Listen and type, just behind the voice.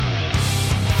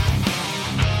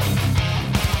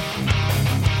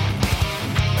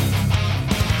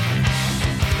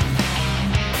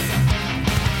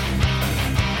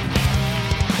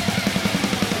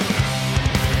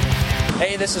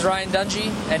this is Ryan Dungey,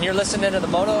 and you're listening to the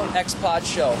Moto X Pod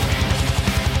Show.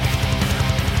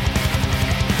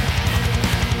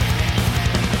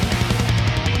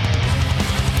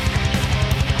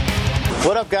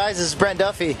 What up, guys? This is Brent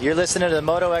Duffy. You're listening to the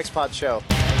Moto X Pod Show.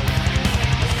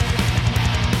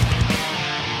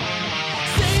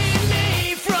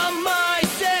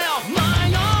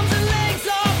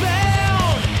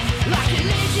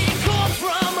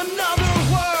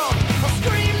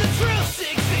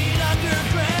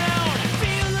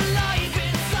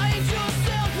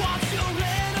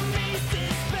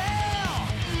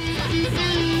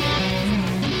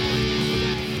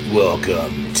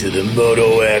 Welcome to the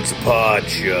Moto X Pod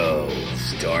Show,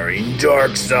 starring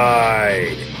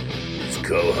Darkside, his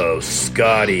co-host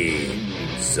Scotty,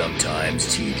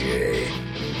 sometimes TJ.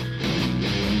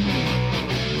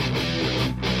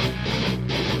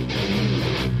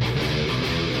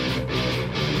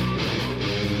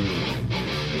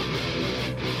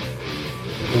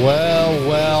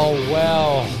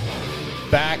 Well,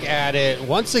 back at it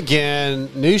once again.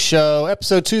 New show,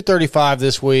 episode 235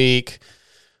 this week.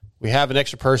 We have an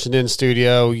extra person in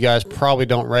studio. You guys probably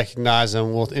don't recognize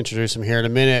him. We'll introduce him here in a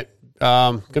minute.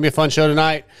 Going to be a fun show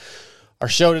tonight. Our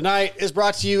show tonight is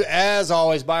brought to you, as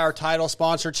always, by our title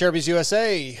sponsor, Cherubies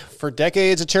USA. For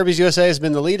decades, Cherubies USA has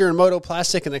been the leader in moto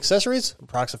plastic and accessories.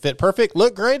 Products that fit perfect,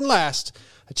 look great, and last.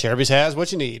 Cherubies has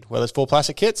what you need, whether it's full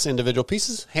plastic kits, individual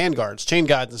pieces, handguards, chain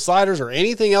guides, and sliders, or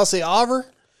anything else they offer.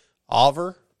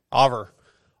 Visit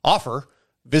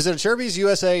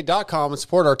CherubysUSA.com and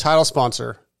support our title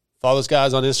sponsor. Follow those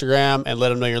guys on Instagram and let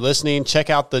them know you're listening. Check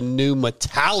out the new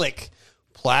metallic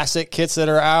plastic kits that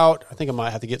are out. I think I might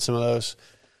have to get some of those.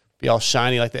 Be all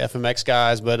shiny like the FMX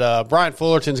guys. But Brian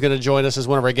Fullerton's going to join us as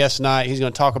one of our guests tonight. He's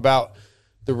going to talk about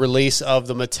the release of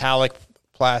the metallic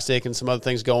plastic and some other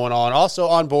things going on. Also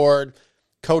on board,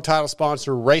 co-title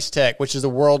sponsor Racetech, which is the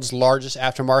world's largest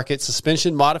aftermarket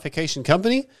suspension modification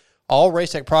company. All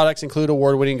Racetech products include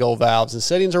award-winning gold valves, and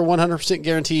settings are 100%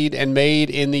 guaranteed and made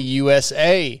in the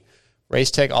USA.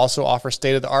 Racetech also offers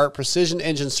state-of-the-art precision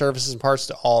engine services and parts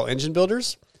to all engine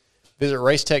builders. Visit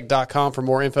racetech.com for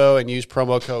more info and use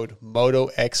promo code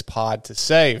MOTOXPOD to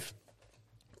save.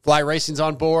 Fly Racing's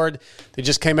on board. They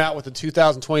just came out with the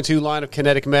 2022 line of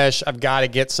kinetic mesh. I've got to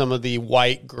get some of the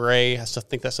white gray. I still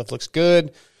think that stuff looks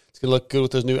good. It's going to look good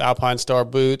with those new Alpine Star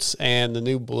boots and the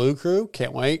new Blue Crew.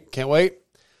 Can't wait.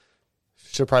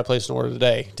 Should probably place an order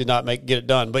today. Did not get it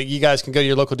done. But you guys can go to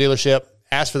your local dealership,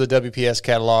 ask for the WPS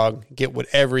catalog, get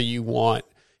whatever you want,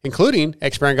 including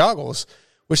X-Brand goggles,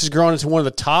 which has grown into one of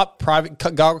the top private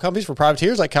goggle companies for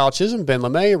privateers like Kyle Chisholm, Ben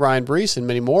LeMay, Ryan Brees, and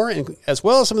many more, and as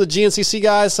well as some of the GNCC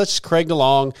guys such as Craig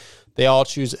DeLong. They all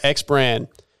choose X-Brand.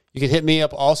 You can hit me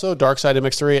up also,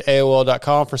 DarksideMX3 at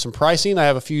AOL.com for some pricing. I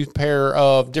have a few pair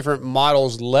of different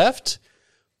models left.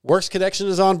 Works Connection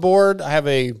is on board. I have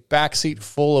a back seat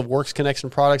full of Works Connection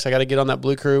products. I got to get on that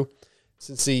Blue Crew.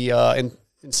 Since the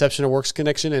inception of Works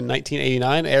Connection in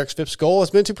 1989, Eric Phipps' goal has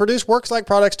been to produce Works-like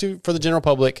products for the general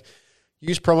public.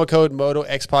 Use promo code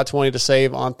MOTOXPOD20 to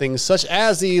save on things such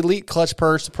as the Elite Clutch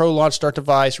Perch, the Pro Launch Start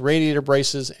Device, radiator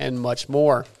braces, and much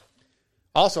more.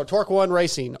 Also, Torque One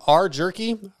Racing, R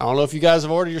Jerky. I don't know if you guys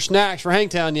have ordered your snacks for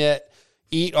Hangtown yet.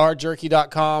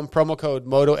 EatRJerky.com, promo code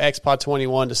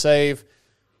MOTOXPOD21 to save.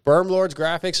 Berm Lords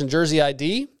Graphics and Jersey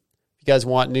ID. If you guys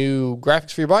want new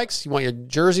graphics for your bikes, you want your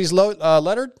jerseys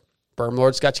lettered, Berm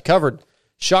Lords got you covered.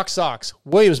 Shock Socks,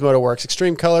 Williams Motor Works,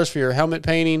 extreme colors for your helmet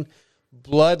painting.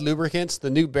 Blood Lubricants,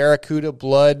 the new Barracuda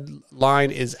Blood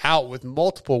line is out with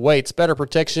multiple weights, better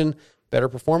protection, better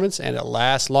performance, and it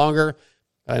lasts longer.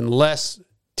 Unless,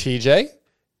 TJ,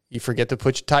 you forget to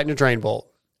tighten your drain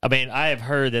bolt. I mean, I have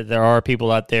heard that there are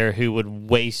people out there who would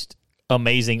waste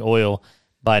amazing oil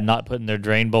by not putting their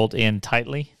drain bolt in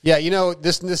tightly. Yeah,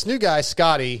 this new guy,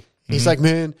 Scotty, he's like,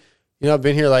 man, I've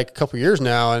been here like a couple years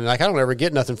now, and like I don't ever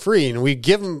get nothing free. And we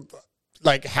give him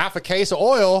like half a case of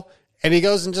oil, and he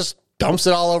goes and just dumps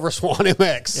it all over Swan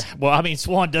MX. Yeah, well, I mean,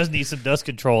 Swan does need some dust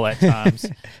control at times.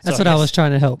 That's what I was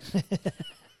trying to help.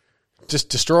 Just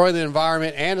destroying the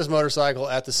environment and his motorcycle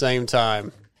at the same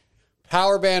time.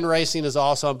 Power Band Racing is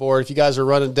also on board. If you guys are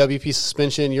running WP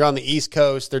suspension, you're on the East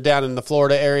Coast, they're down in the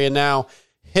Florida area now,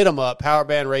 hit them up, Power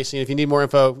Band Racing. If you need more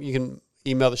info, you can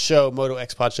email the show,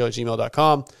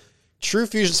 motoxpodshow@gmail.com. True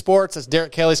Fusion Sports, that's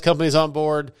Derek Kelly's company, is on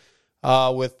board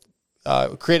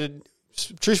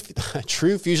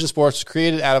True Fusion Sports was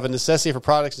created out of a necessity for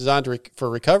products designed for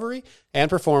recovery and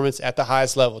performance at the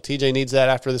highest level. TJ needs that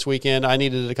after this weekend. I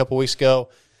needed it a couple weeks ago.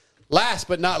 Last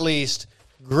but not least,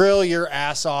 Grill Your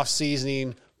Ass Off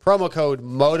Seasoning. Promo code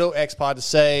MOTOXPOD to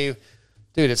save.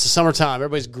 Dude, it's the summertime.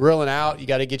 Everybody's grilling out. You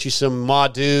got to get you some Ma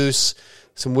Deuce,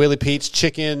 some Willie Pete's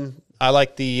chicken. I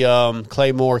like the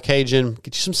Claymore Cajun.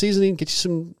 Get you some seasoning. Get you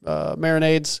some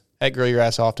marinades at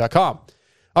grillyourassoff.com.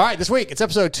 All right, this week, it's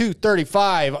episode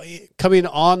 235. Coming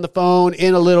on the phone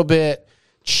in a little bit,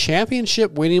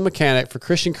 championship winning mechanic for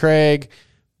Christian Craig,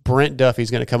 Brent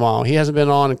Duffy's going to come on. He hasn't been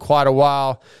on in quite a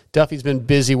while. Duffy's been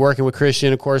busy working with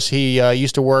Christian. Of course, he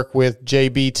used to work with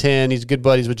JB10. He's good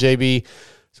buddies with JB.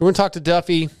 So we're going to talk to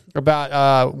Duffy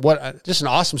about what just an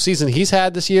awesome season he's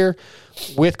had this year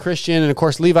with Christian. And, of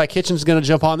course, Levi Kitchen's going to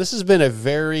jump on. This has been a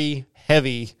very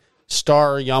heavy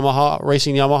Star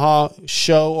Racing Yamaha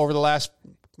show over the last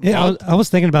month. I was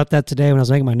thinking about that today when I was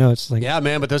making my notes. Like, yeah,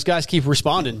 man, but those guys keep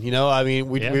responding. You know, I mean,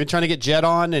 we've been trying to get Jet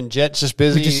on, and Jet's just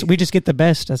busy. we just get the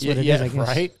best. That's what it is, I guess.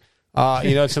 Right?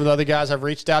 You know, some of the other guys I've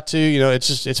reached out to, you know,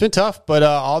 it's been tough, but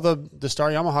all the Star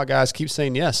Yamaha guys keep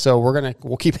saying yes, so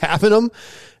we'll keep having them.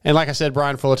 And like I said,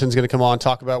 Brian Fullerton's going to come on and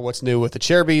talk about what's new with the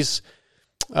Cherubies.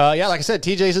 Like I said,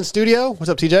 TJ's in studio. What's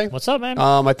up, TJ? What's up, man?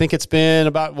 I think it's been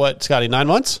about, what, Scotty, 9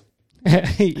 months? Were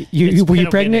you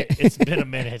pregnant? It's been a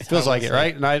minute. Feels like it,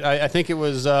 right? And I think it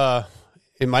was,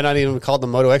 it might not even be called the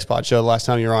Moto X Pod show the last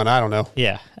time you were on. I don't know.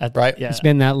 Yeah. Right? Yeah. It's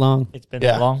been that long. It's been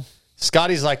that long.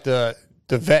 Scotty's like the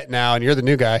vet now, and you're the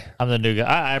new guy. I'm the new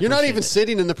guy. You're not even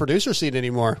sitting in the producer seat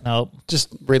anymore. Nope.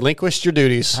 Just relinquished your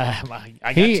duties. I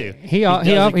got to.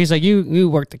 He's like, you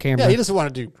work the camera. Yeah, he doesn't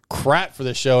want to do crap for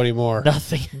this show anymore.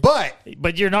 Nothing.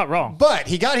 But you're not wrong. But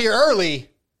he got here early.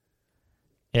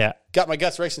 Yeah. Got my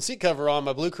Guts Racing seat cover on,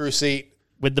 my Blue Crew seat.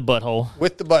 With the butthole.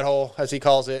 With the butthole, as he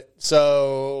calls it.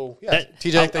 So, yeah,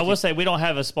 TJ, I will say we don't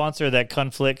have a sponsor that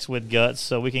conflicts with Guts,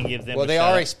 so we can give them they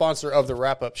are a sponsor of the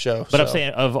wrap-up show. But I'm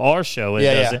saying of our show, it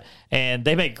doesn't. And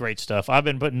they make great stuff. I've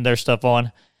been putting their stuff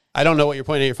on. I don't know what you're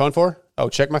pointing at your phone for. Oh,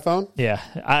 check my phone? Yeah.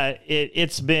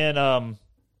 It's the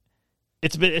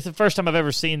first time I've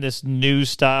ever seen this new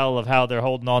style of how they're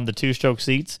holding on the two-stroke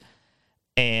seats.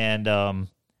 And,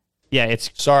 yeah,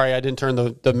 it's... Sorry, I didn't turn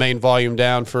the main volume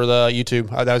down for the YouTube.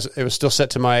 It was still set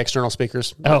to my external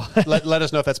speakers. Oh. let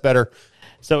us know if that's better.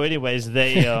 So anyways,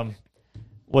 they...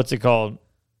 what's it called?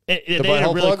 They did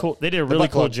a really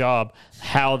cool job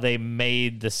how they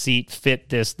made the seat fit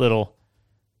this little,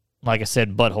 like I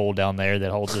said, butthole down there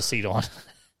that holds the seat on.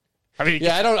 I mean...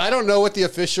 Yeah, I don't know what the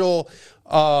official...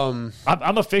 I'm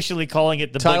officially calling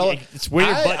it the title. It's where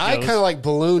your butt goes. I kind of like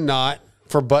balloon knot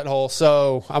for butthole,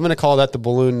 so I'm going to call that the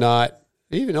balloon knot.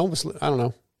 Even almost, I don't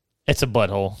know. It's a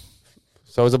butthole.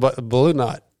 So it's a balloon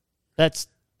knot. That's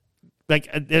like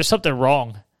there's something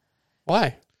wrong.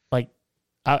 Why? Like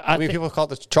I mean, people call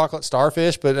it the chocolate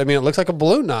starfish, but I mean, it looks like a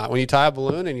balloon knot when you tie a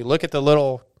balloon and you look at the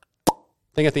little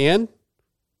thing at the end.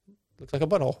 Looks like a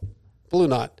butthole.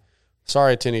 Balloon knot.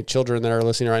 Sorry to any children that are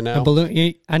listening right now. A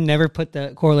balloon. I never put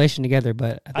the correlation together,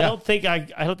 but I don't think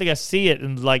I see it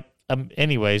in like.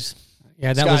 Anyways.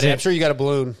 Yeah, that Scotty, was it. I'm sure you got a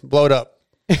balloon. Blow it up.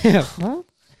 Well,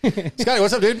 Scotty,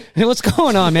 what's up, dude? What's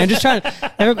going on, man? Just trying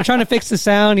to fix the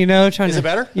sound, you know. Is it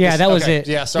better? Yeah, that was it.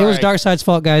 Yeah, sorry. It was Darkside's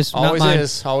fault, guys. Always not mine.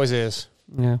 is. Always is.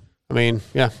 Yeah. I mean,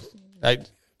 yeah. I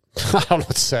don't know what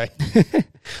to say.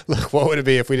 Look, what would it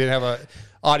be if we didn't have a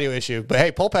audio issue? But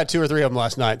hey, Pulp had 2 or 3 of them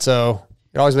last night, so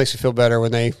it always makes me feel better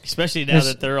when they. Especially now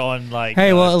that they're on like.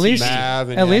 Hey, well,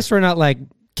 TV. at least we're not like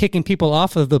kicking people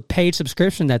off of the paid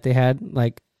subscription that they had.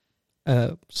 Like.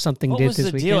 Something what did was this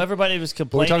the weekend. deal? Everybody was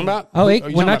complaining. What are we talking about?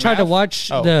 Oh, when I tried to watch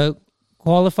the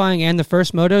qualifying and the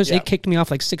first motos, it kicked me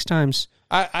off like 6 times.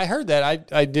 I heard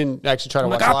that. I didn't actually try to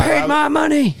watch I paid my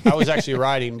money. I was actually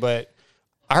riding, but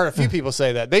I heard a few people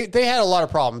say that. They had a lot of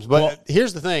problems. But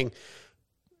here's the thing.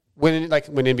 When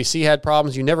NBC had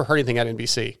problems, you never heard anything at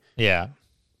NBC. Yeah.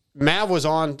 Mav was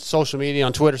on social media,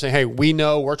 on Twitter, saying, hey, we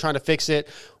know, we're trying to fix it.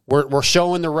 We're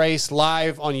showing the race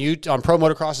live on Pro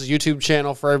Motocross's YouTube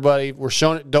channel for everybody. We're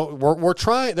showing it. We're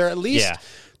trying. They're at least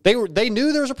they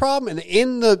knew there was a problem, and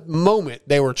in the moment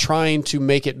they were trying to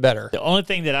make it better. The only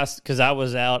thing that because I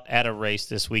was out at a race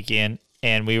this weekend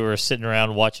and we were sitting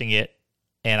around watching it,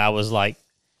 and I was like,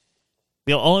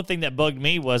 the only thing that bugged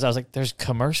me was I was like, "There's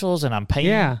commercials and I'm paying."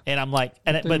 Yeah. And I'm like,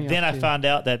 but then I found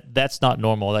out that that's not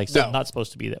normal. Like, it's not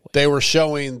supposed to be that way. They were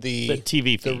showing the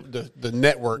TV feed, the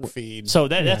network feed. So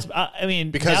that's I mean,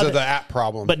 because of the app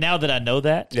problem. But now that I know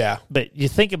that, But you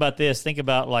think about this. Think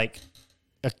about like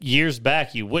years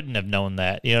back, you wouldn't have known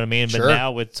that. You know what I mean? But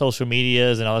now with social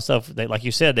medias and all that stuff, like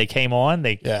you said, they came on,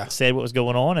 they said what was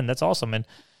going on, and that's awesome. And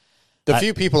the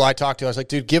few people I talked to, I was like,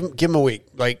 dude, give them a week.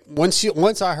 Like once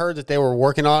I heard that they were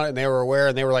working on it and they were aware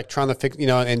and they were like trying to fix,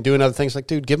 and doing other things, like,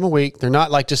 dude, give them a week. They're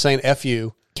not like just saying F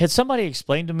you. Can somebody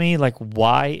explain to me like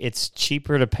why it's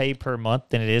cheaper to pay per month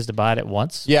than it is to buy it at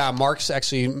once? Yeah, Mark's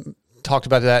actually talked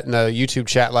about that in the YouTube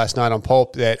chat last night on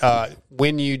Pulp, that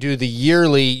when you do the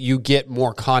yearly, you get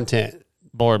more content.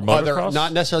 More motocross?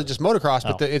 Not necessarily just motocross,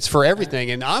 but it's for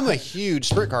everything. And I'm a huge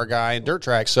sprint car guy and dirt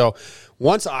track. So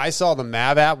once I saw the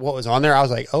MAV app, what was on there, I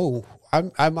was like, oh,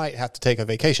 I might have to take a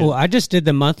vacation. Well, I just did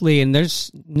the monthly, and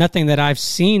there's nothing that I've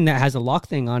seen that has a lock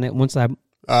thing on it. Once I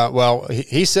well,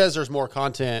 he says there's more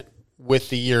content with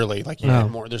the yearly. Like you have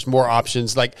more. There's more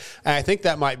options. Like, and I think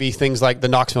that might be things like the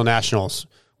Knoxville Nationals,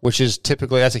 which is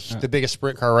typically the biggest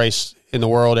sprint car race in the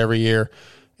world every year.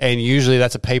 And usually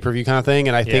that's a pay-per-view kind of thing.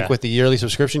 And I think with the yearly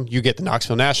subscription, you get the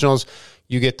Knoxville Nationals,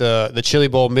 you get the Chili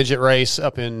Bowl midget race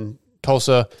up in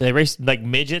Tulsa. Do they race like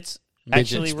midgets?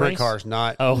 Midget sprint cars,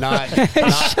 not MAV little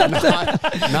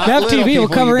TV will people,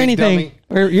 cover you big anything.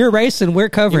 dummy. You're racing, we're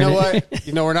covering You know it.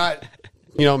 what? We're not.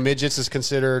 Midgets is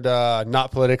considered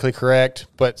not politically correct,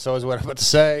 but so is what I'm about to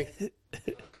say.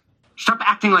 Stop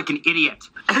acting like an idiot.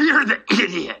 You're the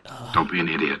idiot. Don't be an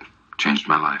idiot. Changed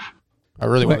my life. I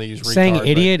really want to use retard. Saying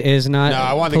idiot is not. No,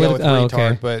 I wanted to go with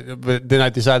retard, but then I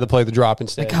decided to play the drop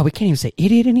instead. God, we can't even say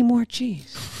idiot anymore.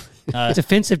 Jeez, it's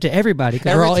offensive to everybody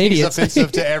because we're all idiots.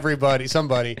 Offensive to everybody.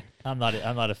 Somebody. I'm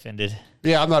not offended.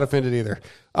 Yeah, I'm not offended either.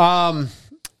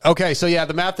 Okay, so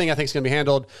the map thing I think is going to be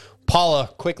handled. Paula,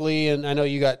 quickly, and I know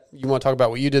you want to talk about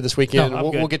what you did this weekend.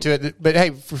 No, we'll get to it. But hey,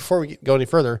 before we go any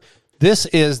further, this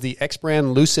is the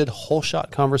X-Brand Lucid Whole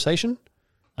Shot Conversation.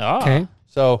 Okay.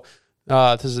 So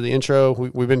this is the intro.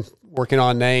 We've been working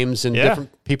on names, and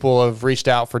different people have reached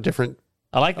out for different.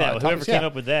 I like that. Whoever came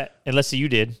up with that, unless you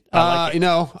did. I like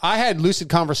it. I had Lucid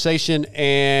Conversation,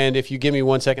 and if you give me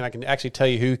 1 second, I can actually tell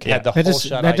you who had the whole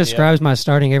shot idea. That describes my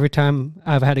starting. Every time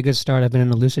I've had a good start, I've been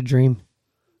in a lucid dream.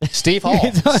 Steve Hall.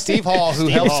 Steve Hall, who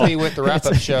helps me with the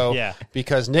wrap-up show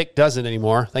because Nick doesn't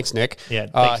anymore. Thanks, Nick. Yeah,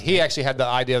 thanks, he actually had the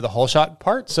idea of the whole shot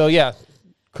part. So, and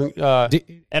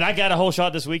I got a whole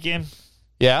shot this weekend.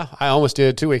 Yeah, I almost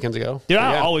did 2 weekends ago. Dude,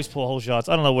 I always pull whole shots.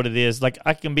 I don't know what it is. Like,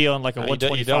 I can be on like a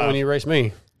 125. You don't when you race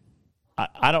me.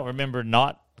 I don't remember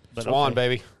not. But Swan,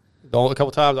 baby. A couple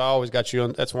times I always got you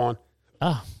on that Swan.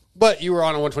 Oh. But you were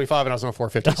on a 125 and I was on a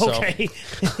 450. Okay.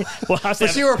 So.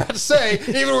 But you were about to say,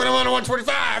 even when I'm on a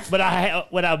 125. But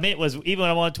what I meant was, even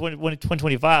when I'm on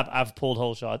 125, I've pulled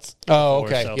whole shots. Oh,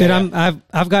 before, okay. So. Dude,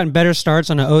 I've gotten better starts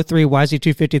on an 03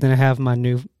 YZ250 than I have my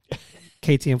new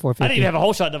KTM 450. I didn't even have a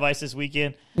whole shot device this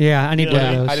weekend. Yeah, I need one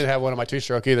of those. I didn't have one on my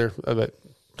two-stroke either. But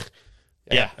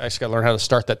yeah. I just got to learn how to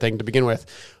start that thing to begin with.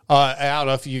 I don't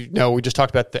know if you know, we just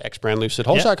talked about the X-Brand Lucid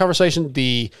Whole Shot Conversation.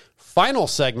 The final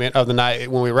segment of the night,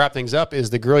 when we wrap things up, is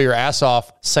the Grill Your Ass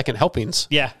Off second helpings.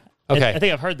 Yeah. Okay. I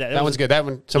think I've heard that. That one's good. That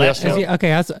one, somebody else.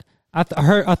 Okay, I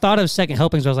thought of second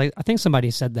helpings. I was like, I think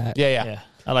somebody said that. Yeah.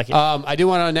 I like it. I do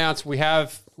want to announce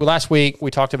last week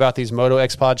we talked about these Moto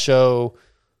X Pod Show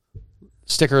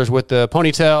stickers with the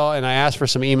ponytail, and I asked for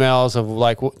some emails of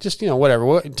like, just,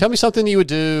 whatever. Tell me something you would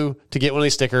do to get one of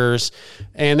these stickers.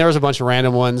 And there was a bunch of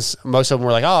random ones. Most of them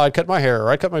were like, oh, I'd cut my hair, or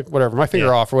I'd cut my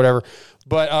finger off, or whatever.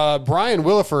 But Brian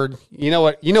Williford, you know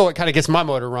what kind of gets my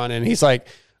motor running. He's like,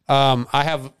 I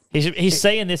have. He's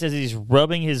saying this as he's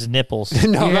rubbing his nipples. He's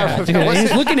looking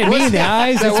at me in the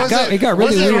eyes. It got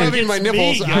really weird. Rubbing my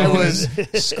nipples. I was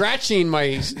scratching my.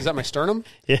 Is that my sternum?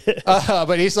 Yeah.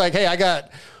 But he's like, hey, I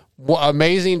got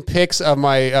amazing pics of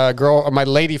my my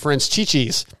lady friend's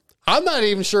chi-chis. I'm not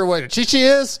even sure what a chi-chi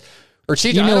is. Or chi-chi.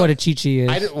 You know what a chi-chi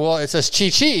is. Well, it says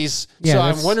chi-chis. Yeah, so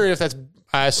I'm wondering if that's,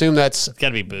 I assume that's got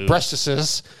to be boobs.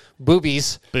 Breastises.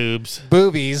 Boobies.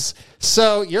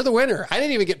 So you're the winner. I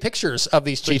didn't even get pictures of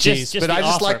these chi-chis, but I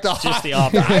just like the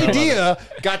idea.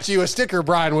 Got you a sticker,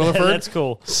 Brian Williford. That's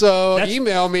cool. So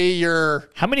email me your.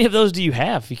 How many of those do you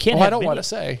have? You can't. I don't want to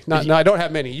say. No, I don't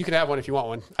have many. You can have one if you want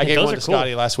one. I gave one to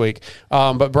Scotty last week.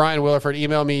 But Brian Williford,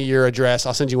 email me your address.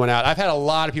 I'll send you one out. I've had a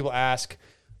lot of people ask.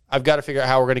 I've got to figure out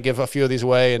how we're going to give a few of these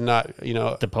away and not,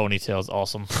 The ponytail's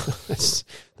awesome.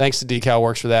 Thanks to Decal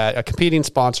Works for that. A competing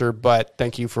sponsor, but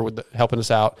thank you for helping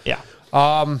us out. Yeah.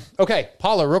 Okay,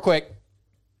 Paula, real quick.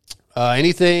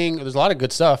 Anything? There's a lot of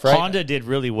good stuff, right? Honda did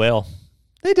really well.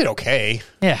 They did okay.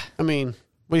 Yeah. I mean,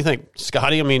 what do you think,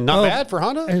 Scotty? I mean, not bad for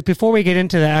Honda? Before we get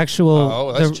into the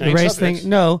actual the race subjects. thing,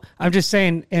 no, I'm just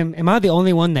saying, am I the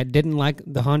only one that didn't like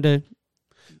the Honda?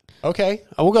 Okay,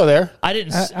 we'll go there. I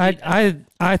didn't.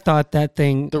 I thought that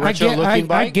thing. The retro-looking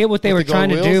bike I get what they were trying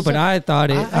to do, but I thought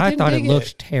it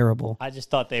looked terrible. I just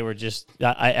thought they were just.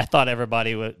 I thought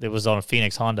everybody that was on a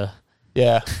Phoenix Honda.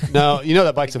 Yeah. No,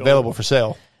 that bike's available for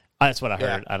sale. That's what I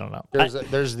heard. I don't know.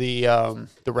 There's the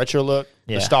retro look,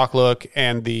 the stock look,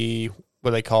 and the what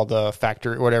they call the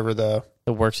factory, whatever the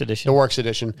Works edition. The Works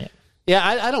edition. Yeah,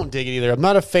 I don't dig it either. I'm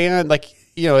not a fan. Like,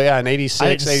 in 86,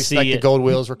 86 like the gold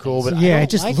wheels were cool, but yeah, I don't it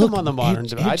just like looked them on the modern.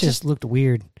 It just looked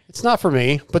weird. It's not for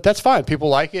me, but that's fine. People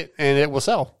like it, and it will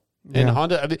sell. And Yeah.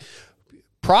 Honda, I mean,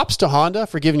 props to Honda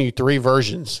for giving you 3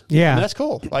 versions. Yeah. I mean, that's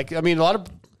cool. Like, I mean, a lot of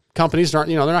companies aren't,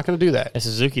 they're not going to do that. And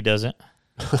Suzuki doesn't.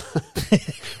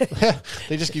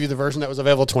 They just give you the version that was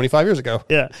available 25 years ago.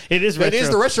 Yeah, it is retro. It is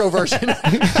the retro version.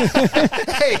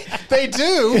 Hey, they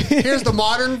do. Here's the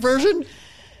modern version,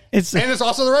 It's and it's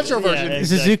also the retro version.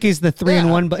 exactly. Suzuki's the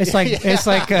 3-in-1, but it's like it's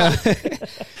like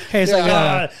hey, it's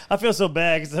like I feel so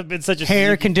bad because I've been such a hair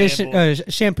Suzuki condition,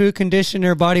 fanboy. shampoo,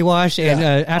 conditioner, body wash, and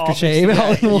aftershave. Yeah.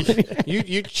 all in one.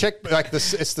 You check like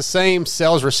this. It's the same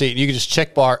sales receipt. You can just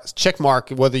check mark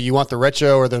whether you want the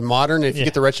retro or the modern. If you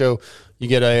get the retro, you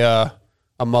get a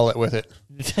mullet with it,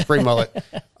 free mullet.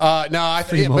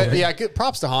 Good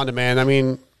props to Honda, man. I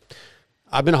mean,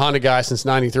 I've been a Honda guy since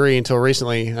 '93 until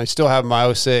recently. I still have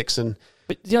my 06, and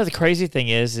But the crazy thing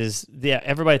is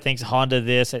everybody thinks Honda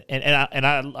this, and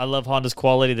I love Honda's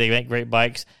quality. They make great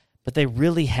bikes, but they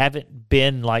really haven't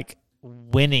been like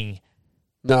winning.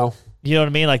 no. You know what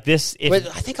I mean? Like this. But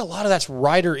I think a lot of that's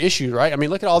rider issues, right? I mean,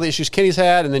 look at all the issues Kenny's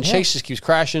had, and then Chase just keeps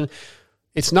crashing.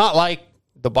 It's not like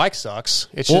the bike sucks.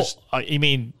 It's just you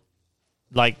mean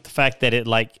like the fact that it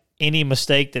like any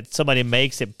mistake that somebody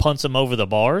makes, it punts them over the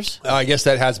bars. I guess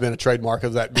that has been a trademark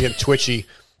of that being twitchy.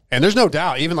 And there's no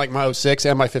doubt, even like my 06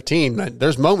 and my 15,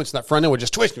 there's moments that front end would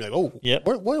just twist me like, oh, Yep.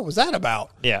 what was that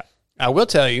about? Yeah. I will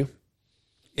tell you,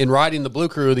 in riding the Blue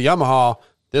Crew, the Yamaha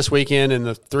this weekend and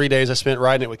the 3 days I spent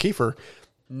riding it with Kiefer,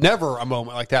 never a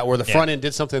moment like that where the front end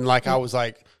did something like I was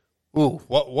like, ooh,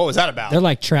 what was that about? They're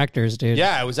like tractors, dude.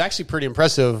 Yeah, it was actually pretty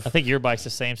impressive. I think your bike's the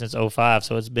same since 05,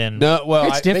 so it's been. No, well,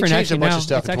 It's different they changed actually a bunch now. of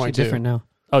stuff It's in actually 22. different now.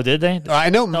 Oh, did they? I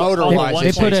know motor-wise all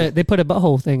They the put ones. a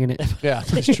butthole thing in it. Yeah,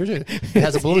 that's true. It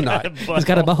has a blue knot. It's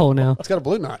got a butthole now. It's got a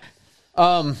blue knot.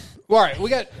 All right, we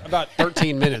got about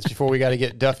 13 minutes before we got to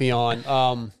get Duffy on.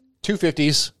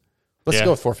 250s. Let's Yeah.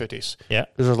 go with 450s. Yeah.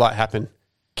 There's a lot happen.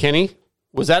 Kenny,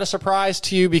 was that a surprise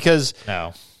to you? Because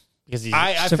No. Because he's,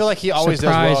 I feel like he always does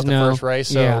well Surprise, at the no. first race.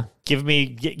 So Yeah. give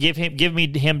me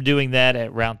him doing that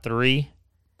at round 3.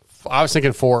 I was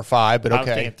thinking 4 or 5, but I was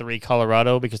okay. thinking 3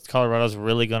 Colorado because Colorado's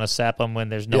really going to sap them when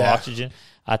there's no Yeah. oxygen.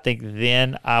 I think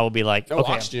then I will be like, No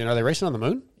okay, oxygen. Are they racing on the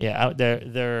moon? yeah, they're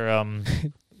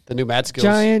The new Mad Skills.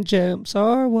 Giant jumps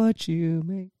are what you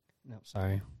make. No,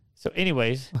 sorry. so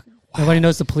anyways, Nobody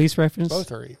knows the police reference.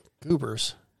 Both are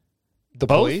goobers. The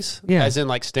Both? police? Yeah. As in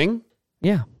like Sting?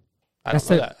 Yeah. I That's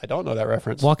don't know the- that. I don't know that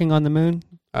reference. Walking on the Moon.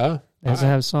 Oh. Does it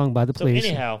have a song by the so police?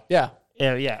 anyhow, Yeah.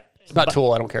 yeah, It's not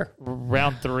Tool. I don't care.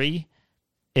 round 3,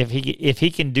 if he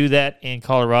can do that in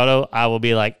Colorado, I will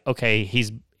be like, okay,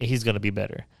 he's going to be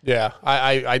better. Yeah,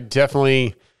 I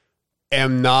definitely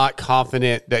am not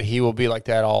confident that he will be like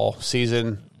that all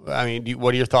season. I mean,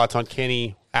 what are your thoughts on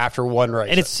Kenny after one race?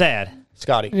 And it's sad.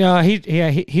 Scotty. Yeah,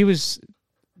 he was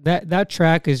that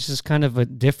track is just kind of a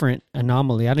different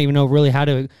anomaly. I don't even know really how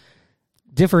to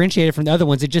differentiate it from the other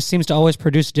ones. It just seems to always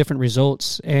produce different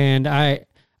results. And I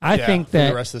think for the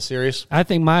that rest of the series, I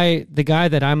think the guy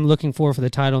that I'm looking for the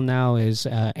title now is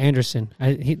Anderson.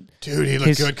 dude, he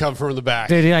looked good coming from the back.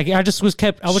 Dude, like I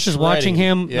was just watching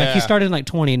him. Yeah. Like he started in like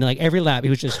 20, and like every lap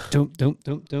he was just doom doom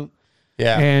doom doom.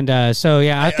 Yeah, And I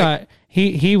thought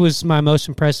he was my most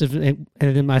impressive, and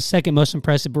then my second most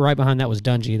impressive, but right behind that was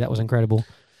Dungey. That was incredible.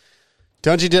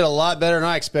 Dungey did a lot better than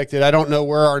I expected. I don't know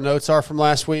where our notes are from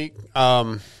last week.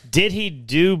 Did he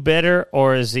do better,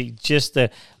 or is he just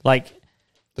the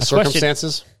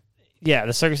Circumstances? Yeah,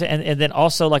 the circumstance, and then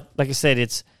also like I said,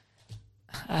 it's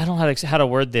I don't know how to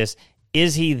word this.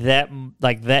 Is he that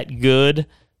good,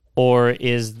 or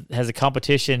has a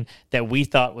competition that we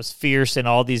thought was fierce and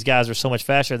all these guys are so much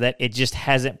faster that it just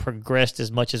hasn't progressed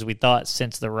as much as we thought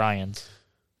since the Ryans?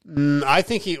 I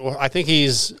think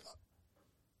he's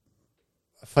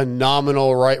a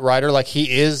phenomenal rider. Like he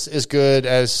is as good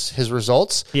as his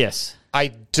results. Yes. I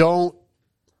don't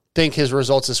think his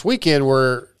results this weekend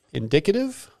were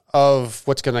indicative of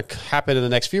what's going to happen in the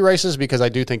next few races because I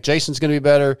do think Jason's going to be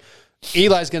better.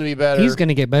 Eli's going to be better. He's going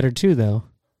to get better too, though.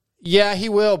 Yeah, he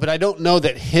will, but I don't know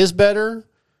that his better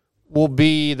will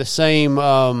be the same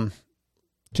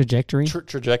Trajectory.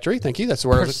 trajectory. Thank you. That's the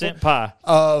word I was looking Percent pie. for.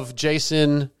 Of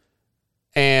Jason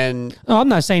and Oh, I'm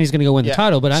not saying he's going to go win the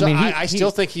title, but So I mean, I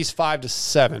still think he's 5 to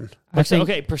 7. I think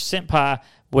Okay, percent pie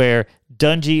where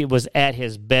Dungey was at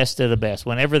his best of the best,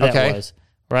 whenever that was,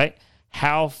 right?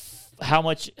 How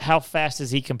fast is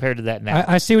he compared to that now?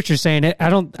 I see what you're saying.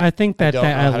 I think that don't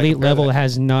know how to elite compare level that.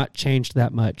 has not changed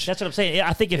that much. That's what I'm saying.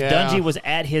 I think if Yeah. Dungey was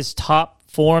at his top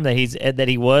form that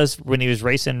he was when he was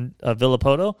racing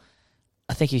Villapoto,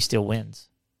 I think he still wins.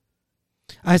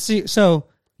 I see. So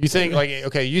You think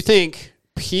you think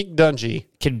peak Dungey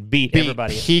Can beat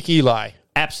everybody. peak Eli?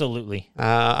 Absolutely.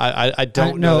 I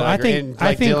don't know. No, I think- and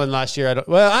I think- Dylan last year. I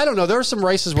don't know. There were some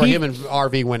races where Peak- him and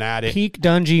RV went at it. peak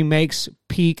Dungey makes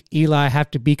peak Eli have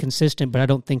to be consistent, but I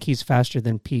don't think he's faster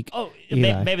than peak. Oh,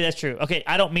 Eli. maybe that's true. Okay,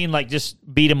 I don't mean like just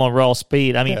beat him on raw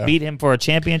speed. I mean beat him for a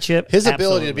championship. His ability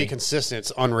to Absolutely. be consistent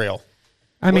is unreal.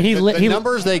 I mean, The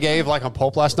numbers they gave like on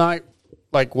Pope last night,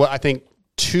 like what I think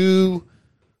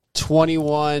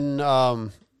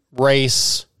 2:21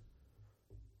 race.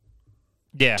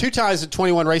 Yeah. 2 times at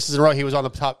 21 races in a row, he was on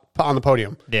the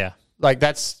podium. Yeah. Like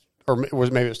that's, or maybe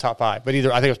it was top 5, but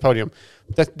either I think it was podium.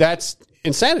 That's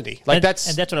insanity. Like and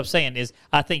that's what I'm saying is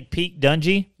I think peak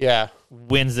Dungey yeah.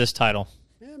 wins this title.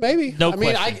 Yeah, maybe. No I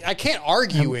mean, question. I can't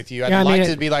argue with you. I'd yeah, I like mean,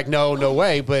 to be like, no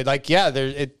way. But like, yeah,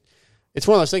 it's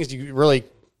one of those things you really,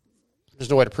 there's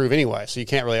no way to prove anyway. So you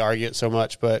can't really argue it so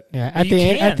much. But yeah, at You the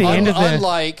can. end of the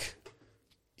unlike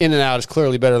In-N-Out is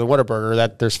clearly better than Whataburger,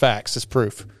 that there's facts. It's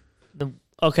proof.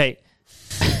 Okay.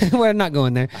 we're not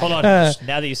going there. Hold on. Uh,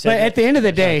 now that you said But that, at the end of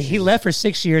the day, he left for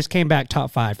 6 years, came back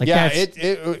top 5. Like Yeah,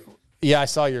 that's, yeah, I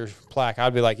saw your plaque.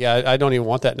 I'd be like, yeah, I don't even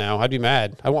want that now. I'd be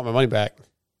mad. I want my money back.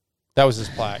 That was his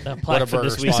plaque. plaque for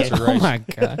this weekend. sponsored oh race. my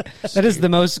god, that is the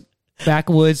most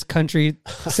backwoods country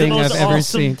thing most I've ever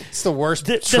awesome- seen. It's the worst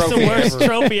That's trophy the worst ever.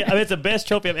 trophy. I mean, it's the best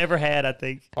trophy I've ever had, I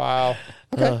think. Wow.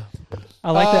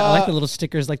 I like the little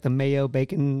stickers, like the mayo,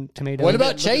 bacon, tomato. What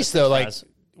about Chase though? Like,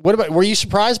 were you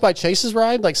surprised by Chase's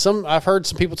ride? Like I've heard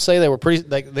some people say they were pretty,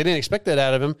 like they didn't expect that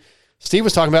out of him. Steve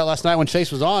was talking about last night when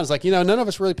Chase was on. It's like, none of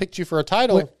us really picked you for a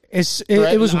title. It was And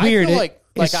weird. I feel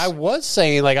like I was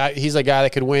saying, like he's a guy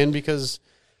that could win because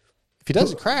if he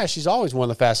doesn't crash, he's always one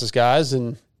of the fastest guys,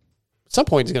 and at some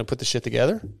point he's going to put the shit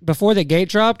together. Before the gate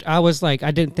dropped, I was like,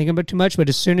 I didn't think about it too much, but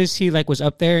as soon as he like was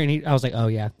up there, and I was like, oh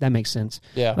yeah, that makes sense.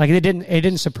 Yeah. Like it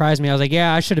didn't surprise me. I was like,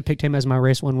 yeah, I should have picked him as my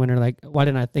race 1 winner. Like, why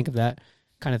didn't I think of that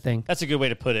kind of thing? That's a good way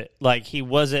to put it. Like he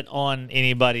wasn't on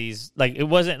anybody's, like it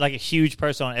wasn't like a huge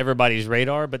person on everybody's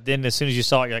radar. But then as soon as you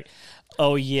saw it, you're like,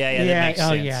 oh yeah, that makes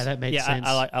sense. yeah, that makes sense.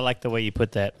 I like the way you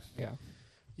put that. Yeah.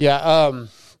 Yeah.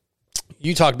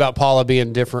 You talked about Paula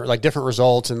being different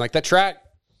results, and like that track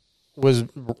was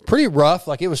pretty rough.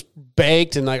 Like it was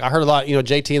baked, and like I heard a lot,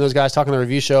 JT and those guys talking on the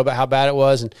review show about how bad it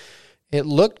was, and it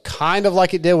looked kind of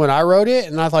like it did when I rode it,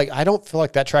 and I was like, I don't feel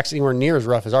like that track's anywhere near as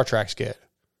rough as our tracks get.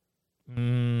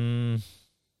 It's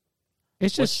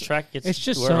Which just track gets it's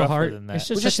just way so rougher hard. than that? It's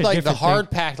just Just such a like the different hard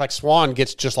thing. pack, like Swan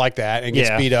gets just like that and gets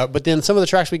Yeah. beat up. But then some of the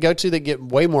tracks we go to, they get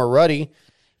way more ruddy.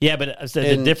 Yeah, but the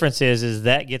And- difference is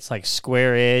that gets like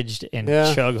square edged and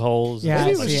Yeah. chug holes. Yeah,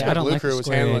 Maybe it see, was just I what don't Blue like the Crew was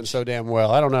square handling edge. so damn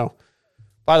well. I don't know.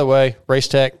 By the way, Race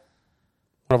Tech, one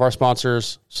of our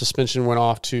sponsors, suspension went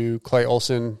off to Clay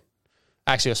Olson.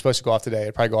 Actually, it was supposed to go off today.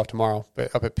 It'll probably go off tomorrow,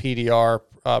 but up at PDR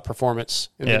Performance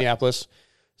in Minneapolis.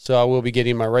 So I will be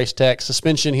getting my Race Tech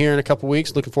suspension here in a couple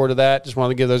weeks. Looking forward to that. Just wanted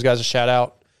to give those guys a shout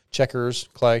out. Checkers,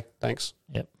 Clay, thanks.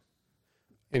 Yep.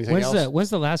 Anything else?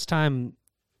 When's the last time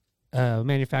a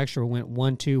manufacturer went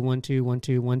 1-2, 1-2,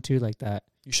 1-2, 1-2 like that?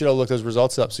 You should have looked those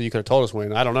results up so you could have told us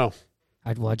when. I don't know.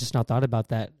 I just not thought about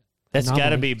that. That's got to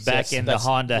anomaly. be back in the That's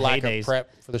Honda lack heydays. of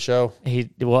prep for the show. He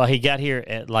got here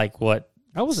at like what?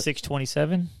 That was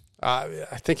 6:27. I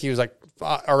think he was like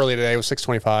early today. It was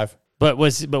 6:25. But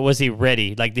was he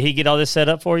ready? Like, did he get all this set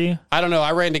up for you? I don't know.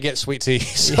 I ran to get sweet tea,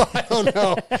 so I don't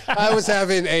know. I was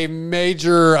having a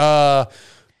major what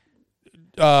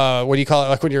do you call it?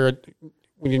 Like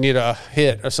when you need a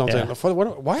hit or something. Yeah.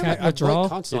 Why am I Withdrawal?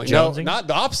 constantly? You're No, jonesing? not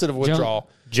the opposite of withdrawal.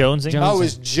 Jonesing. Jones- I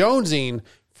was jonesing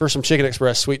for some Chicken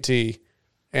Express sweet tea,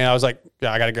 and I was like,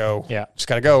 "Yeah, I gotta go. Yeah. Just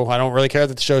gotta go. I don't really care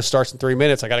that the show starts in 3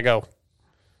 minutes. I gotta go.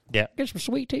 Yeah. Get some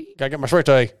sweet tea. Gotta get my sweet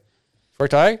tea."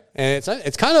 And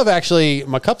it's kind of actually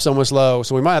my cup's almost low,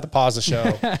 so we might have to pause the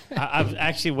show. I'm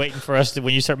actually waiting for us to,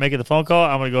 when you start making the phone call,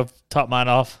 I'm going to go top mine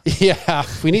off. Yeah,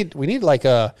 we need like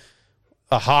a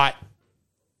hot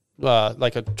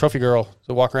like a trophy girl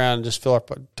to walk around and just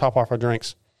top off our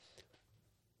drinks.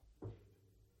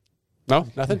 No,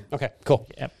 nothing. Okay, cool.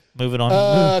 Yep. Moving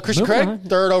on. Christian Moving Craig, on.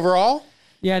 third overall.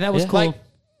 Yeah, that was Yeah. cool. Like,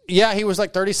 yeah, he was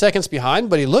like 30 seconds behind,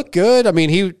 but he looked good. I mean,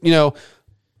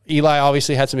 Eli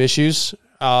obviously had some issues.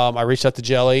 I reached out to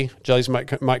Jelly. Jelly's might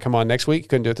come on next week.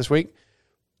 Couldn't do it this week.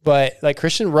 But like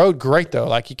Christian rode great though.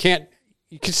 Like you can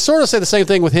sort of say the same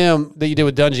thing with him that you did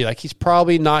with Dungey. Like he's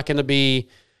probably not going to be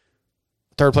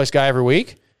third place guy every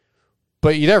week,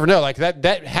 but you never know. Like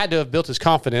that had to have built his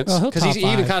confidence Oh, he'll because top he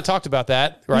even five. kind of talked about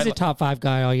that. Right? He's a top 5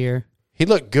 guy all year. He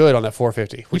looked good on that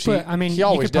 450. Which He he always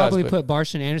always you could probably does. put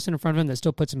Barson Anderson in front of him. That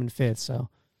still puts him in 5th. So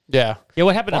Yeah. Yeah,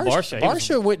 what happened to Barsha?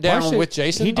 Barsha went down with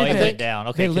Jason. He did he that. went down.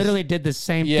 Okay, They literally did the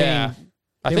same Yeah. thing.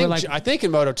 I think in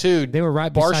Moto 2, they were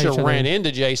right beside each Barsha other. ran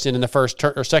into Jason in the first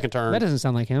turn or second turn. That doesn't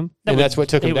sound like him. And that's what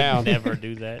took him down. Would never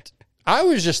do that. I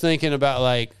was just thinking about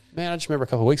man, I just remember a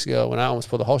couple of weeks ago when I almost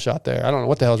pulled a whole shot there. I don't know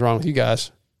what the hell's wrong with you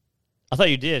guys. I thought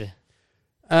you did.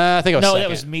 I think I was second. That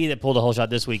was me that pulled a whole shot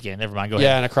this weekend. Never mind. Go Yeah,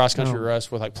 ahead. in a cross-country race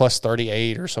with plus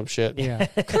 38 or some shit. Yeah.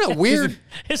 Kind of weird.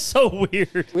 It's so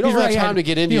weird. We don't have time to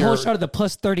get into your your whole shot of the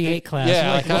plus 38 class.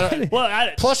 Yeah, Like,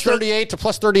 Well, plus 38 to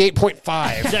plus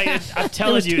 38.5. I'm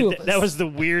telling was two you, of us. that was the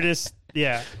weirdest.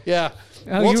 Yeah. Yeah.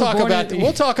 Oh, We'll you were talk born about in-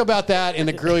 we'll talk about that in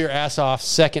the Grill Your Ass Off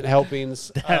second helpings.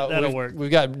 That'll work.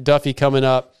 We've got Duffy coming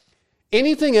up.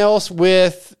 Anything else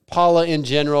with Paula in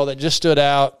general that just stood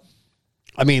out?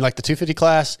 I mean, like the 250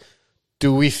 class,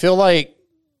 do we feel like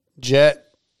Jet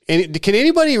can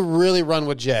anybody really run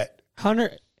with Jet?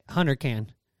 Hunter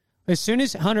can. As soon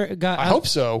as Hunter got I hope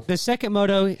so. The second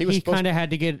moto, was he supposed kind of had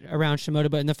to get around Shimoda,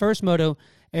 but in the first moto,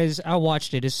 as I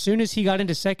watched it, as soon as he got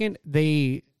into second,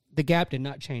 the gap did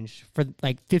not change for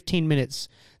like 15 minutes.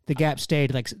 The gap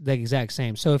stayed like the exact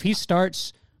same. So if he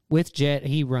starts with Jet,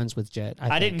 he runs with Jet.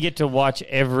 I didn't get to watch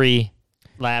every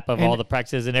lap of all the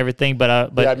practices and everything, but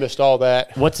I missed all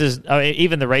that.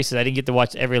 Even the races, I didn't get to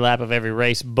watch every lap of every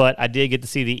race, but I did get to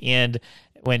see the end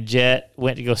when Jet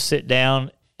went to go sit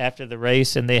down after the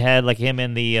race, and they had like him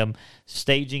in the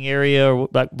staging area or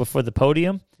like before the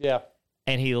podium. Yeah.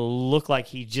 And he looked like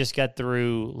he just got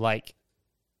through like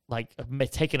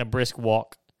taking a brisk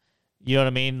walk. You know what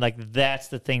I mean? Like that's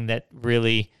the thing that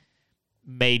really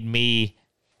made me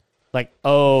like,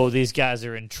 oh, these guys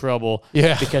are in trouble.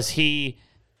 Yeah. Because he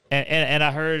and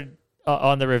I heard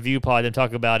on the review pod them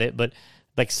talk about it, but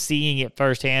like seeing it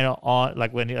firsthand on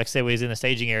like when say when he was in the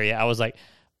staging area, I was like,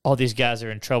 oh, these guys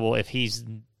are in trouble if he's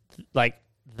like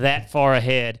that far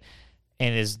ahead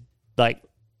and is like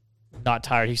not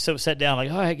tired. He's so set down,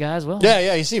 like, all right, guys, well,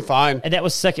 Yeah, he seemed fine. And that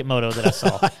was second moto that I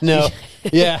saw. No,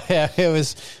 yeah,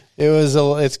 it's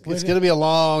going to be a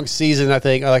long season. I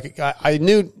think. Like I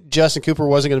knew Justin Cooper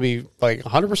wasn't going to be like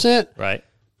 100%. Right.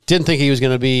 Didn't think he was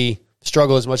going to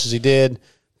struggle as much as he did.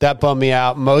 That bummed me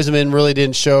out. Moseman really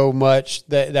didn't show much.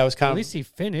 That was kind At of. least he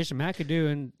finished.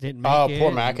 McAdoo and didn't make it.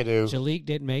 Poor McAdoo. Jalik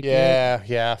didn't make it.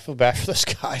 Yeah. I feel bad for those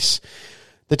guys.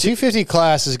 The 250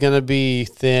 class is going to be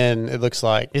thin. It looks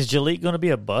like. Is Jalik going to be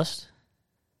a bust?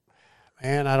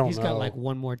 Man, I don't know. He's got like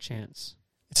one more chance.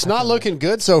 It's not looking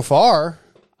good so far.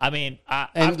 I mean,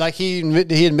 like he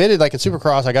admitted, like in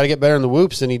Supercross, I got to get better in the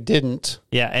whoops, and he didn't.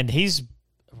 Yeah, and he's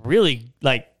really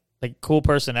like cool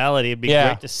personality. It'd be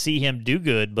great to see him do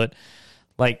good, but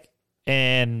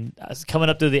and coming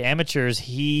up through the amateurs,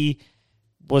 he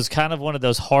was kind of one of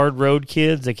those hard road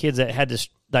kids, the kids that had to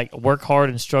like work hard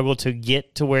and struggle to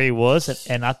get to where he was,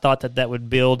 and I thought that would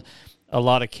build a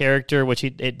lot of character, which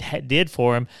it did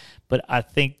for him. But I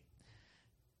think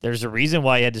there's a reason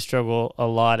why he had to struggle a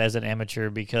lot as an amateur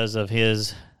because of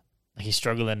he's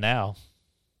struggling now.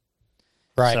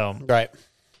 Right. So, right.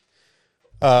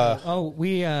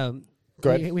 We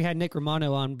had Nick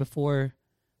Romano on before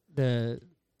the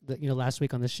last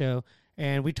week on the show,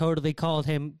 and we totally called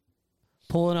him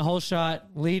pulling a whole shot,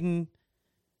 leading,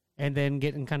 and then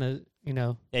getting kind of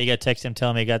Yeah, you got to text him,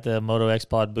 tell him he got the Moto X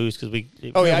Pod boost because we.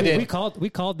 I did. We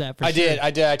called that for I sure.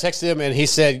 I did. I texted him and he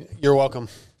said, "You're welcome."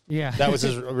 Yeah, that was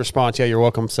his response. Yeah, you're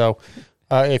welcome. So,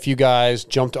 if you guys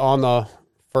jumped on the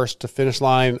first to finish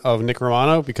line of Nick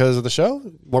Romano because of the show,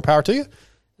 more power to you.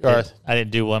 I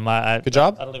didn't do one. Good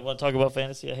job. I don't even want to talk about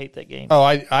fantasy. I hate that game. Oh,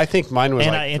 I think mine was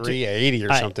And like 380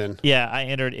 or something. Yeah, I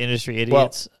entered Industry Well,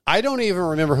 Idiots. I don't even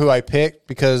remember who I picked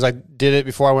because I did it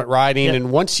before I went riding. Yep.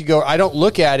 And once you go, I don't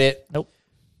look at it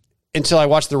until I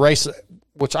watch the race,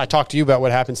 which I talked to you about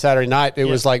what happened Saturday night. It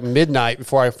was like midnight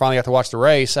before I finally got to watch the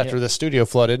race after the studio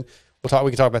flooded. We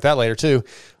can talk about that later too.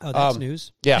 Oh, that's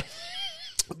news. Yeah.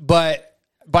 But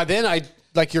by then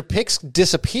your picks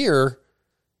disappear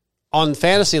on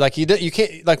fantasy. Like you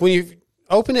can't, like when you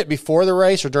open it before the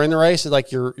race or during the race,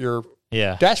 like your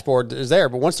dashboard is there.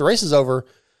 But once the race is over,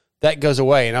 that goes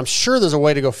away. And I'm sure there's a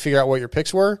way to go figure out what your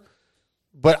picks were.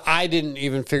 But I didn't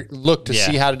even look to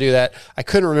see how to do that. I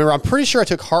couldn't remember. I'm pretty sure I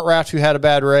took Hartraft, who had a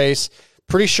bad race.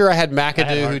 Pretty sure I had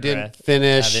McAdoo, who didn't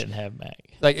finish. I didn't have Mac.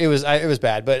 Like it was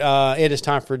bad. But it is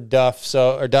time for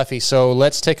Duffy. So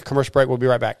let's take a commercial break. We'll be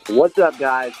right back. What's up,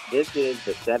 guys? This is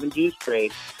the 7 Juice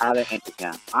Trace out of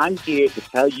Intertown. I'm here to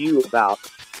tell you about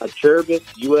Acerbis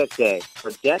USA.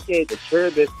 For decades,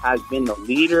 Acerbis has been the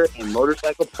leader in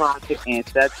motorcycle plastic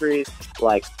accessories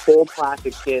like full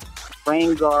plastic kits,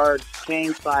 frame guards,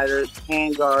 chain sliders,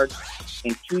 hand guards.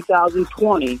 In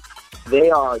 2020, They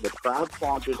are the proud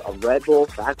sponsors of Red Bull,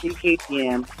 Factory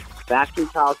KTM, Factory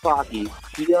Kawasaki,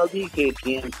 PLD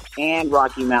KTM, and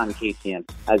Rocky Mountain KTM,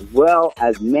 as well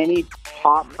as many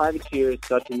top privateers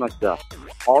such as myself.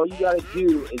 All you got to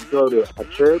do is go to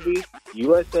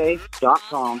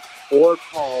AcherbieUSA.com or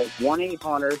call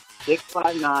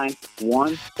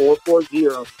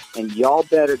 1-800-659-1440, and y'all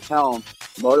better tell them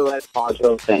Moto X Pod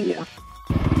Show sent you.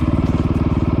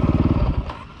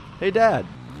 Hey, Dad.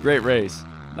 Great race.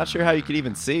 Not sure how you could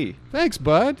even see. Thanks,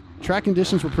 bud. Track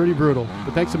conditions were pretty brutal,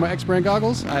 but thanks to my X-Brand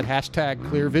goggles, I had hashtag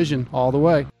clear vision all the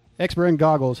way. X-Brand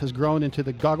goggles has grown into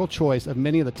the goggle choice of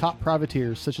many of the top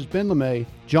privateers such as Ben LeMay,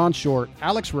 John Short,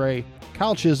 Alex Ray,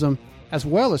 Kyle Chisholm, as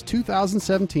well as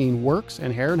 2017 Works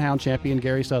and Hare and Hound champion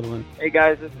Gary Sutherland. Hey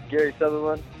guys, this is Gary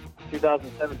Sutherland,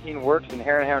 2017 Works and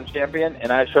Hare and Hound champion,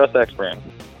 and I trust X-Brand.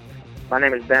 My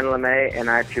name is Ben LeMay, and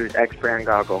I choose X-Brand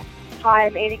goggles. Hi,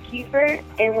 I'm Andy Kiefer,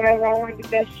 and whenever I want to be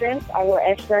best dressed, I wear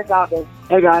X-Brand goggles.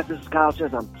 Hey guys, this is Kyle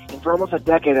Chisholm, and for almost a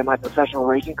decade in my professional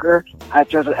racing career, I've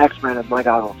chosen X-Brand as my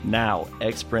goggles. Now,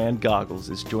 X-Brand Goggles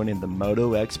is joining the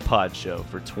Moto X Pod Show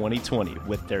for 2020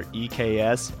 with their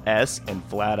EKS, S, and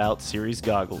Flat Out Series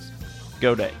goggles.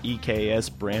 Go to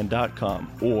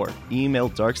EKSbrand.com or email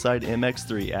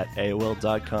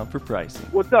DarksideMX3@AOL.com for pricing.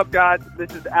 What's up, guys? This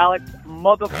is Alex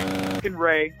motherfucking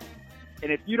Ray.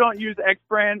 And if you don't use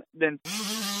X-Brand, then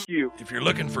you. If you're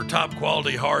looking for top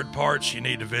quality hard parts, you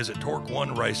need to visit Torque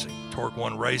One Racing. Torque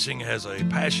One Racing has a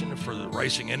passion for the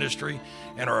racing industry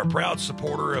and are a proud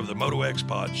supporter of the Moto X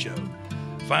Pod Show.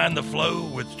 Find the flow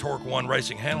with Torque One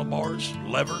Racing handlebars,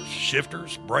 levers,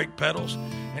 shifters, brake pedals,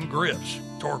 and grips.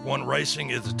 Torque One Racing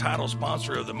is the title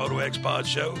sponsor of the Moto X Pod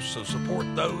Show, so support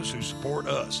those who support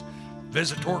us.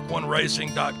 Visit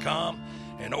TorqueOneRacing.com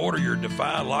and order your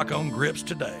Defy lock-on grips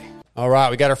today. All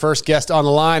right, we got our first guest on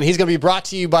the line. He's going to be brought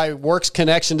to you by Works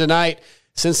Connection tonight.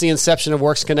 Since the inception of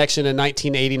Works Connection in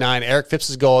 1989, Eric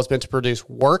Phipps' goal has been to produce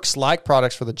Works-like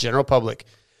products for the general public.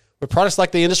 With products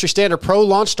like the industry standard Pro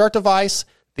Launch Start device,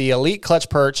 the Elite Clutch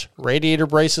Perch, radiator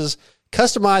braces,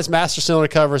 customized master cylinder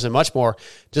covers, and much more.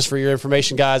 Just for your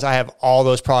information, guys, I have all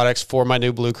those products for my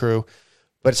new Blue Crew.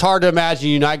 But it's hard to imagine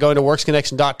you not going to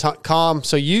WorksConnection.com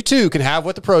so you too can have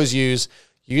what the pros use.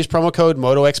 Use promo code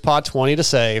MotoXPod20 to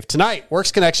save. Tonight,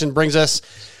 Works Connection brings us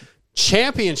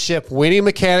championship winning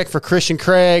mechanic for Christian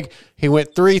Craig. He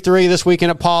went 3-3 this weekend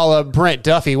at Paula. Brent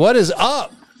Duffy, what is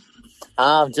up?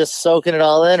 I'm just soaking it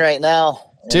all in right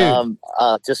now. Dude.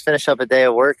 Just finished up a day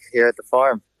of work here at the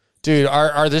farm. Dude,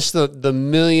 are this the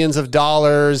millions of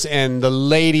dollars and the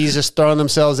ladies just throwing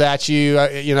themselves at you,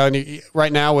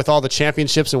 right now with all the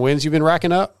championships and wins you've been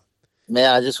racking up?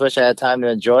 Man, I just wish I had time to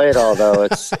enjoy it all, though.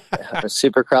 It's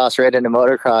Supercross right into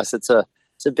motocross. It's a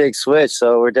big switch,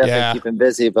 so we're definitely keeping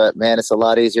busy. But, man, it's a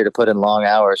lot easier to put in long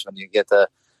hours when you get the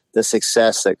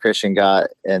success that Christian got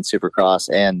in Supercross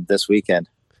and this weekend.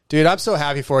 Dude, I'm so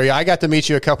happy for you. I got to meet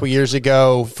you a couple years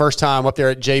ago, first time up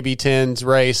there at JB10's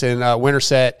race in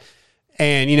Winterset.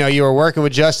 And, you were working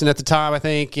with Justin at the time, I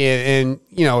think, and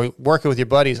working with your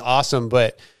buddies, awesome.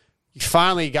 But you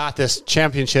finally got this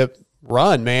championship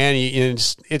run, man.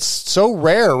 It's so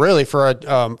rare, really, for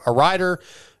a rider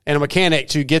and a mechanic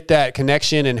to get that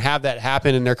connection and have that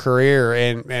happen in their career.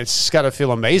 And it's just got to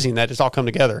feel amazing that it's all come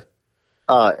together.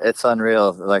 It's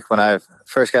unreal. Like when I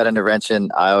first got into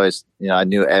wrenching, I always, I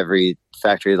knew every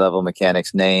factory level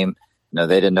mechanic's name. They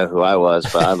didn't know who I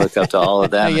was, but I looked up to all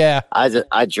of them. Yeah.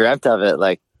 I dreamt of it,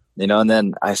 and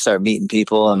then I start meeting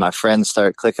people and my friends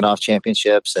start clicking off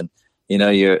championships, and,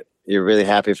 you're really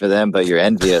happy for them, but you're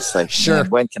envious. Like, sure, man,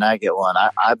 when can I get one?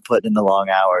 I'm putting in the long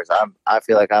hours. I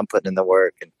feel like I'm putting in the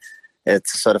work, and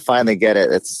it's so to finally get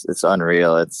it. It's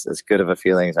unreal. It's as good of a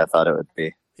feeling as I thought it would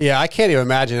be. Yeah, I can't even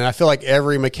imagine. And I feel like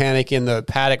every mechanic in the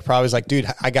paddock probably is like, dude,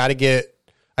 I got to get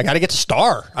to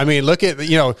star. I mean, look at,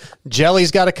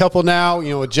 Jelly's got a couple now,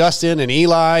 with Justin and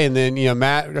Eli, and then,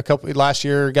 Matt, a couple last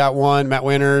year got one, Matt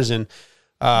Winters, and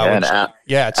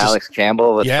it's Alex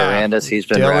Campbell with Ferrandis. He's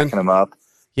been racking them up.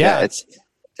 Yeah,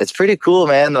 it's pretty cool,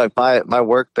 man. Like my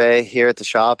work bay here at the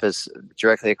shop is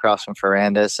directly across from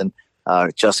Ferrandis, and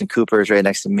Justin Cooper is right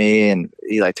next to me, and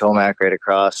Eli Tomac right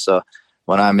across. So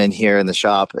when I'm in here in the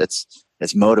shop, it's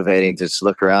motivating to just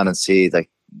look around and see, like,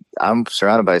 I'm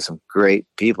surrounded by some great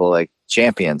people, like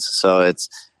champions. So it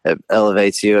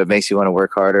elevates you. It makes you want to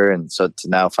work harder. And so to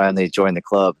now finally join the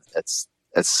club, it's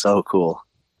so cool.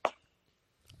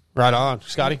 Right on,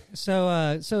 Scotty.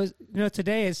 So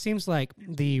today it seems like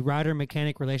the rider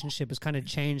mechanic relationship has kind of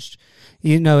changed.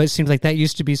 It seems like that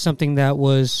used to be something that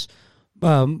was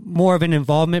more of an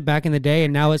involvement back in the day,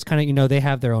 and now it's kind of, you know, they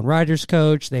have their own riders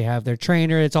coach, they have their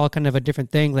trainer. It's all kind of a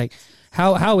different thing. Like,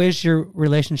 how is your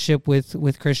relationship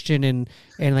with Christian, and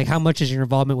like how much is your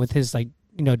involvement with his, like,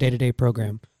 you know, day-to-day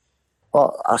program?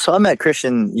 Well, so I met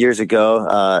Christian years ago.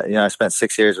 I spent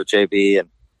 6 years with JB,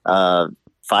 and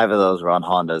 5 of those were on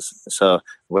Hondas. So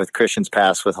with Christian's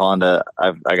past with Honda,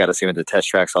 I got to see him at the test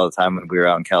tracks all the time when we were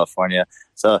out in California.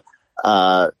 So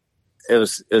it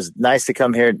was nice to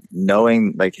come here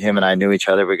knowing, like, him and I knew each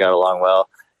other. We got along well,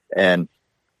 and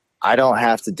I don't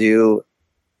have to do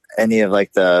any of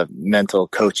like the mental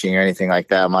coaching or anything like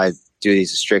that. My duty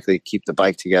is to strictly keep the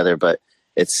bike together, but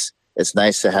it's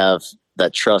nice to have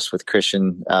that trust with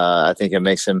Christian. I think it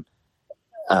makes him,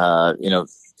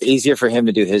 easier for him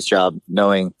to do his job,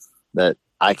 knowing that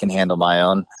I can handle my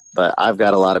own. But I've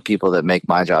got a lot of people that make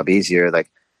my job easier.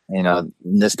 Like, you know,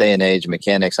 in this day and age,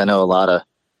 mechanics, I know a lot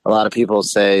of people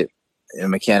say in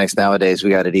mechanics nowadays,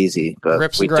 we got it easy, but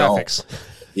Rips we and graphics. don't.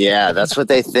 Yeah, that's what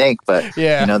they think. But,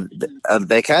 yeah, you know,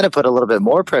 they kind of put a little bit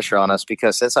more pressure on us,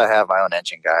 because since I have my own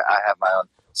engine guy, I have my own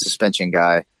suspension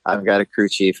guy, I've got a crew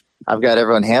chief, I've got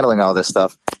everyone handling all this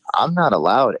stuff. I'm not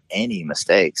allowed any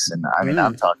mistakes. And I mean,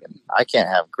 I'm talking, I can't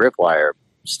have grip wire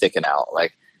sticking out.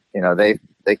 Like, you know, they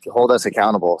hold us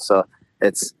accountable. So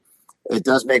it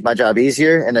does make my job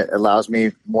easier, and it allows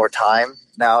me more time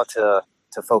now to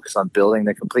focus on building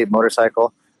the complete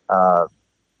motorcycle.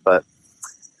 But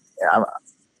yeah,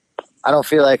 I don't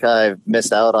feel like I've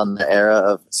missed out on the era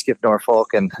of Skip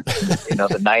Norfolk and, you know,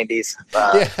 the 90s.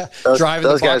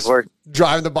 Those guys work.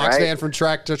 Driving the box right? stand from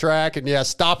track to track, and,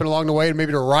 stopping along the way and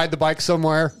maybe to ride the bike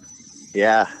somewhere.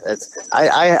 Yeah,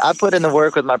 I put in the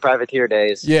work with my privateer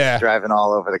days. Yeah, driving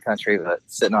all over the country, but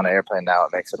sitting on an airplane now,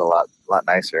 it makes it a lot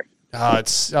nicer. I'm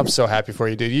so happy for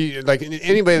you, dude. You, like,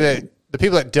 anybody the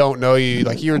people that don't know you,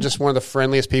 like, you were just one of the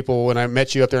friendliest people when I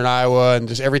met you up there in Iowa, and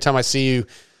just every time I see you,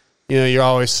 you know, you're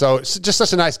always just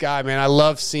such a nice guy, man. I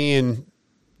love seeing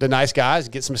the nice guys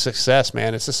get some success,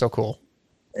 man. It's just so cool.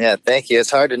 Yeah, thank you.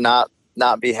 It's hard to not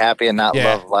be happy and not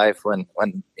love life when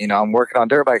you know, I'm working on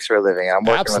dirt bikes for a living, and I'm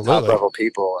working with top level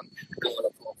people and going to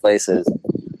cool places.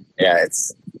 Yeah,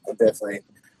 it's definitely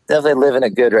living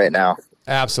it good right now.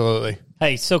 Absolutely.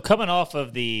 Hey, so coming off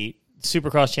of the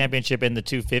Supercross Championship in the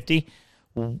 250,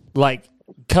 like,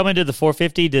 coming to the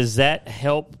 450, does that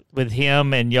help with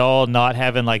him and y'all not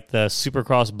having like the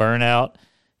Supercross burnout?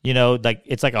 You know, like,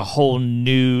 it's like a whole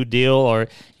new deal, or,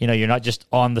 you know, you're not just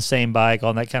on the same bike,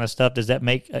 all that kind of stuff. Does that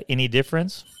make any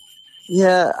difference?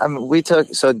 Yeah, I mean,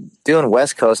 doing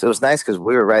West Coast, it was nice because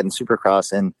we were riding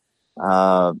Supercross in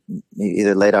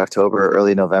either late October or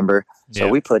early November. So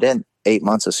we put in 8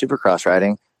 months of Supercross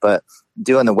riding, but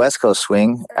doing the West Coast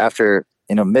swing after,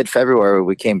 you know, mid-February,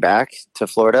 we came back to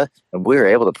Florida, and we were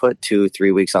able to put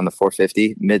 2-3 weeks on the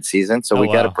 450 mid-season. So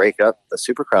we got to break up the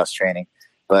Supercross training.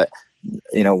 But,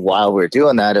 you know, while we were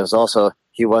doing that, it was also,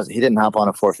 he didn't hop on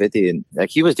a 450, and like,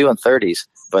 he was doing 30s,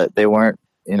 but they weren't,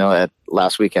 you know, at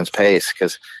last weekend's pace,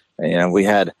 because, you know, we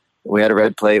had a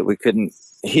red plate.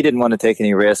 He didn't want to take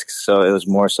any risks. So it was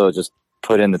more so just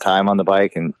put in the time on the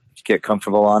bike and get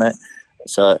comfortable on it.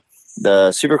 So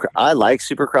I like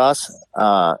Supercross.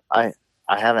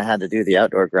 I haven't had to do the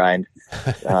outdoor grind.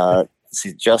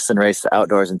 See, Justin raced the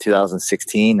outdoors in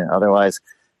 2016. And otherwise,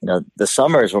 you know, the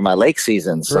summers were my lake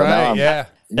season. So now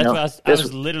I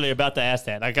was literally about to ask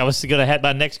that. Like, I was going to have,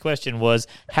 my next question was,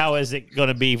 how is it going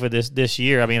to be for this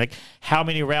year? I mean, like, how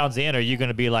many rounds in are you going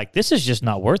to be like, this is just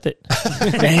not worth it?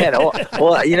 Man,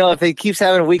 well, you know, if he keeps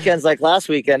having weekends like last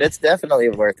weekend, it's definitely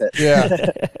worth it. Yeah.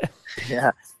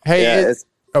 Yeah. Hey,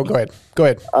 go ahead.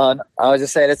 I was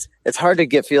just saying, it's hard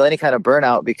to feel any kind of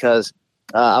burnout, because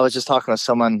I was just talking with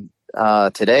someone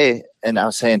today, and I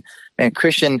was saying, man,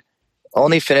 Christian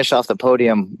only finished off the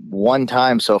podium one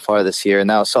time so far this year, and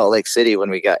that was Salt Lake City when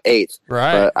we got 8th.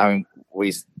 Right. But I mean,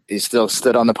 he still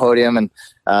stood on the podium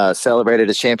and celebrated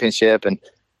his championship, and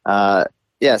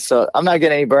so I'm not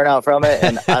getting any burnout from it,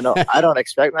 and I don't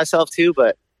expect myself to,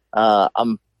 but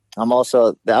I'm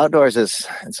also, the outdoors it's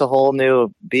a whole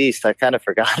new beast. I kind of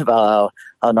forgot about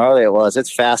how gnarly it was.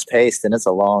 It's fast paced and it's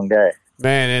a long day.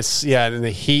 Man, and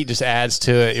the heat just adds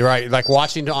to it. You're right. Like,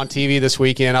 watching on TV this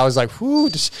weekend, I was like, whoo,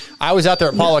 I was out there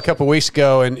at Paula a couple of weeks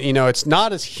ago, and, you know, it's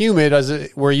not as humid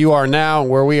as where you are now and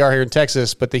where we are here in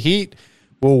Texas, but the heat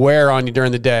will wear on you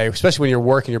during the day, especially when you're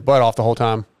working your butt off the whole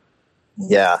time.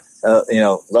 Yeah. You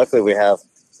know, luckily we have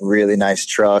really nice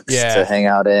trucks to hang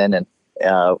out in, and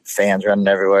fans running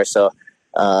everywhere. So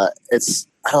I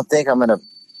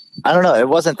don't know. It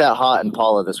wasn't that hot in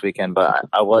Paula this weekend, but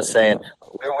I was saying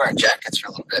we were wearing jackets for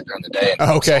a little bit during the day.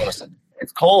 And okay.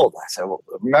 it's cold. I said, well,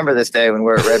 remember this day when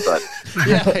we're at Redbud.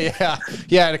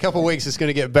 yeah. In a couple of weeks, it's going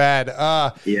to get bad.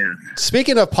 Yeah.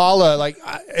 Speaking of Paula, like,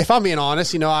 if I'm being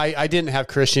honest, I didn't have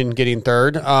Christian getting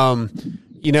third. And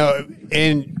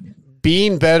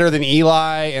being better than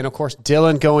Eli, and of course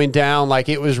Dylan going down, like,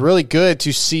 it was really good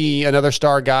to see another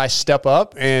star guy step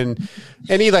up, and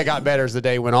Eli got better as the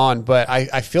day went on. But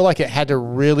I feel like it had to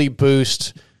really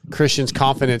boost Christian's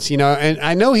confidence, and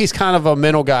I know he's kind of a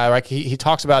mental guy. Like he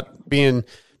talks about being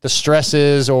the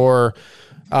stresses or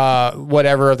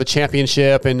whatever of the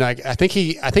championship, and like I think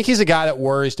he's a guy that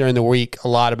worries during the week a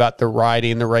lot about the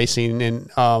riding, the racing, and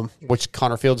which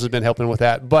Connor Fields has been helping with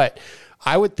that. But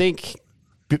I would think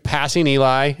passing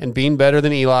Eli and being better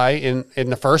than Eli in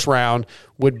the first round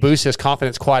would boost his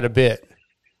confidence quite a bit.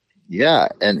 Yeah,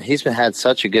 and he's had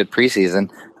such a good preseason.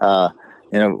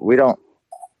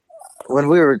 When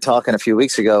we were talking a few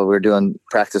weeks ago, we were doing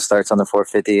practice starts on the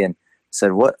 450 and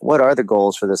said, what are the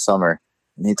goals for this summer?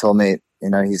 And he told me,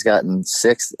 he's gotten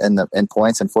 6th in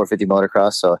points in 450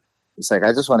 motocross. So he's like,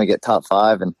 I just want to get top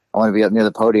 5 and I want to be up near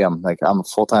the podium. Like, I'm a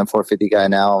full-time 450 guy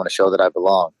now. I want to show that I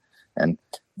belong. And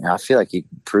I feel like he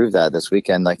proved that this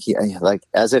weekend. Like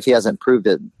as if he hasn't proved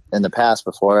it in the past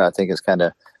before. I think it's kind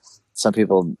of, some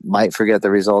people might forget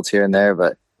the results here and there,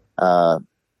 but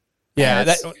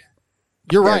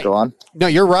you're right. Go on. No,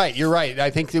 you're right. You're right. I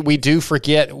think that we do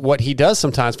forget what he does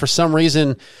sometimes. For some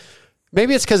reason,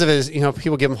 maybe it's because of his,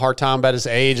 people give him a hard time about his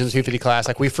age in the 250 class.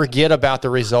 Like, we forget about the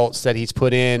results that he's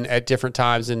put in at different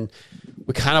times, and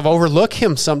we kind of overlook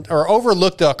him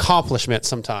overlook the accomplishment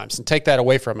sometimes and take that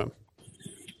away from him.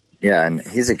 Yeah, and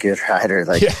he's a good rider.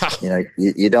 Like,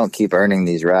 you don't keep earning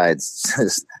these rides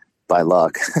just by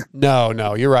luck.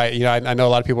 No, you're right. I know a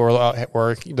lot of people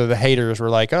were the haters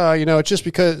were like, oh, it's just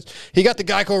because he got the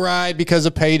Geico ride because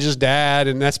of Paige's dad,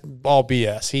 and that's all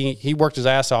BS. He worked his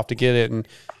ass off to get it, and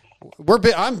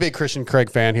I'm a big Christian Craig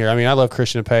fan here. I mean, I love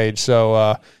Christian and Paige,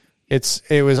 so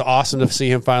it was awesome to see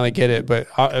him finally get it. But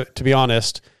to be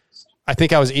honest, I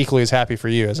think I was equally as happy for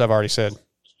you, as I've already said.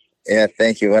 Yeah,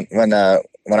 thank you.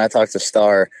 When I talked to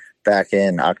Star back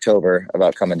in October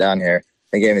about coming down here,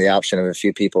 they gave me the option of a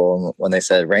few people. When they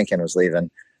said Rankin was leaving,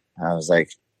 I was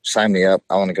like, sign me up.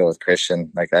 I want to go with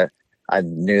Christian. Like that. I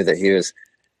knew that he was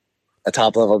a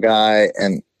top level guy.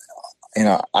 And,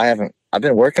 I've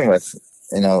been working with,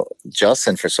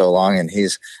 Justin for so long, and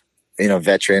he's,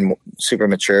 veteran, super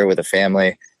mature with a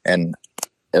family. And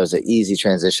it was an easy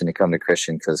transition to come to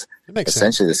Christian because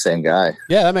essentially the same guy.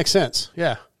 Yeah, that makes sense.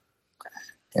 Yeah.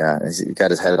 Yeah. He's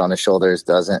got his head on his shoulders,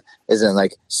 isn't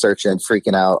like searching,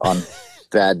 freaking out on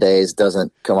bad days,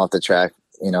 doesn't come off the track,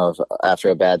 after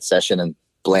a bad session and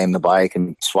blame the bike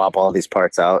and swap all these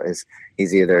parts out.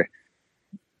 He's either,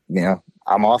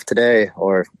 I'm off today,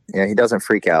 or he doesn't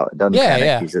freak out. Doesn't panic.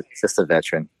 Yeah. He's just a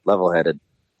veteran, level-headed.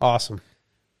 Awesome.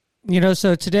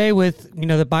 So today with,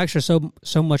 the bikes are so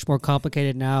much more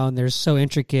complicated now, and they're so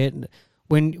intricate.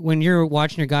 When you're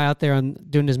watching your guy out there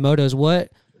doing his motos,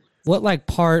 what like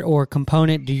part or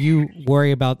component do you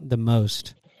worry about the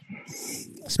most?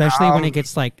 Especially when it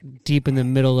gets like deep in the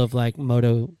middle of like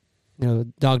moto,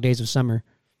 dog days of summer.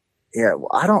 Yeah, well,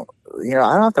 I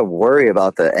don't have to worry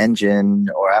about the engine,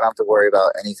 or I don't have to worry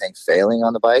about anything failing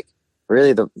on the bike.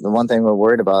 Really, the one thing we're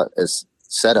worried about is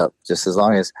setup. Just as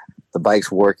long as the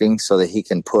bike's working so that he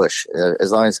can push,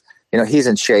 as long as, he's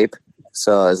in shape.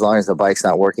 So as long as the bike's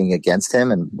not working against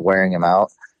him and wearing him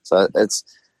out. So it's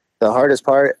the hardest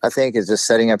part, I think, is just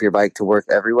setting up your bike to work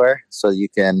everywhere so you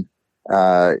can,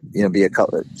 be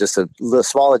just a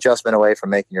small adjustment away from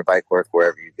making your bike work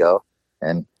wherever you go.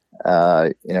 And,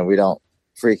 we don't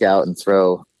freak out and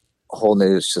throw a whole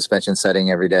new suspension setting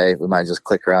every day. We might just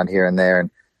click around here and there and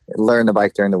learn the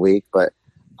bike during the week. But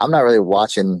I'm not really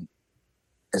watching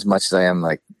as much as I am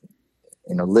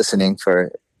listening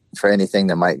for anything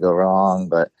that might go wrong.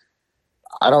 But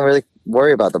I don't really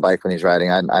worry about the bike when he's riding.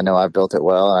 I know I've built it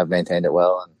well, and I've maintained it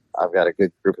well, and I've got a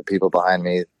good group of people behind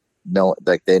me.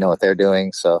 They know what they're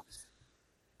doing. So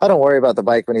I don't worry about the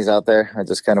bike when he's out there. I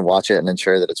just kind of watch it and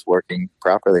ensure that it's working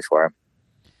properly for him.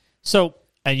 So,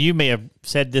 and you may have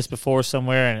said this before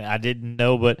somewhere, and I didn't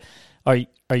know, but are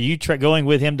you going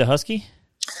with him to Husky?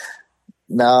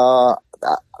 No,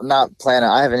 I'm not planning.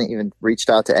 I haven't even reached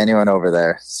out to anyone over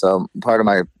there. So part of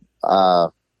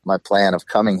my plan of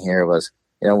coming here was,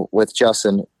 with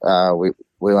Justin, we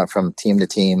went from team to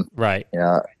team, right?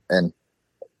 And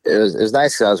it was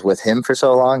nice because I was with him for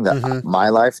so long that my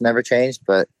life never changed.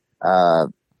 But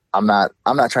I'm not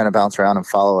trying to bounce around and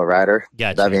follow a rider.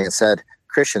 Gotcha. That being said,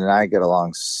 Christian and I get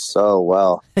along so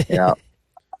well. I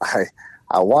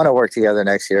want to work together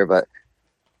next year, but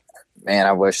man,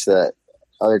 I wish that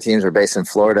other teams are based in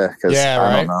Florida because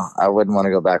I don't know. I wouldn't want to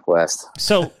go back west.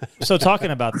 So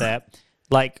talking about that,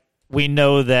 like we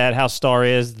know that how Star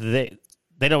is, they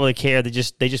don't really care. They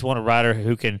just want a rider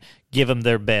who can give them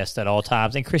their best at all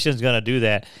times, and Christian's going to do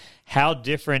that. How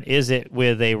different is it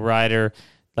with a rider?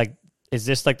 Like, is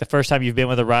this like the first time you've been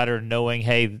with a rider knowing,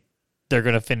 hey, they're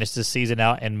going to finish this season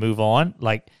out and move on?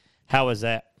 Like, how is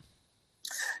that?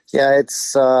 Yeah, it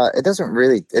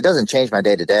doesn't change my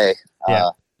day to day.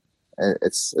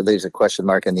 It leaves a question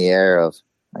mark in the air of,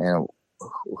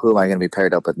 who am I going to be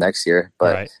paired up with next year?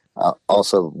 But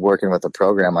also working with a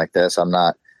program like this, I'm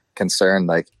not concerned.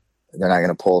 Like, they're not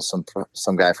going to pull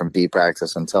some guy from B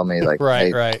practice and tell me like,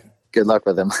 hey, good luck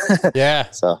with him. Yeah.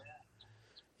 So,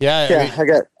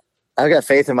 yeah. I got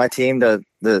faith in my team.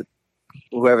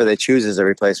 Whoever they choose as a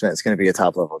replacement, it's going to be a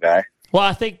top level guy. Well,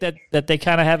 I think that they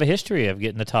kind of have a history of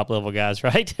getting the top level guys,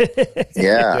 right?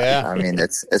 Yeah. I mean,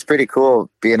 it's pretty cool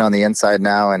being on the inside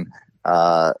now and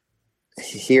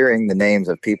hearing the names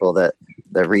of people that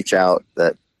reach out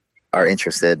that are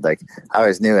interested. Like, I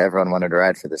always knew everyone wanted to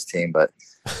ride for this team, but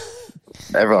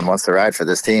everyone wants to ride for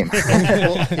this team.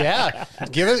 Well, yeah.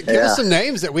 Give us some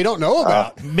names that we don't know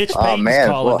about. Mitch Payton's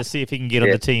calling to see if he can get on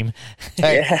the team.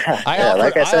 Hey,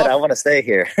 like I said, I want to stay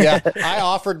here. Yeah, I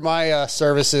offered my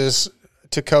services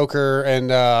to Coker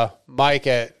and Mike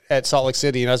at Salt Lake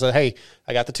City, and I said, hey,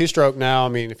 I got the 2-stroke now. I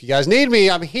mean, if you guys need me,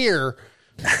 I'm here.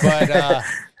 But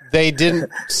they didn't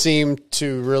seem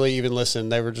to really even listen.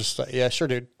 They were just like, yeah, sure,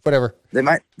 dude, whatever. They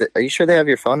might. Are you sure they have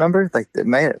your phone number? Like, they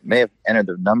may have entered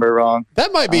the number wrong.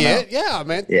 That might be it. Yeah,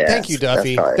 man. Yeah, thank you,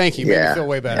 Duffy. Thank you. Made me feel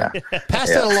way better. Yeah. Pass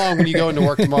that along when you go into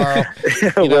work tomorrow.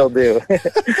 Will do.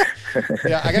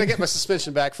 Yeah, I got to get my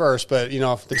suspension back first, but the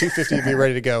 250 will be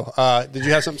ready to go. Did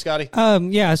you have something, Scotty?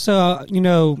 Yeah. So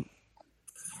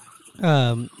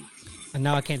and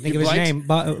now I can't think of his name.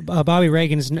 Bobby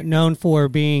Reagan's known for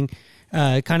being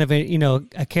kind of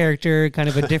a character, kind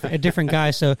of a different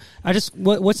guy. So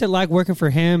what's it like working for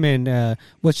him, and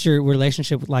what's your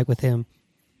relationship like with him?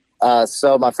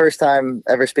 So my first time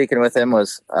ever speaking with him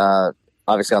was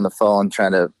obviously on the phone,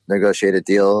 trying to negotiate a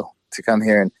deal to come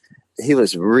here, and he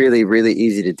was really, really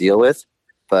easy to deal with.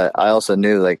 But I also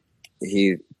knew like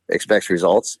he expects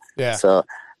results. Yeah. So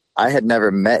I had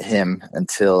never met him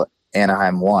until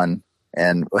Anaheim won.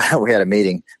 And we had a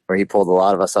meeting where he pulled a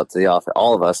lot of us up to the office,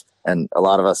 all of us, and a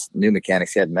lot of us new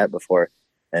mechanics he hadn't met before,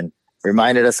 and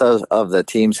reminded us of the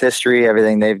team's history,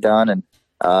 everything they've done, and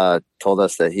told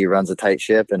us that he runs a tight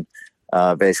ship and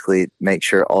basically make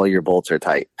sure all your bolts are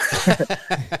tight.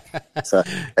 So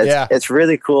it's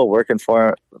really cool working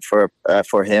for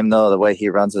him, though, the way he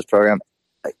runs his program.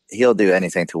 He'll do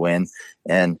anything to win,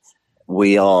 and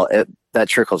that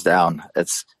trickles down.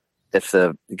 If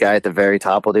the guy at the very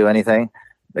top will do anything,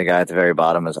 the guy at the very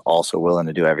bottom is also willing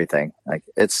to do everything. Like,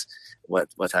 it's what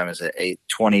time is it?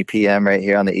 8:20 p.m. right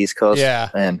here on the East Coast. Yeah.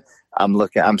 And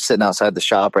I'm sitting outside the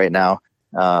shop right now.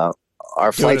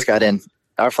 Our flights got in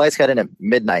at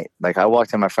midnight. Like, I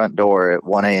walked in my front door at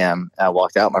 1 a.m. I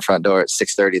walked out my front door at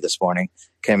 6:30 this morning,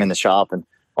 came in the shop, and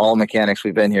all mechanics,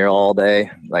 we've been here all day,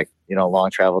 like,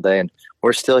 long travel day. And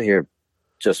we're still here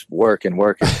just working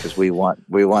because we want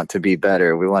to be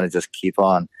better. We want to just keep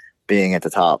on being at the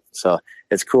top. So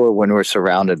it's cool when we're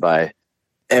surrounded by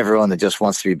everyone that just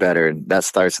wants to be better, and that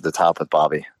starts at the top with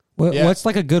Bobby. What's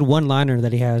like a good one-liner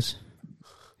that he has?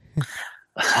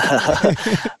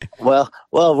 Well,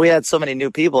 we had so many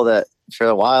new people that for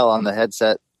a while on the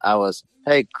headset, I was,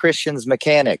 hey, Christian's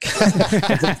mechanic. Took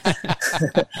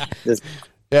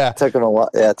him a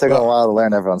while. Yeah, it took him a while to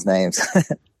learn everyone's names.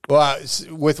 Well,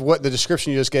 with what the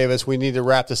description you just gave us, we need to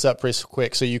wrap this up pretty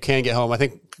quick so you can get home. I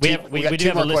think we got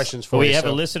two more questions for you. We have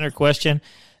a listener question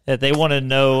that they want to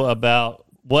know about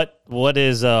what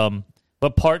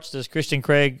parts does Christian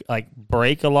Craig like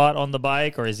break a lot on the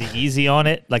bike, or is he easy on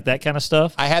it, like that kind of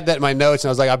stuff? I had that in my notes, and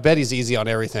I was like, I bet he's easy on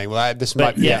everything. Well,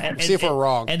 see if we're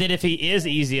wrong. And then if he is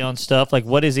easy on stuff, like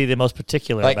what is he the most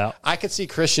particular about? I could see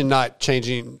Christian not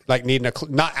changing, like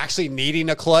not actually needing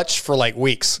a clutch for like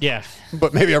weeks. Yeah,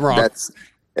 but maybe I'm wrong.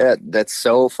 That's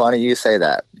so funny you say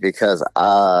that, because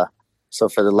so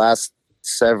for the last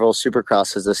several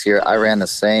Supercrosses this year, I ran the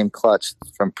same clutch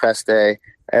from press day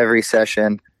every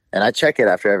session. And I check it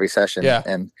after every session. Yeah.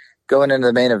 And going into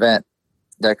the main event,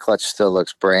 that clutch still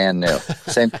looks brand new.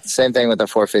 Same thing with the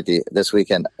 450 this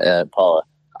weekend at Paula.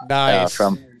 Nice.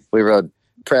 We rode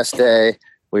press day.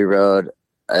 We rode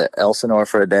Elsinore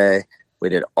for a day. We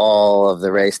did all of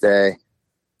the race day.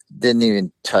 Didn't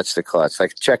even touch the clutch.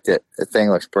 Like, checked it. The thing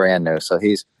looks brand new. So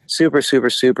he's super, super,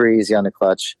 super easy on the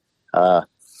clutch.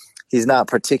 He's not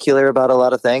particular about a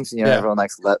lot of things. Everyone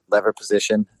likes lever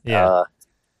position. Yeah.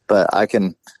 but I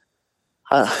can,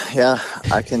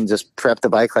 I can just prep the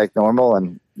bike like normal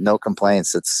and no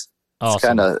complaints. It's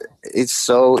awesome. It's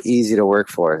so easy to work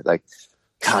for. Like,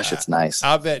 gosh, it's nice.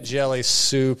 I bet Jelly's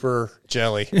super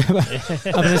jelly. I was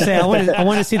going to say, I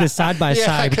want to see the side by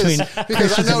side between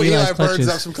because I know Eli burns clutches.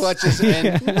 up some clutches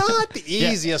and not the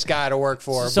easiest guy to work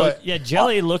for. So but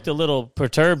Jelly looked a little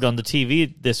perturbed on the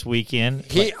TV this weekking.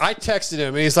 I texted him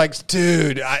and he's like,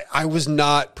 "Dude, I was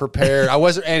not prepared. I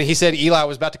wasn't." And he said Eli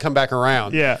was about to come back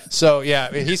around. Yeah. So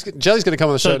Jelly's going to come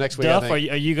on the show next week. Duff, I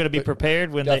think. are you going to be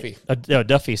prepared when Duffy?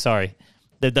 Duffy, sorry.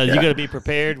 You going to be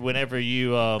prepared whenever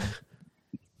you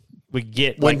we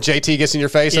get when JT gets in your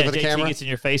face over the JT camera. Gets in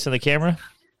your face on the camera.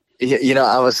 You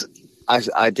know,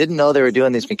 I didn't know they were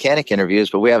doing these mechanic interviews,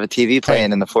 but we have a TV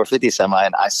playing in the 450 semi,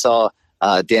 and I saw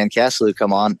Dan Caslew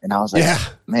come on, and I was like,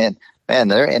 man,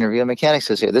 they're interviewing mechanics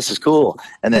this year. This is cool.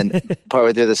 And then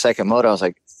partway through the second moto, I was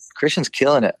like, Christian's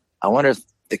killing it. I wonder if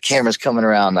the camera's coming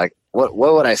around. Like, what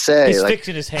would I say? He's like,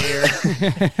 fixing his hair.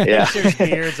 Yeah. His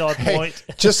beard's on point.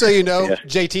 Just so you know,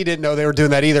 JT didn't know they were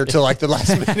doing that either till like the last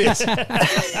minute.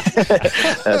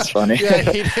 That's funny. Yeah,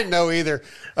 he didn't know either.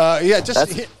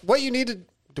 What you needed.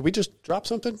 Did we just drop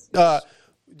something?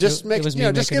 Just give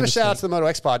a shout out to the Moto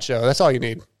X Pod show. That's all you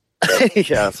need.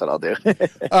 Yeah, that's what I'll do.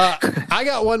 I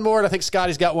got one more, and I think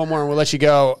Scotty's got one more, and we'll let you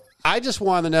go. I just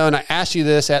wanted to know, and I asked you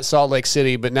this at Salt Lake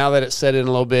City, but now that it's set in a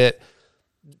little bit,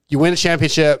 you win a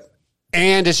championship,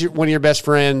 and it's one of your best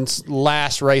friend's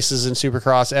last races in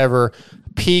Supercross ever.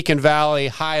 Peak and valley,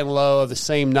 high and low of the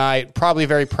same night. Probably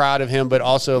very proud of him, but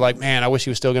also like, man, I wish he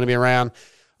was still going to be around.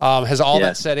 Has all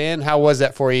that set in? How was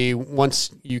that for you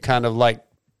once you kind of like,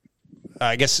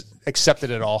 I guess, accepted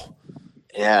it all?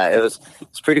 Yeah,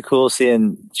 it's pretty cool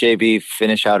seeing JB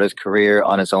finish out his career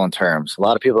on his own terms. A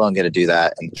lot of people don't get to do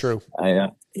that. And true.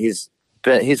 He's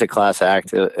a class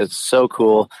act. It's so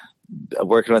cool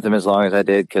working with him as long as I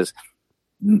did because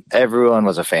everyone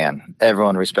was a fan.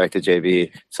 Everyone respected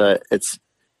JB. So it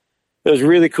was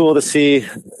really cool to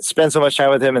spend so much time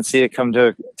with him and see it come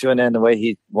to an end the way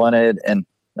he wanted. And,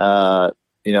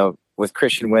 with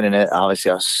Christian winning it,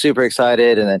 obviously I was super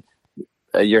excited. And then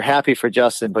you're happy for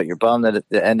Justin, but you're bummed that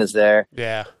the end is there.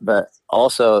 Yeah. But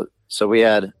also, so we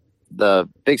had the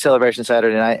big celebration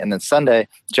Saturday night, and then Sunday,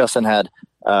 Justin had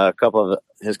a couple of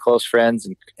his close friends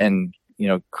and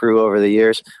crew over the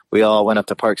years. We all went up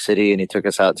to Park City, and he took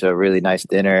us out to a really nice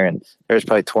dinner, and there was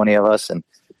probably 20 of us, and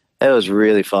it was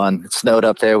really fun. It snowed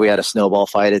up there. We had a snowball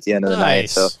fight at the end of the night,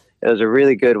 so it was a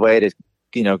really good way to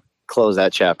close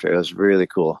that chapter. It was really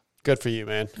cool. Good for you,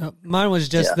 man. Mine was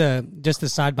just the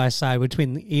side by side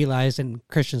between Eli's and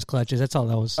Christian's clutches. That's all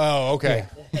that was. Oh, okay.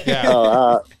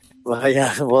 Yeah.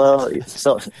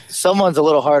 So someone's a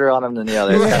little harder on him than the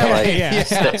other. It's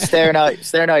kind of like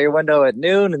staring out your window at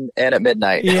noon and at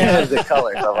midnight. Yeah. The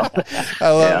colors of them.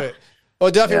 I love it. Well,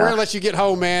 Duffy, we're going to let you get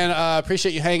home, man.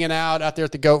 Appreciate you hanging out there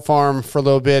at the goat farm for a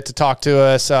little bit to talk to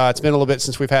us. It's been a little bit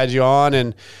since we've had you on,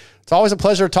 and it's always a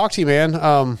pleasure to talk to you, man.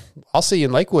 I'll see you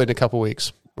in Lakewood in a couple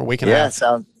weeks or a week and a half.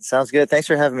 Sounds good. Thanks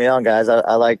for having me on, guys.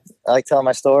 I like telling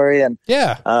my story, and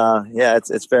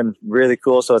it's been really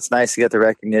cool. So it's nice to get the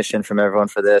recognition from everyone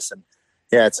for this, and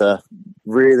it's a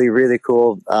really, really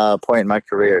cool point in my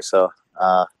career. So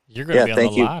you're going to be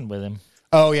on the line with him.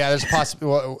 Oh yeah, there's a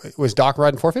possibility. Was Doc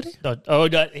riding 450? Oh,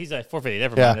 he's at 450.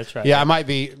 Never mind. That's right. Yeah, I might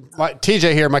be.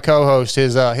 TJ here, my co-host,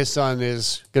 his son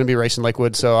is going to be racing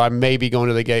Lakewood, so I may be going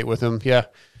to the gate with him. Yeah.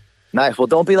 Nice. Well,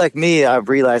 don't be like me. I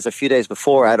realized a few days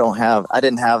before I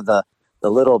didn't have the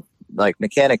little like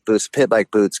mechanic boots, pit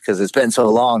bike boots, because it's been so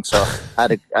long. So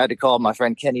I had to call my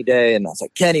friend Kenny Day, and I was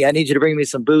like, Kenny, I need you to bring me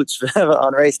some boots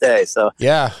on race day. So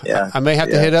I may have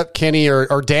to hit up Kenny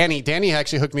or Danny. Danny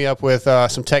actually hooked me up with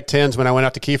some Tech 10s when I went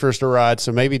out to Kiefer's to ride.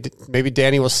 So maybe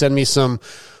Danny will send me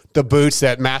the boots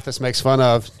that Mathis makes fun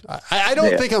of. I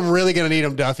don't think I'm really going to need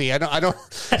them, Duffy. I don't.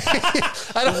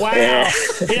 Wow.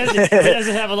 He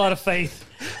doesn't have a lot of faith.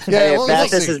 Yeah,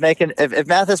 if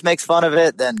Mathis makes fun of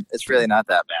it, then it's really not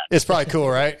that bad. It's probably cool,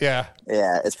 right? Yeah.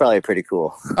 Yeah, it's probably pretty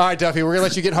cool. All right, Duffy, we're going to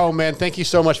let you get home, man. Thank you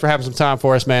so much for having some time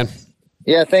for us, man.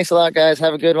 Yeah, thanks a lot, guys.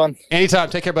 Have a good one. Anytime.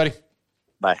 Take care, buddy.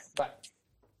 Bye. All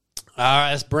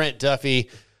right, that's Brent Duffy.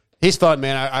 He's fun,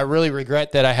 man. I really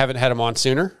regret that I haven't had him on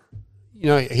sooner.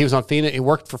 He was on Phoenix. He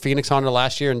worked for Phoenix Honda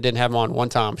last year and didn't have him on one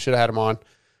time. Should have had him on.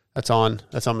 That's on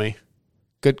me.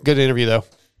 Good interview though.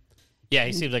 Yeah,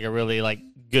 he seems like a really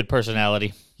good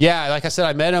personality. Yeah, like I said,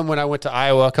 I met him when I went to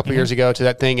Iowa a couple years ago to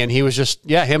that thing, and he was just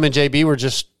him and JB were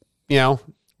just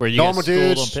were you normal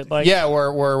dudes. On pit bike? Yeah,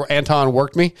 where Anton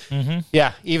worked me. Mm-hmm.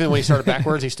 Yeah, even when he started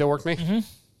backwards, he still worked me. Mm-hmm.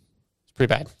 It's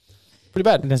pretty bad. Pretty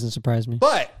bad. It doesn't surprise me.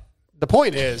 But the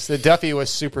point is that Duffy was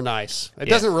super nice. It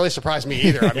doesn't really surprise me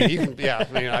either. I mean, you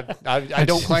can, I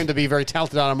don't claim to be very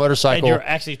talented on a motorcycle. And you're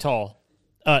actually tall.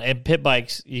 And pit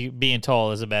bikes, being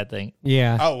tall is a bad thing.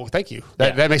 Yeah. Oh, thank you.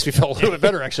 That makes me feel a little bit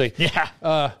better, actually. Yeah.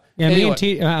 Anyway. Me and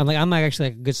T, I'm actually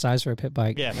like a good size for a pit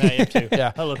bike. Yeah, I am too.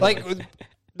 Yeah.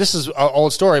 This is an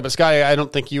old story, but Scotty, I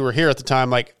don't think you were here at the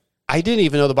time. Like, I didn't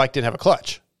even know the bike didn't have a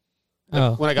clutch.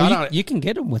 When I got on it, you can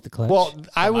get them with the clutch. Well,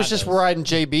 I was just riding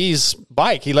JB's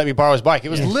bike. He let me borrow his bike. It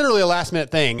was literally a last minute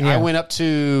thing. Yeah. I went up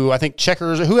to, I think,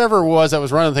 Checkers, or whoever it was that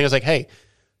was running the thing. I was like, hey,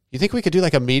 you think we could do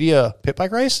like a media pit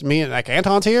bike race? Me and like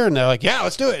Anton's here. And they're like, yeah,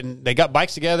 let's do it. And they got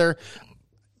bikes together.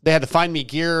 They had to find me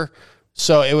gear.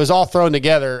 So it was all thrown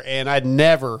together. And I'd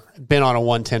never been on a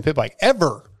 110 pit bike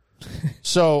ever.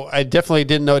 So I definitely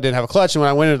didn't know it didn't have a clutch. And when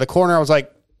I went into the corner, I was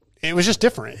like, it was just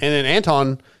different. And then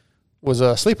Anton was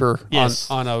a sleeper on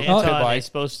a pit bike.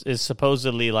 Is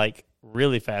supposedly like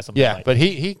really fast on the bike. But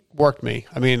he worked me.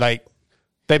 I mean, like,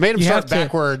 they made him start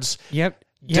backwards. Yep.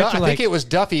 I think it was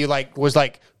Duffy was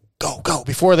like, go,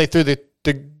 before they threw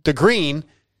the green,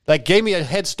 like gave me a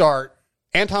head start.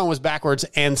 Anton was backwards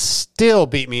and still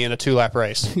beat me in a 2-lap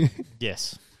race.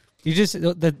 Yes. You just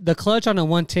the clutch on a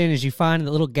 110 is you find the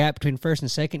little gap between first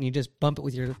and second. And you just bump it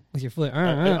with your foot. All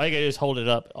you gotta do is hold it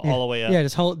up all the way up. Yeah,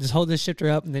 just hold this shifter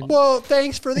up and then. Well,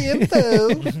 thanks for the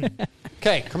info.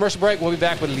 Okay, commercial break. We'll be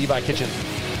back with Levi Kitchen.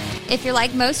 If you're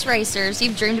like most racers,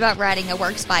 you've dreamed about riding a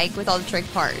Works bike with all the trick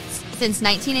parts. Since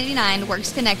 1989,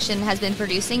 Works Connection has been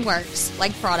producing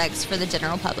Works-like products for the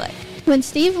general public. When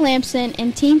Steve Lampson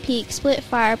and Team Peak Split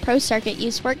Fire Pro Circuit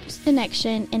used Works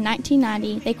Connection in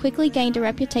 1990, they quickly gained a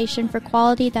reputation for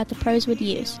quality that the pros would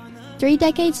use. 3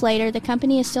 decades later, the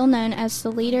company is still known as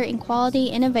the leader in quality,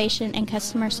 innovation, and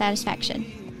customer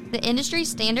satisfaction. The industry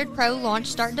standard Pro launch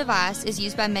start device is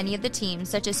used by many of the teams,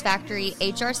 such as factory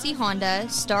HRC Honda,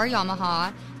 Star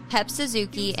Yamaha, Pep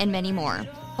Suzuki, and many more.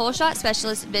 Pole shot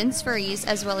specialist Vince Fries,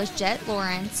 as well as Jet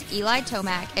Lawrence, Eli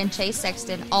Tomac, and Chase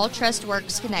Sexton all trust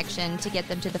Works Connection to get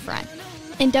them to the front.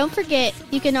 And don't forget,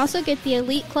 you can also get the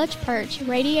Elite Clutch Perch,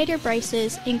 radiator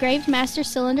braces, engraved master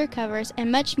cylinder covers, and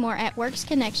much more at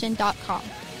WorksConnection.com.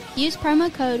 Use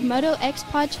promo code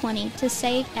MotoXPod20 to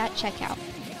save at checkout.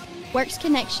 Works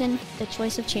Connection, the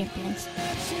choice of champions.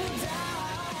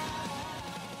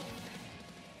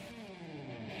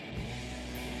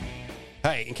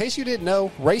 Hey, in case you didn't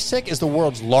know, Racetech is the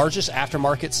world's largest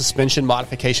aftermarket suspension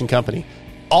modification company.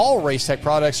 All Racetech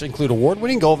products include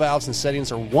award-winning gold valves and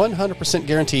settings are 100%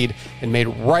 guaranteed and made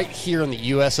right here in the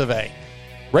US of A.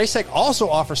 Racetech also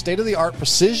offers state-of-the-art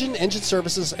precision engine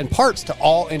services and parts to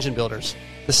all engine builders.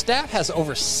 The staff has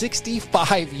over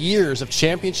 65 years of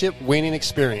championship winning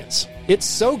experience. It's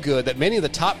so good that many of the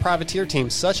top privateer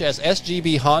teams such as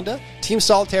SGB Honda, Team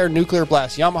Solitaire Nuclear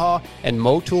Blast Yamaha, and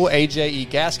Motul AJE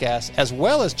Gas, as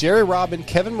well as Jerry Robin,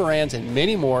 Kevin Morans, and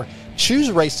many more, choose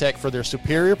Racetech for their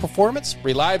superior performance,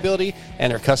 reliability,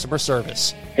 and their customer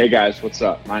service. Hey guys, what's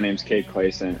up? My name's Kate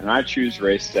Clayson, and I choose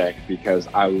Racetech because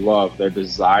I love their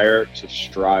desire to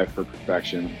strive for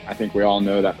perfection. I think we all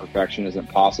know that perfection isn't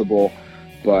possible,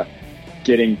 but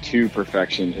getting to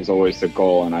perfection is always the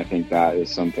goal, and I think that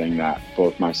is something that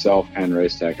both myself and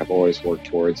Racetech have always worked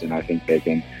towards, and I think they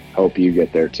can help you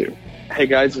get there too. Hey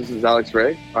guys, this is Alex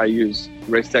Ray. I use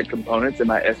Racetech components in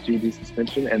my SGB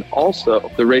suspension and also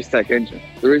the Racetech engine.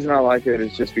 The reason I like it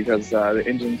is just because the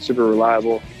engine's super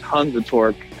reliable, tons of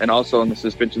torque, and also on the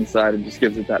suspension side, it just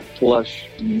gives it that plush,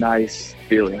 nice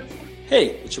feeling.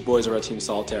 Hey, it's your boys over at Team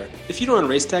Solitaire. If you don't run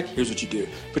Racetech, here's what you do.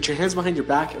 Put your hands behind your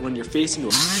back and run your face into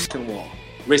a wall.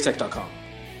 Racetech.com.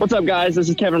 What's up, guys? This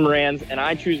is Kevin Morans, and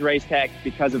I choose Racetech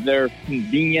because of their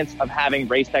convenience of having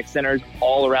Racetech centers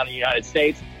all around the United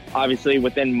States. Obviously,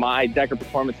 within my Decker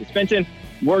Performance suspension,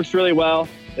 works really well.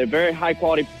 They're very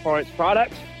high-quality performance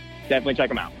products. Definitely check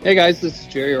them out. Hey, guys, this is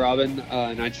Jerry Robin,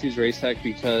 and I choose Racetech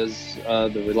because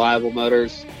the reliable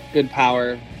motors, good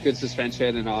power, good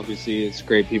suspension, and obviously it's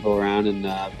great people around, and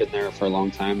I've been there for a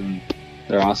long time, and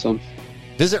they're awesome.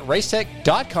 Visit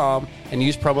Racetech.com and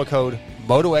use promo code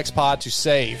MotoXPod to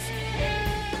save.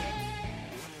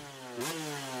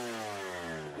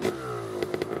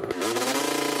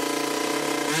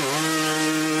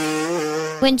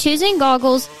 When choosing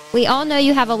goggles, we all know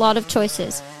you have a lot of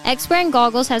choices. X-Brand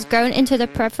Goggles has grown into the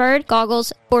preferred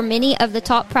goggles for many of the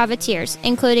top privateers,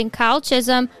 including Kyle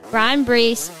Chisholm, Ryan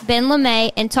Brees, Ben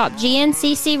LeMay, and top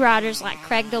GNCC riders like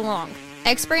Craig DeLong.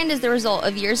 X-Brand is the result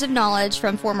of years of knowledge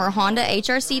from former Honda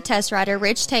HRC test rider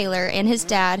Rich Taylor and his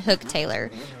dad, Hook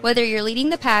Taylor. Whether you're leading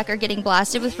the pack or getting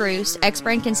blasted with roost,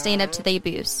 X-Brand can stand up to the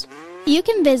abuse. You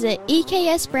can visit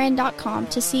EKSbrand.com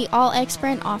to see all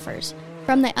X-Brand offers.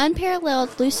 From the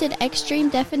unparalleled Lucid Extreme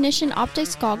Definition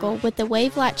Optics Goggle with the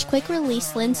Wave Latch Quick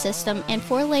Release Lens System and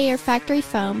 4-layer factory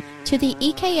foam to the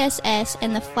EKS-S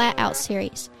and the Flat Out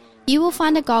series, you will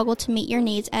find a goggle to meet your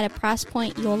needs at a price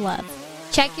point you'll love.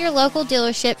 Check your local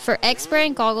dealership for X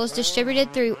brand goggles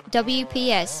distributed through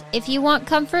WPS. If you want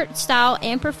comfort, style,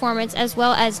 and performance as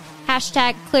well as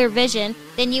 #clear vision,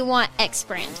 then you want X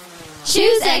brand.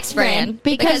 Choose X brand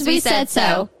because we said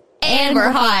so. And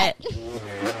we're hot.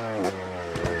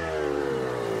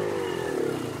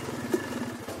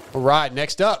 All right,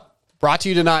 next up, brought to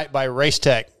you tonight by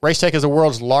Racetech. Racetech is the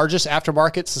world's largest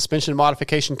aftermarket suspension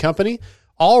modification company.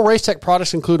 All Racetech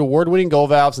products include award-winning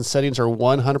gold valves and settings are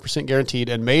 100% guaranteed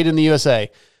and made in the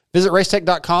USA. Visit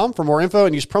racetech.com for more info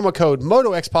and use promo code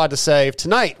MotoXPod to save.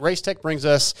 Tonight, Racetech brings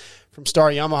us from Star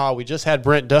Yamaha. We just had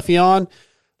Brent Duffy on.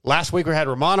 Last week we had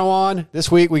Romano on.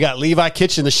 This week we got Levi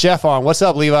Kitchen, the chef, on. What's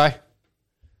up, Levi?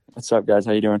 What's up, guys?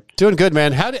 How you doing? Doing good,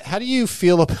 man. How do you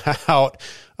feel about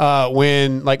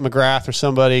when like McGrath or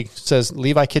somebody says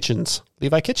Levi Kitchens?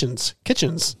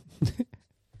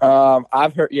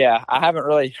 I've heard, I haven't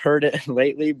really heard it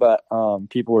lately, but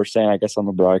people were saying, I guess on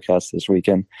the broadcast this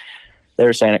weekend, they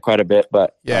were saying it quite a bit.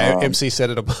 But MC said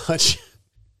it a bunch.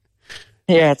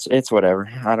 Yeah, it's whatever.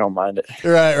 I don't mind it.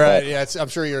 Right. But, yeah, I'm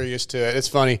sure you're used to it. It's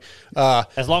funny.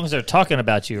 As long as they're talking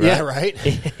about you, right? Yeah, right.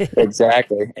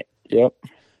 Exactly. Yep.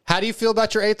 How do you feel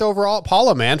about your 8th overall at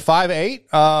Paula, man?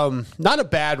 5.8. Not a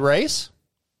bad race.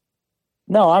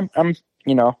 No,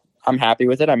 I'm happy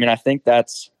with it. I mean, I think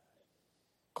that's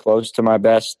close to my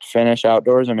best finish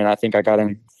outdoors. I mean, I think I got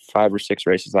in 5 or 6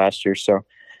 races last year. So,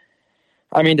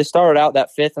 I mean, to start out, that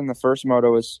 5th in the first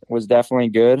moto was definitely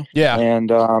good. Yeah.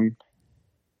 And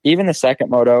even the second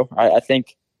moto, I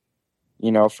think,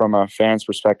 from a fan's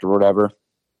perspective or whatever,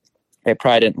 it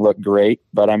probably didn't look great.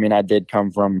 But, I mean, I did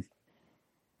come from,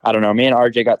 I don't know, me and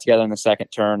RJ got together in the second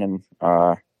turn, and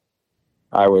there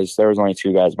was only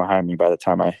 2 guys behind me by the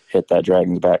time I hit that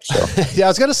dragon's back. So yeah, I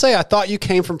was gonna say I thought you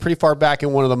came from pretty far back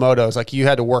in one of the motos, like you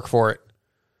had to work for it.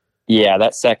 Yeah,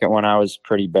 that second one I was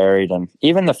pretty buried, and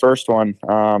even the first one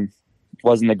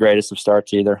wasn't the greatest of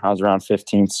starts either. I was around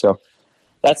 15th, so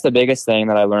that's the biggest thing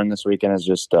that I learned this weekend is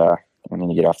just I need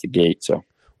to get off the gate. So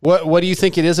what do you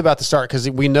think it is about the start? Because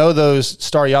we know those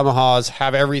Star Yamahas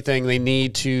have everything they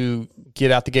need to get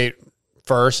out the gate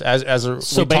first.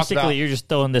 So basically, you're just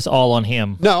throwing this all on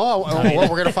him. No, well,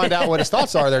 we're going to find out what his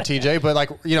thoughts are there, TJ.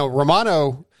 But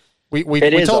Romano, we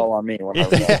told, all on me.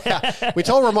 We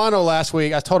told Romano last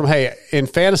week. I told him, hey, in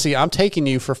fantasy, I'm taking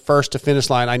you for first to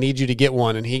finish line. I need you to get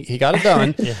one, and he got it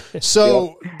done.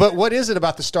 So, but what is it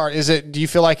about the start? Do you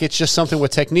feel like it's just something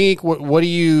with technique?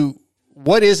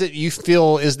 What is it you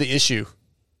feel is the issue?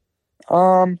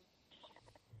 I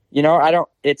don't.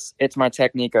 It's my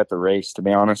technique at the race, to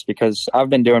be honest, because I've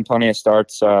been doing plenty of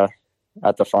starts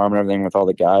at the farm and everything with all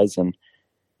the guys, and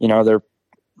they're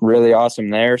really awesome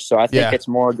there. So I think it's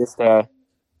more just I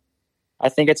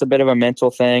think it's a bit of a mental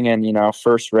thing, and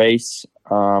first race.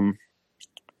 I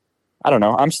don't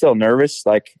know. I'm still nervous.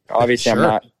 Like obviously, sure. I'm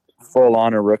not full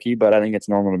on a rookie, but I think it's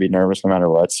normal to be nervous no matter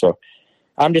what. So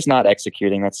I'm just not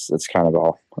executing. That's kind of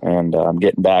all, and I'm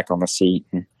getting back on the seat.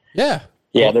 And, yeah,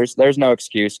 there's no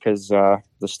excuse because the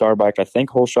Star Bike, I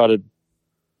think, hole shotted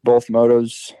both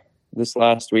motos this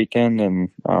last weekend, and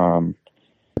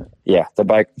the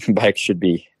bike should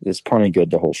be is plenty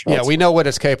good to hole shots. Yeah, we know what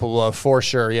it's capable of for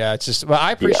sure. Yeah, it's just, but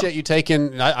I appreciate you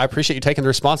taking. I appreciate you taking the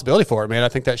responsibility for it, man. I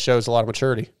think that shows a lot of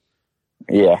maturity.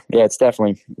 Yeah,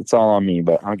 it's all on me,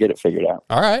 but I'll get it figured out.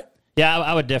 All right. Yeah,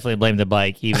 I would definitely blame the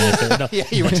bike, even if no. Yeah,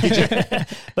 you would, TJ.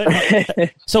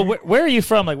 But so where are you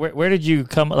from? Like, where did you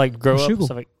come? Like, grow up?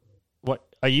 Stuff like, what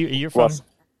are you from?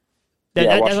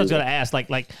 That's what I was going to ask.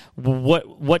 Like,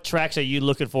 what tracks are you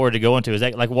looking forward to going to? Is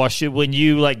that like Washougal? When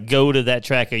you like go to that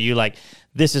track, are you like,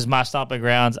 this is my stomping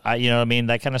grounds? You know what I mean?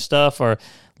 That kind of stuff, or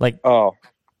like,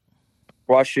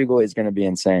 Washougal is going to be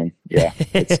insane. Yeah,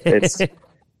 it's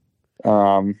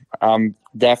I'm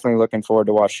definitely looking forward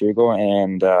to Washougal,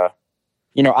 and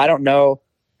I don't know.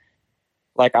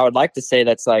 Like, I would like to say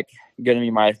that's like going to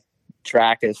be my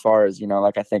track as far as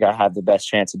like I think I have the best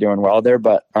chance of doing well there,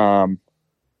 but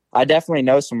I definitely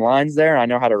know some lines there. I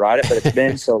know how to ride it, but it's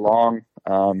been so long.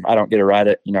 I don't get to ride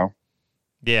it,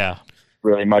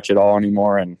 really much at all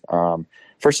anymore. And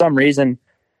for some reason,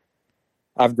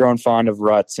 I've grown fond of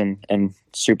ruts and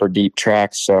super deep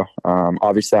tracks. So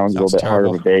obviously that one's a little bit harder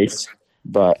of a base,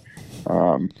 but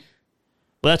well,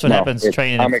 that's what happens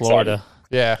training in Florida.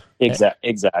 Yeah.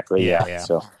 Exactly. Yeah.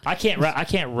 So I can't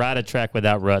ride a track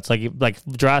without ruts. Like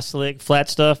dry slick, flat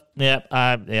stuff.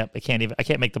 I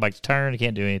can't make the bike turn. I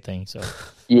can't do anything. So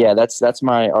yeah, that's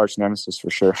my arch nemesis for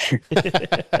sure.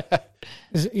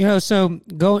 So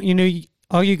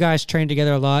all you guys train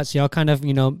together a lot, so y'all kind of,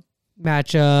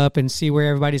 match up and see where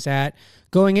everybody's at.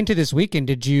 Going into this weekend,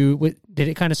 did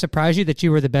it kind of surprise you that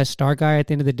you were the best star guy at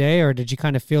the end of the day, or did you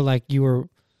kind of feel like you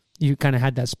kind of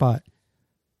had that spot?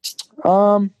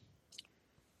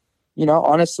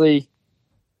 Honestly,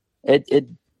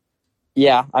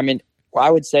 yeah, I mean, I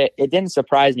would say it didn't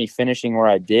surprise me finishing where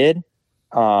I did.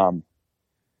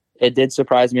 It did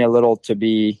surprise me a little to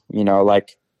be, an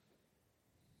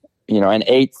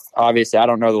eighth. Obviously, I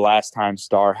don't know the last time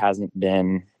Star hasn't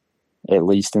been at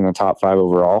least in the top 5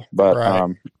 overall, but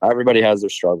right. Everybody has their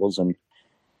struggles, and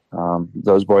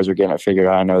those boys are getting it figured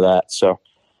out. I know that. So,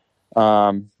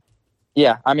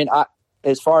 yeah, I mean,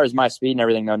 as far as my speed and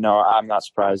everything, though, no, I'm not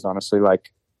surprised, honestly.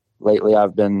 Like, lately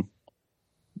I've been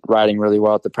riding really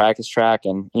well at the practice track,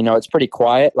 and, it's pretty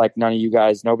quiet. Like,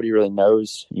 nobody really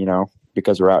knows,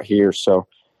 because we're out here. So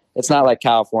it's not like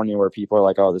California where people are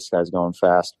like, oh, this guy's going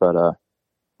fast. But,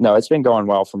 no, it's been going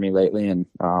well for me lately, and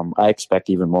I expect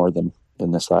even more than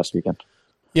this last weekend.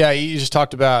 Yeah, you just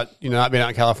talked about, not being out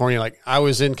in California. Like, I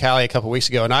was in Cali a couple of weeks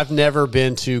ago, and I've never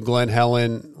been to Glen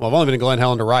Helen. Well, I've only been to Glen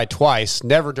Helen to ride twice,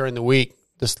 never during the week.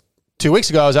 This 2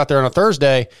 weeks ago, I was out there on a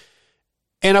Thursday,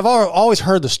 and I've always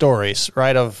heard the stories,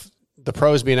 right, of the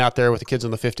pros being out there with the kids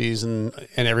in the 50s and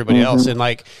everybody else. And,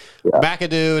 like,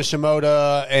 McAdoo and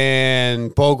Shimoda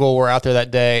and Bogle were out there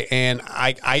that day, and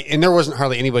and there wasn't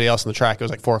hardly anybody else on the track. It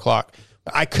was like 4 o'clock.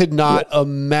 But I could not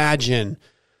imagine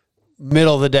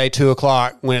middle of the day, 2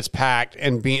 o'clock when it's packed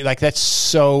and being like, that's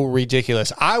so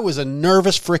ridiculous. I was a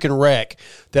nervous freaking wreck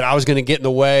that I was going to get in the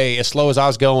way as slow as I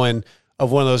was going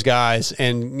of one of those guys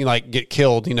and get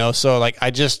killed, So like,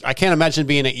 I can't imagine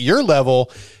being at your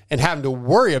level and having to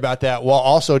worry about that while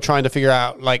also trying to figure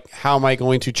out like, how am I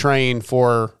going to train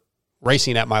for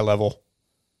racing at my level?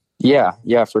 Yeah,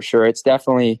 for sure. It's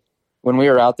definitely, when we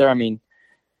were out there, I mean,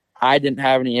 I didn't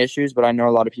have any issues, but I know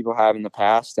a lot of people have in the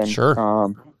past, and sure.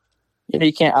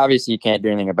 You can't do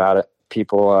anything about it.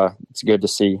 People, it's good to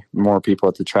see more people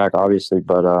at the track, obviously,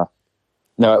 but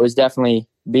no, it was definitely,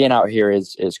 being out here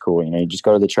is cool. You just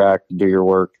go to the track, do your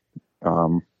work,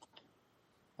 and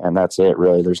that's it.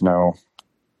 Really, there's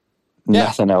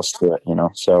nothing else to it.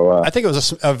 So I think it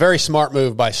was a very smart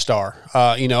move by Star.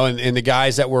 And the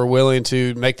guys that were willing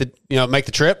to make the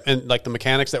trip, and like the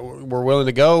mechanics that were willing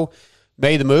to go,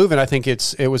 made the move, and I think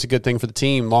it was a good thing for the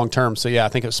team long term. So yeah, I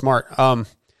think it was smart.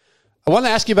 I wanted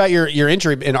to ask you about your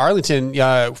injury in Arlington.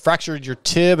 Fractured your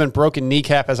tib and broken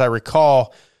kneecap, as I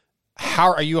recall.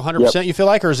 How are you 100%? Yep. You feel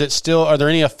like, or is it still? Are there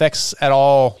any effects at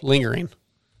all lingering?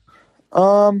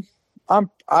 I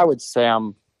would say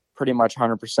I'm pretty much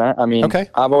 100%. I mean, okay.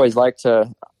 I've always liked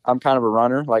to. I'm kind of a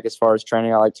runner. Like, as far as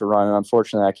training, I like to run, and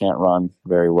unfortunately, I can't run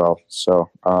very well. So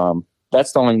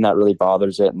that's the only thing that really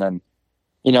bothers it. And then,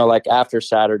 like after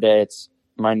Saturday,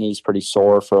 my knee's pretty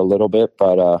sore for a little bit,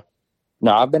 but.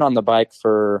 No, I've been on the bike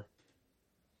for,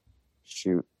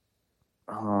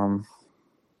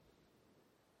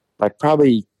 like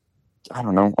probably, I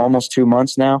don't know, almost 2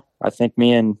 months now. I think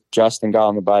me and Justin got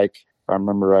on the bike, if I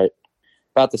remember right,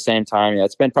 about the same time. Yeah,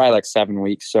 it's been probably like 7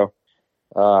 weeks. So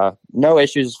no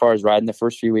issues as far as riding the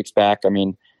first few weeks back. I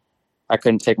mean, I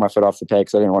couldn't take my foot off the peg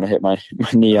because I didn't want to hit my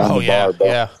knee on the bar. But,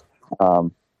 yeah.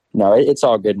 No, it's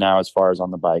all good now as far as on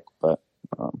the bike. But,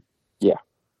 yeah.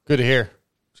 Good to hear.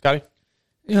 Scotty?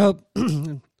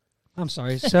 I'm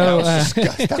sorry. So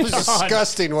that was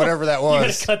disgusting. Whatever that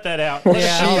was. You gotta cut that out.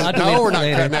 Yeah, no, we're not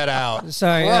cutting that out.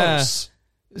 Sorry.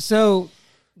 So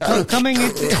coming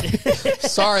into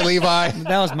sorry, Levi.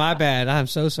 That was my bad. I'm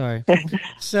so sorry.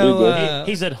 So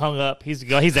he's hung up. He's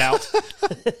out.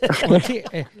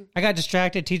 I got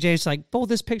distracted. TJ's like, pull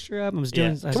this picture up. I was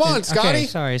doing. Come on, Scotty. Okay,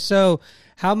 sorry. So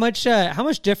how much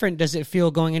different does it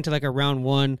feel going into like a round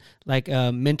one, like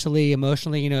mentally,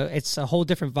 emotionally? It's a whole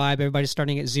different vibe. Everybody's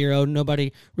starting at zero.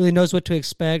 Nobody really knows what to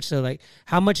expect. So like,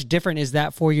 how much different is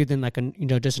that for you than like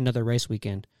just another race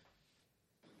weekend?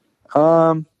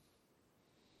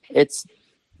 It's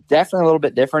definitely a little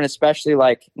bit different, especially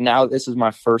like now this is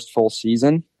my first full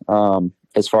season.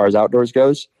 As far as outdoors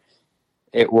goes,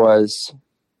 it was,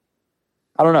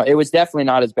 I don't know. It was definitely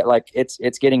not as bad. Like it's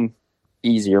getting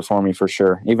easier for me for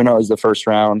sure. Even though it was the first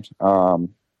round. I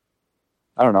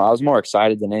don't know. I was more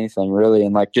excited than anything really.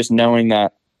 And like, just knowing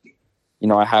that,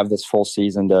 I have this full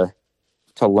season to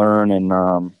learn. And,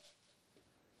 I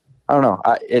don't know.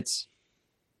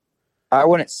 I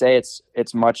wouldn't say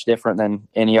it's much different than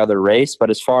any other race, but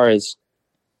as far as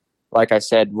like I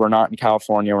said, we're not in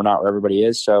California. We're not where everybody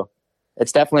is. So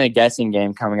it's definitely a guessing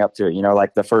game coming up to it. You know,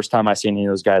 like the first time I seen any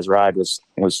of those guys ride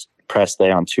was press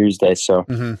day on Tuesday. So,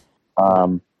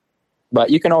 but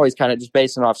you can always kind of just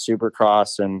basing off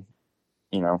Supercross and,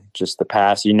 you know, just the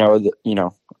past, you know, that, you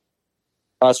know,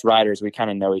 us riders, we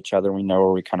kind of know each other. We know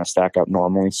where we kind of stack up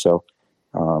normally. So,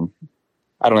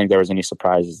 I don't think there was any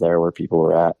surprises there where people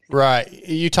were at. Right.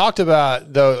 You talked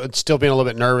about, though, still being a little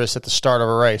bit nervous at the start of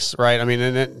a race, right? I mean,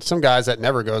 and then some guys that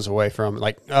never goes away from,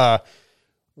 like,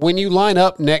 when you line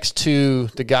up next to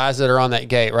the guys that are on that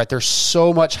gate, right, there's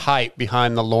so much hype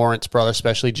behind the Lawrence brothers,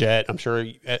 especially Jet. I'm sure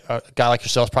a guy like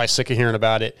yourself is probably sick of hearing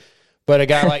about it. But a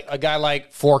guy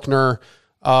like Faulkner,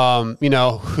 you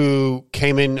know, who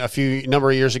came in number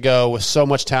of years ago with so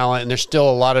much talent, and there's still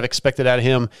a lot of expected out of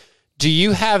him. Do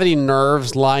you have any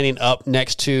nerves lining up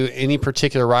next to any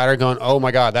particular rider going, oh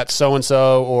my God, that's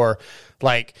so-and-so, or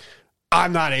like,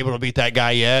 I'm not able to beat that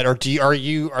guy yet? Or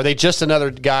are they just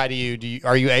another guy to you?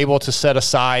 Are you able to set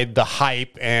aside the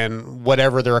hype and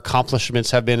whatever their accomplishments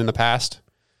have been in the past?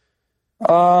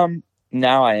 Now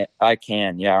I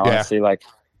can, honestly, like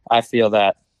I feel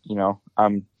that, you know,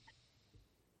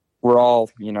 we're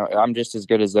all, you know, I'm just as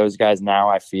good as those guys now,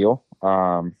 I feel.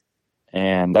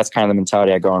 And that's kind of the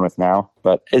mentality I go on with now.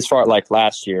 But as far like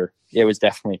last year, it was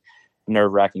definitely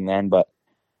nerve wracking then. But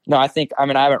no, I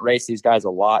haven't raced these guys a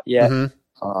lot yet. I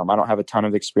don't have a ton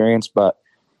of experience, but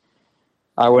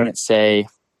I wouldn't say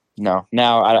no.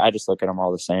 Now I just look at them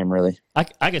all the same, really. I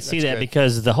can see that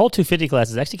because the whole 250 class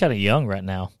is actually kind of young right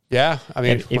now. Yeah, I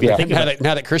mean, if you think now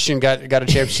that Christian got a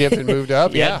championship and moved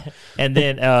up, yeah. And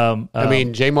then I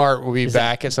mean, J Mart will be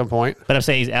back at some point, but I'm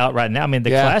saying he's out right now. I mean,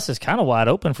 the class is kind of wide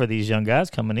open for these young guys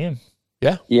coming in.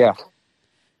 Yeah.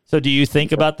 So, do you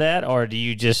think about that, or do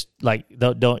you just like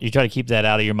don't you try to keep that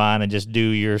out of your mind and just do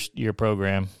your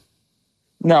program?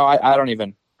 No, I don't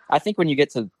even. I think when you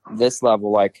get to this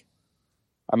level, like,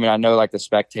 I mean, I know like the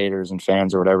spectators and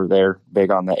fans or whatever, they're big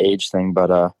on the age thing,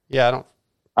 but I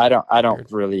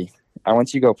don't really.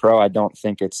 Once you go pro, I don't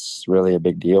think it's really a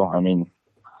big deal. I mean,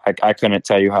 I couldn't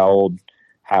tell you how old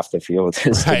half the field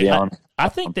is, to be honest. I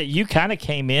think that you kind of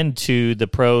came into the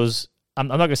pros. I'm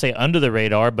not going to say under the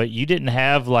radar, but you didn't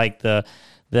have like the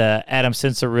Adam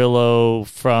Cincerillo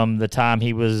from the time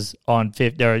he was on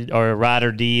 50 or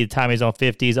Ryder D, the time he's on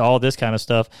 50s, all this kind of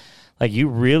stuff. Like you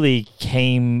really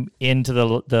came into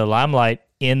the limelight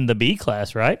in the B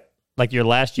class, right? Like your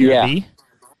last year of B?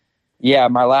 Yeah,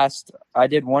 I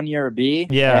did 1 year of B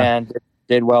and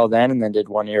did well then, and then did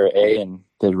 1 year of A and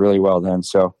did really well then.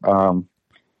 So,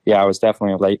 I was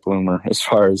definitely a late bloomer as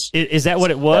far as. Is that what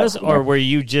it was, or were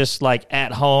you just like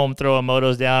at home throwing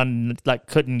motos down and like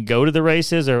couldn't go to the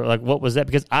races, or like what was that?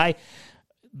 Because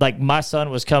my son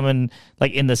was coming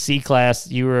like in the C class.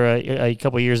 You were a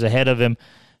couple years ahead of him,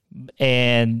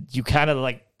 and you kind of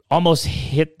like almost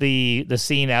hit the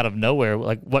scene out of nowhere.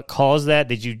 Like what caused that?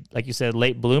 Did you, like you said,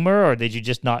 late bloomer, or did you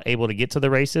just not able to get to the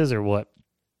races, or what?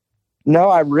 No,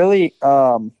 I really.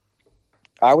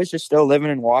 I was just still living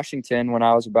in Washington when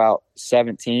I was about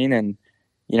 17, and,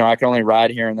 you know, I could only ride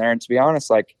here and there. And to be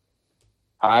honest, like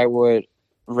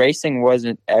racing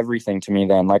wasn't everything to me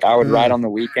then. Like I would ride on the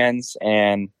weekends,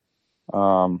 and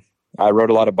I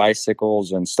rode a lot of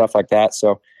bicycles and stuff like that.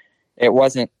 So it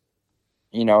wasn't,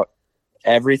 you know,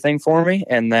 everything for me.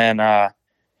 And then,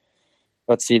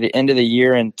 let's see, the end of the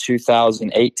year in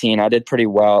 2018, I did pretty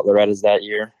well at Loretta's that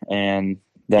year. And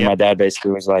then my dad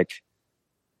basically was like,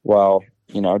 well,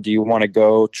 you know, do you want to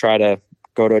go to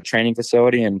a training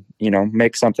facility and, you know,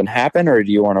 make something happen, or do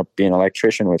you want to be an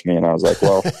electrician with me? And I was like,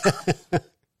 well,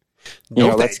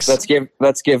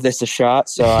 let's give this a shot.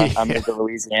 So I moved to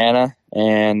Louisiana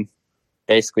and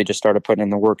basically just started putting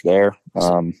in the work there.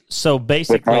 So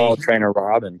basically, with my trainer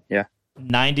Rob, and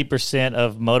 90%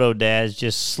 of moto dads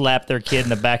just slap their kid in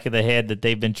the back of the head that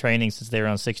they've been training since they were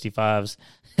on 65s.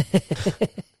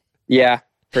 Yeah,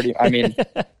 pretty. I mean.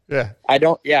 I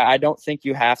don't think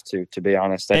you have to be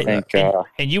honest. I think.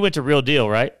 And you went to Real Deal,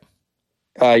 right?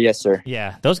 Yes, sir.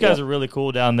 Yeah. Those guys are really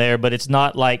cool down there, but it's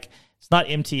not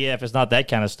MTF. It's not that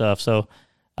kind of stuff. So,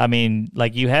 I mean,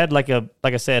 like you had like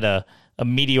I said, a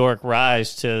meteoric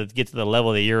rise to get to the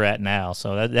level that you're at now.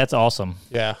 So that's awesome.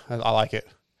 Yeah. I like it.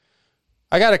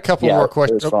 I got a couple more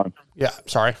questions.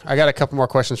 Sorry. I got a couple more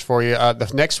questions for you. The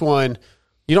next one,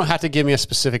 you don't have to give me a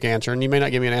specific answer, and you may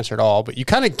not give me an answer at all, but you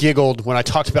kind of giggled when I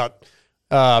talked about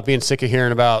being sick of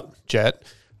hearing about Jet.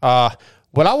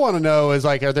 What I want to know is,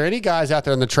 like, are there any guys out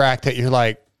there on the track that you're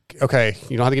like, okay,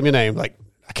 you don't have to give me a name, like,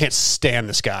 I can't stand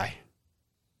this guy?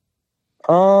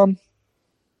 Is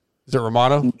it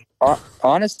Romano?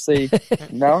 Honestly,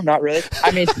 no, not really.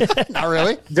 I mean, not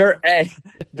really.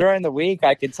 During the week,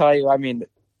 I could tell you. I mean,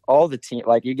 all the team,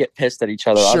 like, you get pissed at each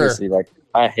other. Sure. Obviously, like,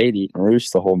 I hate eating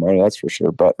roost the whole moto, that's for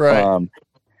sure. But right.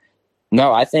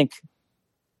 No, I think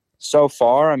so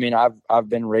far, I mean, I've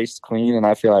been raced clean, and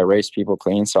I feel I race people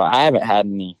clean, so I haven't had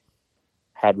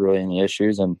really any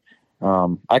issues, and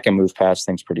I can move past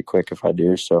things pretty quick if I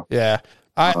do. So yeah.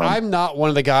 I'm not one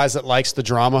of the guys that likes the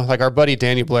drama. Like our buddy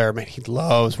Danny Blair, man, he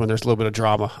loves when there's a little bit of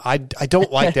drama. I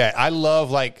don't like that. I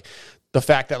love like the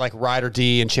fact that like Ryder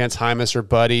D and Chance Hymas are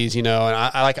buddies, you know, and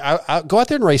I go out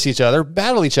there and race each other,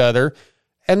 battle each other,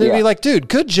 and then be like, dude,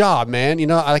 good job, man. You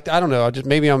know, I don't know.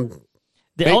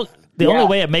 The only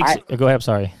way it makes it. Go ahead. I'm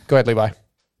sorry. Go ahead, Levi.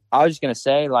 I was just gonna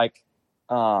say, like,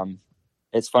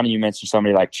 it's funny you mentioned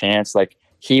somebody like Chance. Like,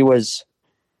 he was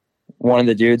one of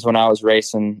the dudes when I was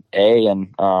racing A,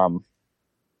 and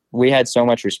we had so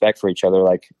much respect for each other.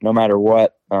 Like, no matter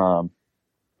what,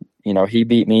 you know, he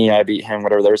beat me, I beat him,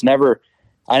 whatever.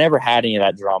 I never had any of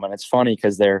that drama. And it's funny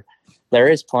because there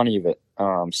is plenty of it.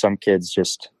 Some kids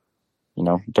just, you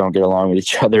know, don't get along with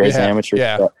each other as amateurs.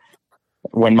 Yeah. But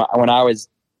when I was,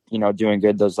 you know, doing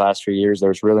good those last 3 years, there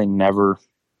was really never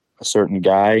a certain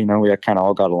guy, you know, we kind of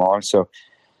all got along. So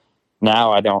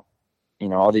now I don't, you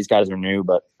know, all these guys are new,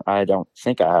 but I don't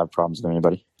think I have problems with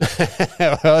anybody.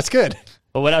 Well, that's good.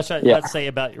 But what I was trying to say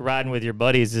about riding with your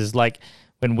buddies is, like,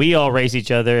 when we all race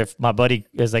each other, if my buddy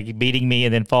is like beating me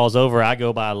and then falls over, I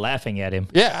go by laughing at him.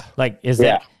 Yeah. Like, is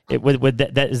that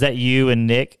is that you and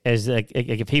Nick? As like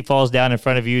if he falls down in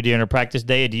front of you during a practice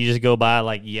day, do you just go by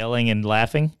like yelling and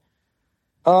laughing?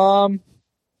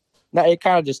 No, it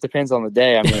kind of just depends on the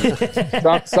day. I mean,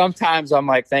 sometimes I'm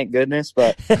like, thank goodness,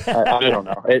 but I don't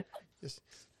know. You're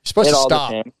supposed to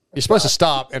stop. You're supposed to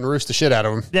stop and roost the shit out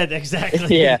of them. Yeah,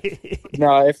 exactly. Yeah.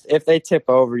 No, if they tip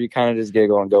over, you kind of just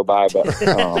giggle and go by.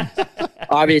 But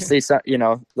obviously, you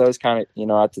know, those kind of, you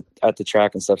know, at the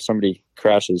track and stuff, somebody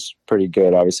crashes pretty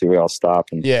good. Obviously, we all stop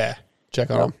and check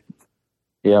on them.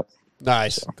 Yep.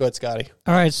 Nice. Go ahead, Scotty.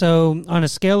 All right. So on a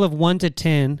scale of 1 to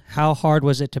 10, how hard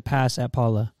was it to pass at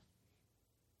Paula?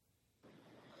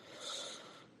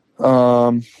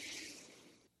 I'm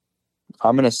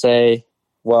gonna say,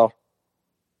 well,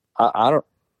 I don't.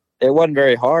 It wasn't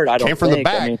very hard. I don't came from think. the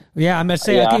back. I mean, yeah, I'm gonna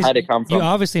say. Yeah, I think had to come from. You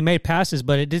obviously made passes,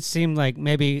 but it did seem like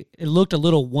maybe it looked a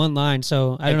little one line.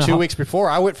 So I don't know. 2 weeks before,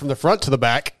 I went from the front to the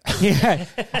back. Yeah,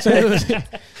 so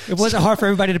it wasn't hard for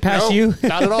everybody to pass you.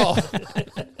 Not at all.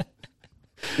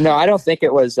 No, I don't think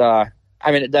it was. I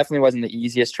mean, it definitely wasn't the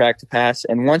easiest track to pass.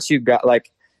 And once you got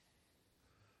like,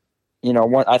 you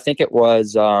know, I think it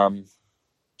was.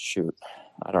 Shoot,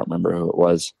 I don't remember who it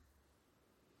was.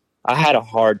 I had a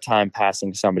hard time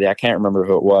passing somebody. I can't remember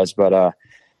who it was, but I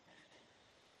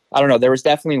don't know. There was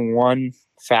definitely one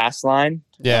fast line.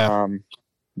 Yeah.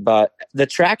 But the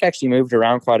track actually moved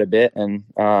around quite a bit, and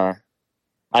I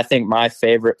think my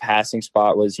favorite passing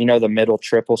spot was, you know, the middle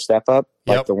triple step up,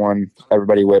 like the one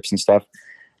everybody whips and stuff.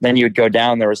 Then you would go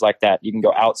down. There was like that. You can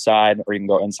go outside or you can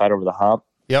go inside over the hump.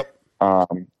 Yep.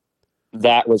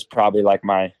 That was probably like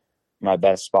my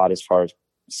best spot as far as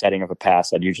setting up a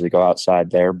pass. I'd usually go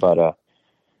outside there, but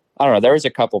I don't know. There was a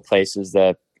couple places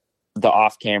that the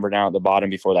off camber down at the bottom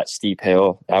before that steep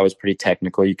hill, that was pretty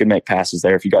technical. You could make passes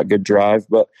there if you got good drive,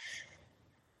 but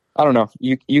I don't know.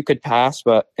 You could pass,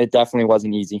 but it definitely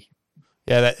wasn't easy.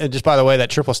 Yeah, and just by the way, that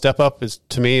triple step up is,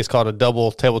 to me, is called a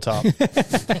double tabletop. So,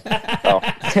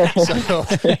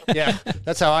 yeah,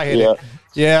 that's how I hit it.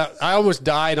 Yeah, I almost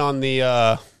died on the.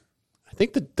 I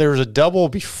think that there was a double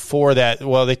before that.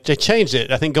 Well, they changed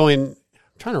it. I think I'm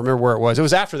trying to remember where it was. It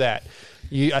was after that.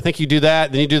 I think you do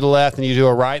that, then you do the left, and you do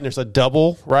a right, and there's a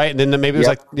double, right? And then maybe it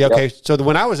was okay. So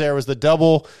when I was there, it was the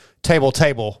double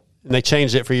table, and they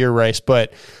changed it for your race.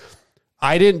 But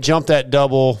I didn't jump that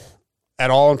double at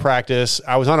all in practice.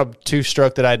 I was on a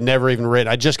 2-stroke that I'd never even ridden.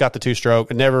 I just got the 2-stroke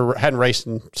and hadn't raced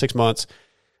in 6 months.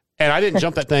 And I didn't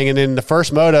jump that thing. And then the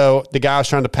first moto, the guy I was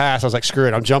trying to pass, I was like, screw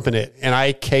it, I'm jumping it. And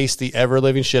I cased the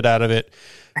ever-living shit out of it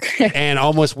and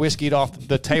almost whiskeyed off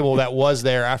the table that was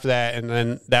there after that. And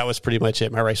then that was pretty much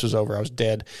it. My race was over. I was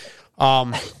dead.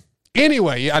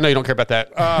 Anyway, I know you don't care about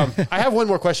that. I have one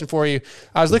more question for you.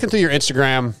 I was looking through your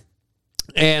Instagram,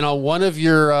 and on one of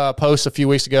your posts a few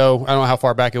weeks ago, I don't know how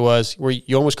far back it was, where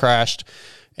you almost crashed,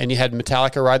 and you had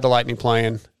Metallica Ride the Lightning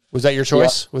playing. Was that your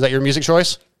choice? Was that your music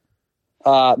choice?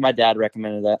 My dad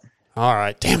recommended that. All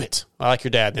right, damn it! I like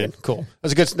your dad. Then cool.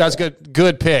 That's a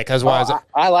good pick. That's why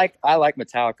I like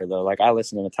Metallica though. Like, I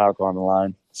listen to Metallica on the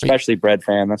line, especially Bread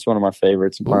Fan. That's one of my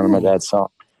favorites. And one of my dad's songs.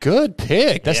 Good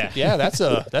pick. That's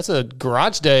a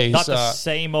garage days. Not the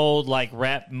same old like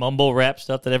mumble rap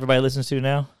stuff that everybody listens to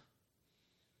now.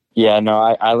 Yeah, no,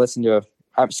 I listen to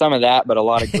some of that, but a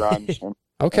lot of grunge.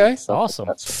 Okay. Awesome.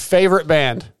 Favorite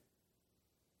band?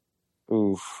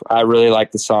 Oof, I really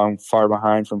like the song "Far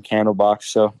Behind" from Candlebox,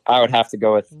 so I would have to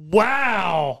go with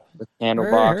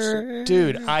Candlebox.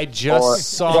 Dude, I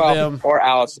just saw them. Or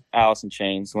Alice in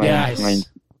Chains.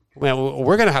 Well,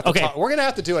 we're gonna have to we're gonna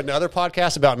have to do another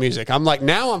podcast about music. I'm like,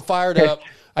 now I'm fired up.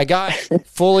 I got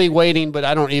fully waiting, but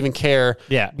I don't even care.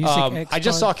 Yeah. I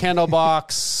just saw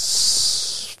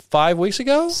Candlebox 5 weeks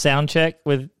ago. Sound check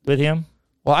with him.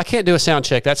 Well, I can't do a sound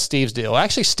check. That's Steve's deal.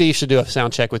 Actually, Steve should do a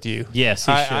sound check with you. Yes,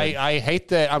 he should. I hate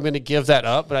that I'm going to give that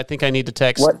up, but I think I need to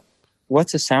text.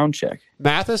 What's a sound check?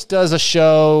 Mathis does a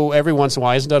show every once in a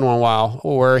while. He hasn't done one in a while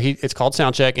where it's called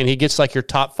Sound Check, and he gets like your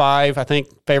top 5, I think,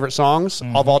 favorite songs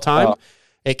of all time. Oh.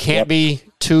 It can't be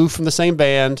 2 from the same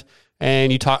band,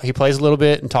 and he plays a little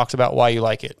bit and talks about why you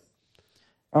like it.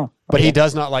 Oh, okay. But he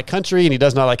does not like country and he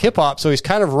does not like hip hop, so he's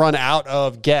kind of run out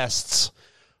of guests.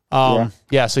 So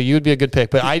you would be a good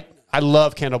pick. But I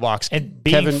love Candlebox. And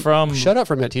being from... Shut up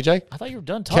for a minute, TJ. I thought you were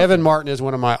done talking. Kevin Martin is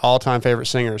one of my all-time favorite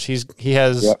singers. He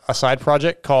has a side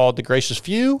project called The Gracious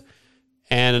Few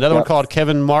and another one called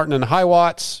Kevin Martin and the High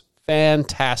Watts.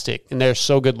 Fantastic. And they're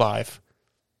so good live.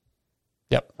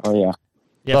 Yep. Oh, yeah.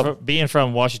 Yeah, being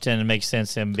from Washington, it makes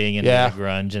sense him being into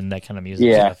grunge and that kind of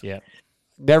music stuff. Yeah.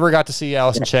 Never got to see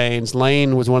Alice in Chains.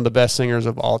 Lane was one of the best singers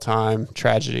of all time.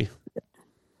 Tragedy.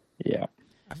 Yeah.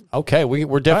 Okay,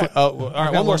 we're definitely. All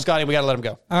right, one more, Scotty. We got to let him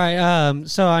go. All right.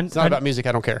 It's not about music.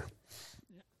 I don't care.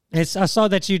 I saw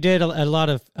that you did a lot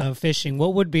of fishing.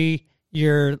 What would be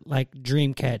your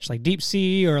dream catch, like deep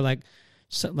sea or like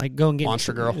go and get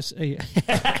Monster Girl?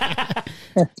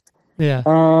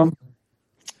 Yeah.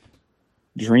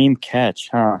 Dream catch,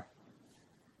 huh?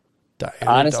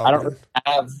 Honestly,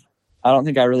 I don't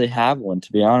think I really have one,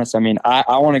 to be honest. I mean,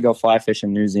 I want to go fly fish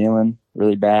in New Zealand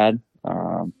really bad.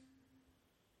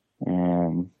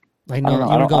 And you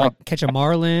want to go catch a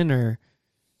marlin or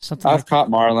something? I've caught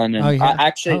marlin, and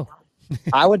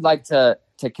I would like to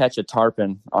catch a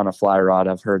tarpon on a fly rod.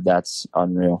 I've heard that's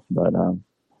unreal, but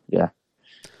yeah.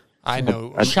 I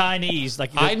know Chinese.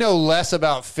 I know less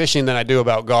about fishing than I do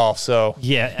about golf. So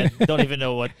yeah, I don't even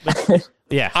know what. But,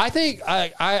 yeah, I think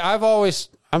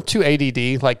I'm too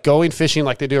ADD. Like going fishing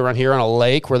like they do around here on a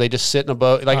lake where they just sit in a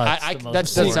boat. Like that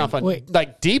doesn't sound fun. Wait.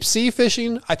 Like deep sea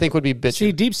fishing, I think would be bitchy.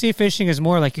 See, deep sea fishing is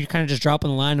more like you kind of just drop on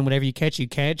the line and whatever you catch, you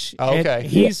catch. Oh, okay.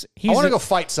 I want to go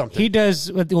fight something. He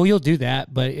does. Well, you'll do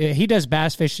that, but he does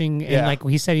bass fishing, and like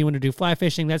he said, he wanted to do fly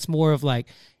fishing. That's more of like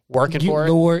working for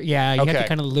lure. it. Yeah, you have to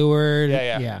kind of lure.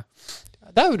 Yeah.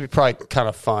 That would be probably kind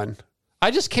of fun.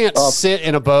 I just can't sit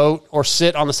in a boat or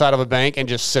sit on the side of a bank and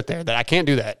just sit there. I can't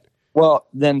do that. Well,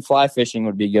 then fly fishing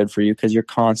would be good for you because you're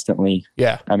constantly.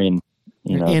 Yeah. I mean,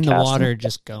 in the water,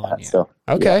 just going. So,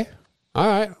 okay. Yeah. All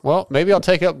right. Well, maybe I'll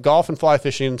take up golf and fly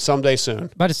fishing someday soon.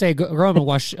 About to say, growing up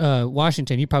in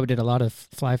Washington, you probably did a lot of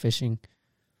fly fishing.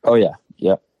 Oh yeah.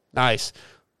 Yep. Nice.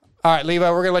 All right, Levi,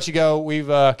 we're gonna let you go. We've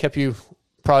kept you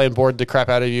probably bored the crap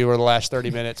out of you over the last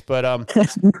 30 minutes, but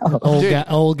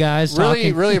old guys.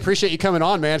 Really appreciate you coming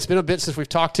on, man. It's been a bit since we've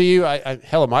talked to you.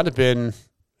 Hell, it might have been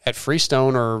at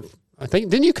Freestone, or I think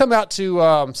didn't you come out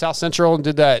to South Central and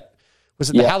did that? Was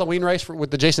it the Halloween race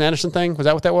with the Jason Anderson thing? Was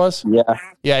that what that was? Yeah.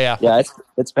 Yeah.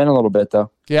 It's been a little bit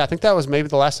though. Yeah, I think that was maybe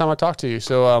the last time I talked to you.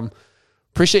 So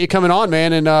appreciate you coming on,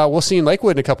 man, and we'll see you in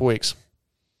Lakewood in a couple weeks.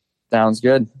 Sounds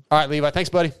good. All right, Levi. Thanks,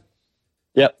 buddy.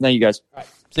 Yep. Thank you, guys. All right.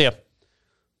 See ya.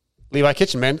 Levi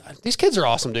Kitchen, man. These kids are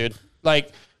awesome, dude.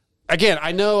 Like, again,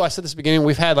 I know I said this at the beginning,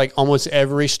 we've had like almost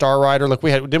every star rider. Like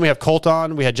we have Colt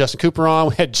on, we had Justin Cooper on,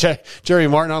 we had Jeremy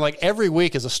Martin on. Like every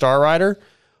week is a star rider,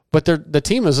 but the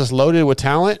team is just loaded with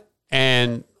talent,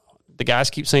 and the guys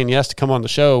keep saying yes to come on the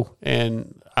show.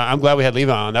 And I'm glad we had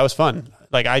Levi on. That was fun.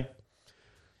 Like I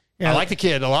like the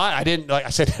kid a lot. I didn't like I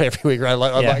said that every week. Right? I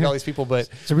like all these people, but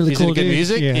it's a really cool good dude.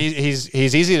 Music. Yeah. He's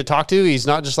easy to talk to. He's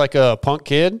not just like a punk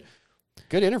kid.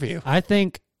 Good interview. I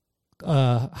think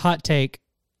hot take.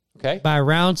 Okay. By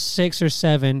round 6 or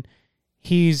 7,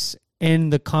 he's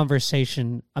in the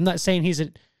conversation. I'm not saying he's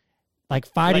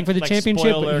fighting for the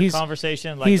championship. But he's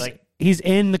conversation. He's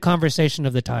in the conversation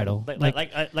of the title.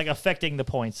 Like affecting the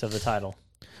points of the title.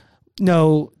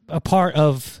 No, a part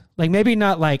of maybe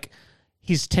not like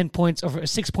he's 10 points or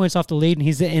 6 points off the lead and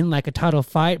he's in like a title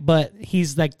fight, but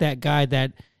he's like that guy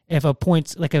that if a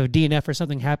points like a DNF or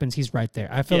something happens, he's right there.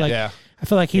 I feel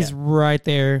like he's right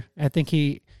there. I think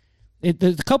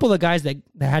there's a couple of guys that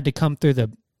had to come through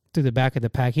the back of the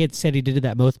pack. He had said he did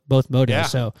that both motos. Yeah.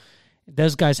 So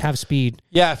those guys have speed.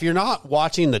 Yeah, if you're not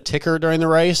watching the ticker during the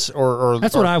race or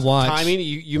that's what I watch. Timing,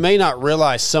 you may not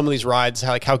realize some of these rides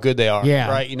how good they are. Yeah.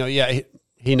 Right.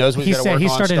 He knows what he said. He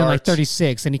started in like starts.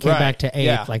 36, and he came back to 8th.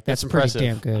 Yeah, like that's pretty impressive.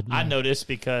 damn good. I noticed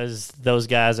because those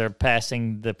guys are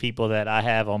passing the people that I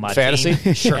have on my Fantasy?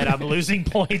 team, Sure. and I'm losing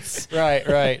points.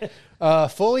 Right.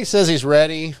 Foley says he's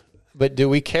ready, but do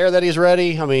we care that he's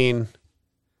ready? I mean,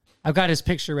 I've got his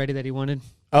picture ready that he wanted.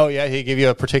 oh yeah, he gave you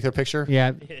a particular picture.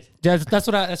 Yeah, that's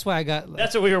why I got.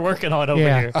 That's what we were working on over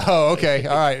Yeah. here. Oh, okay,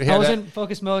 all right. I was in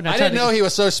focus mode. And I tried didn't know he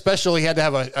was so special. He had to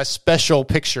have a special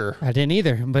picture. I didn't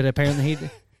either, but apparently he.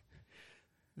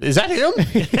 Is that him?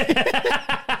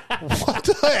 What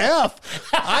the F?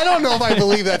 I don't know if I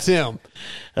believe that's him.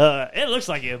 It looks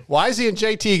like him. Why is he in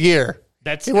JT gear?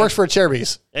 He works for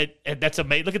Cherby's. That's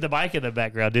amazing. Look at the bike in the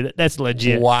background, dude. That's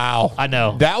legit. Wow. I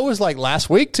know. That was like last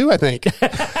week too, I think.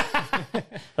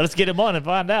 Let's get him on and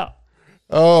find out.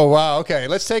 Oh, wow. Okay.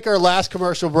 Let's take our last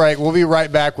commercial break. We'll be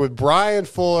right back with Brian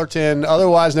Fullerton,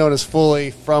 otherwise known as Fully,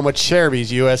 from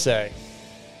Cherby's USA.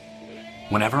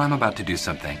 Whenever I'm about to do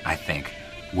something, I think,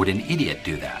 would an idiot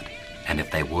do that? And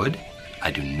if they would, I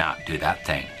do not do that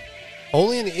thing.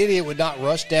 Only an idiot would not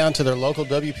rush down to their local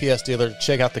WPS dealer to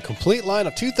check out the complete line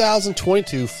of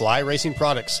 2022 Fly Racing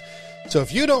products. So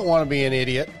if you don't want to be an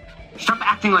idiot, stop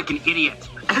acting like an idiot.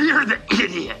 You're the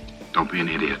idiot. Don't be an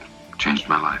idiot. Changed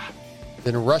my life.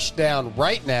 then rush down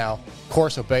right now. Of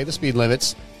course, obey the speed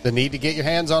limits. The need to get your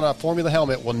hands on a Formula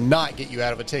helmet will not get you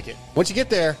out of a ticket. Once you get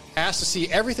there, ask to see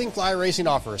everything Fly Racing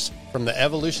offers, from the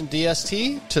Evolution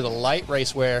DST to the light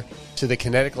racewear to the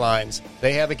kinetic lines.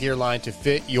 They have a gear line to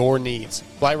fit your needs.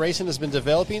 Fly Racing has been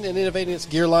developing and innovating its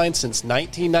gear line since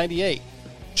 1998.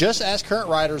 Just ask current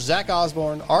riders Zach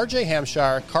Osborne, RJ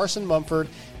Hampshire, Carson Mumford,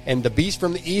 and the Beast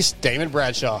from the East, Damon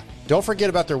Bradshaw. Don't forget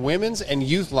about their women's and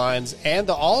youth lines and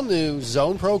the all-new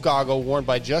Zone Pro goggle worn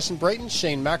by Justin Brayton,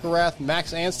 Shane McElrath,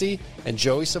 Max Anstey, and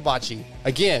Joey Sabachi.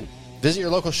 Again, visit your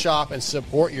local shop and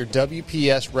support your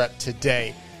WPS rep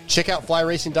today. Check out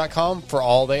flyracing.com for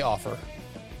all they offer.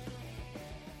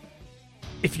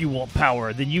 If you want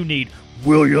power, then you need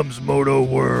Williams Moto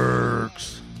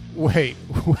Works. Wait,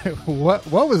 what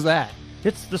was that?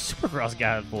 It's the Supercross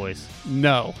guy's voice.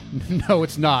 No,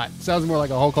 it's not. Sounds more like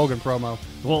a Hulk Hogan promo.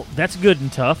 Well, that's good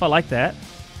and tough. I like that.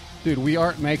 Dude, we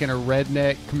aren't making a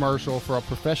redneck commercial for a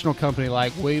professional company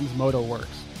like Williams Moto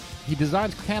Works. He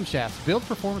designs camshafts, builds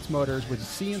performance motors with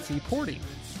CNC porting.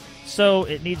 So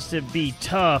it needs to be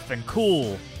tough and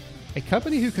cool. A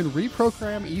company who can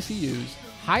reprogram ECUs,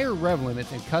 higher rev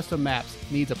limits, and custom maps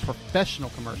needs a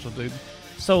professional commercial, dude.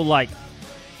 So, like,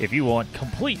 if you want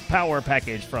complete power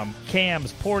package from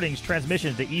cams, portings,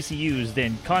 transmissions to ECUs,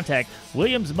 then contact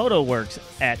Williams Moto Works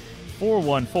at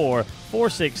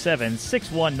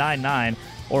 414-467-6199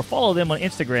 or follow them on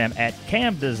Instagram at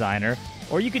camdesigner,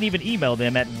 or you can even email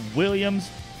them at Williams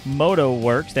Moto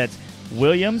Works. That's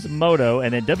Williams Moto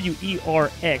and then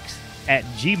WERX at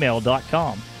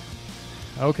gmail.com.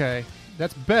 Okay,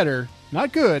 that's better.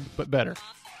 Not good, but better.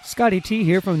 Scotty T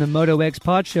here from the Moto X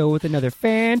Pod Show with another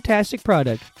fantastic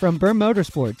product from Burr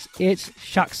Motorsports. It's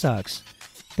Shock Socks,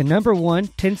 the #1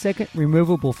 10-second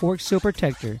removable fork seal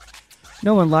protector.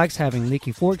 No one likes having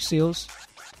leaky fork seals.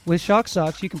 With Shock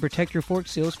Socks, you can protect your fork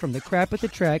seals from the crap at the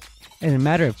track in a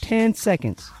matter of 10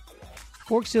 seconds.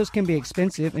 Fork seals can be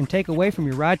expensive and take away from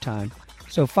your ride time,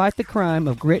 so fight the crime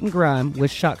of grit and grime with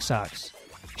Shock Socks.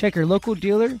 Check your local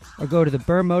dealer or go to the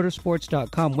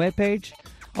BurrMotorsports.com webpage.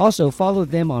 Also, follow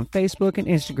them on Facebook and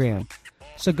Instagram.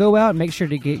 So go out and make sure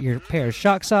to get your pair of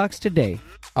Shock Socks today.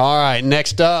 All right,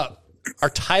 next up, our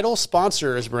title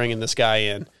sponsor is bringing this guy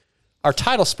in. Our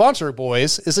title sponsor,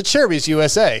 boys, is Cherby's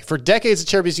USA. For decades,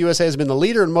 Cherby's USA has been the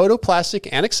leader in moto, plastic,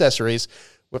 and accessories.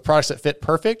 With products that fit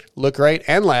perfect, look great,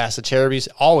 and last, Cherby's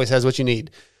always has what you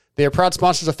need. They are proud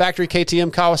sponsors of Factory,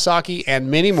 KTM, Kawasaki, and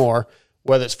many more.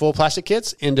 Whether it's full plastic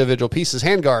kits, individual pieces,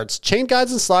 handguards, chain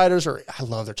guides and sliders, or I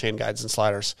love their chain guides and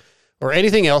sliders, or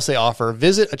anything else they offer,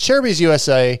 visit Cherby's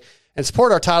USA and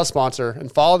support our title sponsor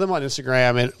and follow them on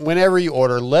Instagram. And whenever you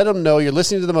order, let them know you're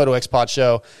listening to the Moto X Pod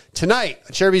Show. Tonight,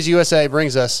 Cherby's USA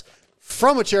brings us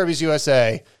from Cherby's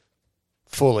USA,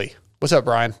 Fully. What's up,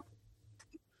 Brian?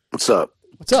 What's up?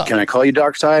 What's up? Can I call you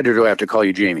Dark Side or do I have to call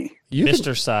you Jamie?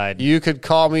 Mr. Side. You could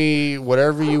call me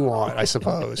whatever you want, I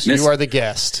suppose. You are the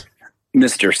guest.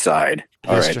 Mr. Side.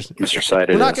 All right, Mr. Side.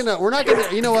 We're not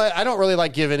gonna. You know what? I don't really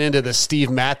like giving into the Steve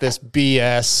Mathis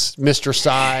BS, Mr.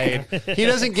 Side. He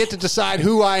doesn't get to decide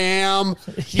who I am.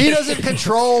 He doesn't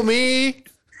control me.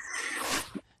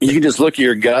 You can just look at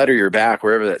your gut or your back,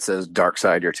 wherever that says Dark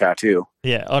Side, your tattoo.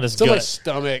 Yeah, on his gut. gut. My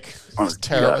stomach. It's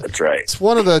terrible. Yeah, that's right. It's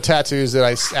one of the tattoos that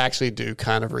I actually do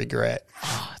kind of regret.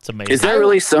 It's amazing. Is that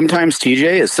really sometimes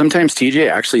TJ? Is sometimes TJ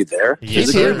actually there?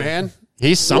 He's here, man.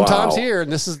 He's sometimes here,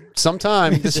 and this is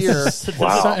sometime this year.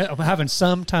 I'm having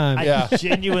some time. I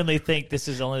genuinely think this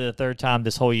is only the third time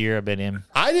this whole year I've been in.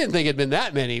 I didn't think it'd been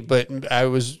that many, but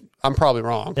I'm probably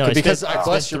wrong. No, because I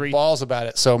bust your balls about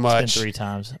it so much. It's been 3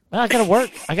 times. Well, I got to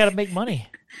work. I got to make money.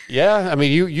 Yeah, I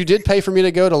mean, you did pay for me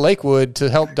to go to Lakewood to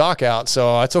help Doc out,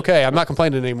 so it's okay. I'm not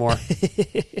complaining anymore.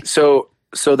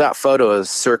 So that photo is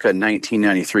circa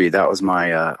 1993. That was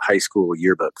my high school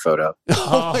yearbook photo.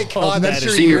 Oh my God, that's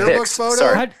your senior yearbook pics.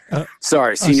 photo?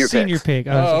 Sorry, senior pics. Senior pic.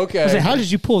 Oh, okay. I was like, how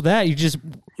did you pull that? You just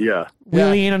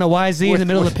wheelie in on a YZ in the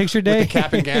middle of the picture day? With the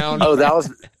cap and gown. Oh,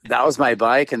 that was my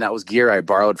bike, and that was gear I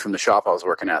borrowed from the shop I was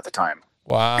working at the time.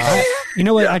 Wow. You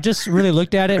know what? I just really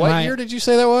looked at it. What year did you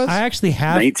say that was? I actually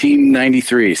have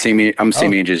 1993. I'm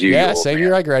same age as you. Yeah, same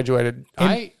year I graduated.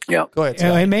 Yeah. Go ahead.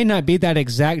 It may not be that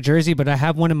exact jersey, but I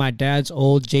have one of my dad's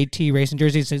old JT racing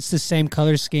jerseys. It's the same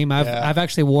color scheme. I've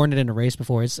actually worn it in a race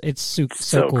before. It's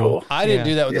so cool. I didn't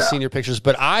do that with the senior pictures,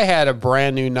 but I had a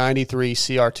brand new 93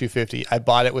 CR250. I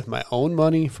bought it with my own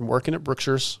money from working at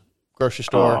Brookshire's grocery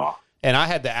store, and I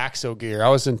had the Axo gear. I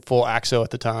was in full Axo at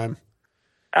the time.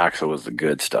 Axo was the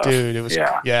good stuff, dude. It was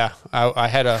I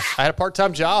had a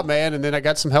part-time job, man, and then I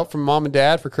got some help from mom and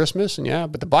dad for Christmas,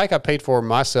 and but the bike I paid for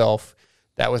myself.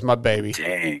 That was my baby.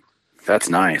 Dang, that's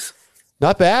nice.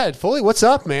 Not bad. Foley, what's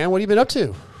up, man? What have you been up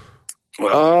to?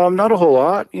 Not a whole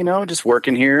lot. Just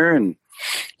working here and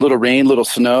little rain, little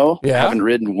snow. Yeah. Haven't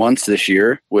ridden once this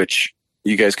year, which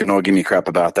you guys can all give me crap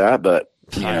about that, but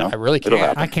I really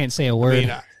can't. I can't say a word.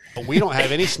 We don't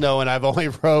have any snow, and I've only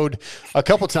rode a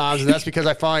couple times, and that's because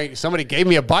I finally somebody gave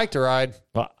me a bike to ride.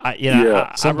 Well, I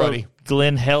rode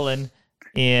Glen Helen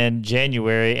in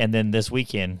January, and then this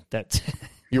weekend.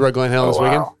 You rode Glen Helen this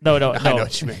weekend? No. I know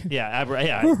what you mean. Yeah,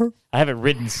 I haven't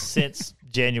ridden since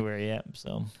January yet.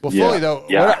 So Foley, though,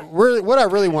 what I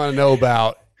really want to know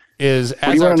about is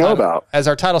as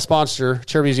our title sponsor,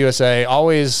 Cherubies USA,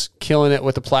 always killing it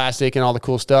with the plastic and all the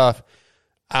cool stuff.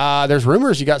 There's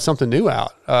rumors you got something new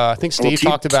out. I think Steve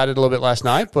talked about it a little bit last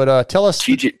night, but tell us.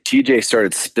 TJ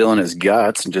started spilling his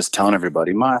guts and just telling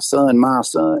everybody, my son.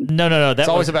 No. It's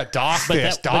always about Doc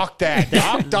Doc.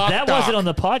 That wasn't on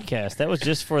the podcast. That was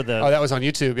just for the. Oh, that was on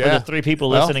YouTube. Yeah, for the 3 people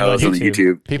listening on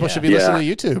YouTube. People should be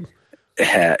listening to YouTube.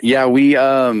 Yeah, we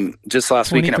just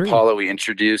last week in Apollo we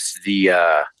introduced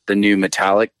the new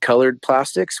metallic colored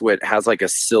plastics, which has like a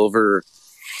silver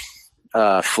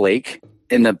flake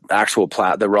in the actual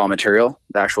the raw material,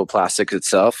 the actual plastic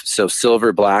itself. So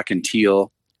silver, black, and teal.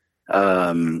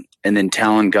 And then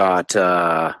Talon got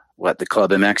the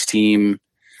Club MX team,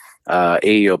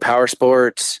 AEO Power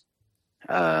Sports,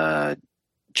 Josh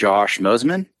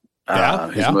Mosman,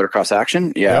 who's Motocross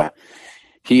Action. Yeah.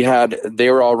 They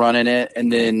were all running it.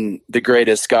 And then the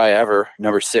greatest guy ever,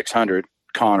 number 600,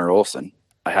 Connor Olson.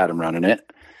 I had him running it.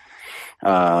 He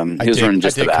was running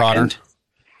just the back end.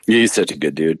 Yeah, he's such a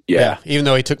good dude. Yeah. Even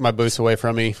though he took my boots away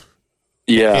from me.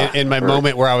 Yeah. In my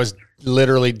moment where I was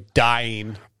literally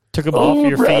dying. Took them off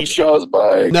your feet. Shaw's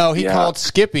bike. No, he called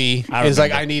Skippy. He's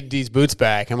like, I need these boots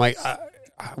back. I'm like,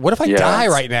 what if I die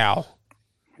right now?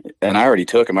 And I already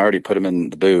took him. I already put him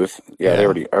in the booth. Yeah. They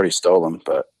already stole him.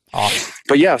 But awesome.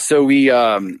 But yeah, so we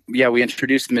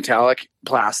introduced the metallic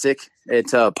plastic at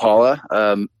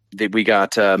Paula. We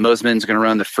got Mosman's going to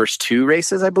run the first 2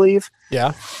 races, I believe.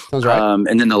 Yeah, sounds right.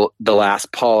 And then the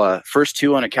last Paula, first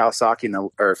 2 on a Kawasaki,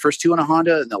 or first 2 on a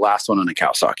Honda, and the last one on a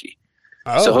Kawasaki.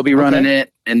 Oh, so he'll be running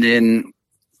it, and then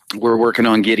we're working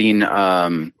on getting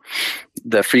the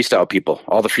freestyle people,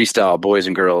 all the freestyle boys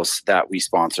and girls that we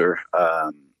sponsor.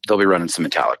 They'll be running some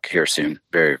metallic here soon,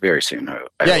 very, very soon.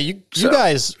 You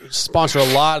guys sponsor a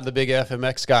lot of the big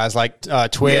FMX guys like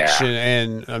Twitch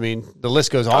and I mean, the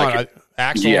list goes on.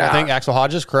 Axel, I think Axel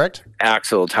Hodges, correct?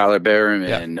 Axel, Tyler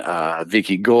Berriman,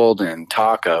 Vicky Golden,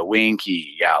 Taka,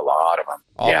 Winky. Yeah, a lot of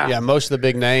them. Most of the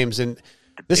big names. And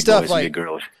this stuff, like, big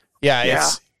girls.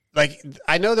 It's like,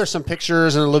 I know there's some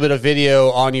pictures and a little bit of video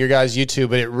on your guys' YouTube,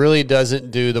 but it really doesn't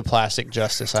do the plastic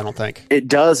justice, I don't think. It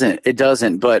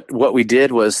doesn't. But what we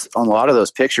did was on a lot of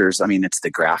those pictures, I mean, it's the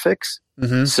graphics.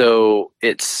 Mm-hmm. So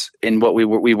it's in what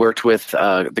we worked with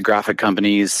the graphic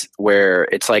companies where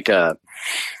it's like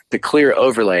the clear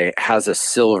overlay has a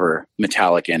silver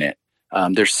metallic in it.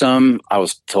 There's some, I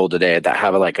was told today, that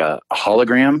have like a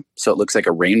hologram, so it looks like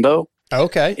a rainbow.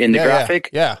 Okay. In the graphic.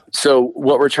 Yeah. So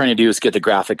what we're trying to do is get the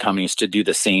graphic companies to do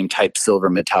the same type silver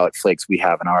metallic flakes we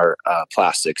have in our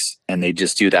plastics, and they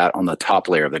just do that on the top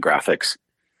layer of the graphics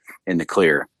in the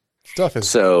clear. Stuff is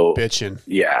bitching.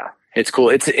 Yeah. It's cool.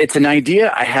 It's an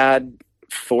idea I had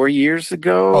 4 years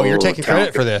ago. Oh, you're taking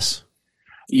credit for this.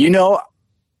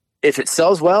 If it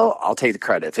sells well, I'll take the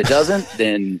credit. If it doesn't,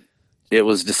 then It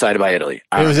was decided by Italy.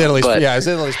 It was Italy's. It was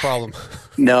Italy's problem.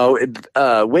 No,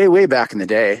 way back in the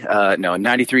day. No,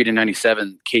 93 to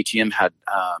 97, KTM had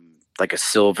like a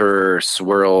silver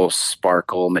swirl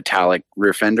sparkle metallic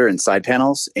rear fender and side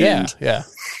panels. And yeah.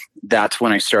 That's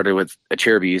when I started with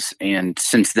Acerbis. And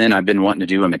since then, I've been wanting to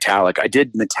do a metallic. I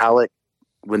did metallic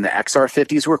when the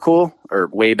XR50s were cool, or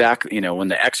way back, when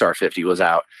the XR50 was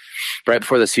out, right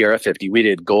before the Sierra 50. We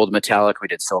did gold metallic, we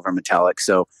did silver metallic.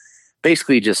 So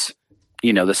basically just,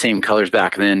 the same colors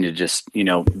back then, to just,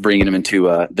 bringing them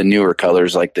into the newer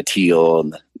colors like the teal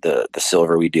and the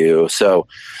silver we do. So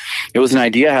it was an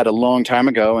idea I had a long time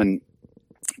ago, and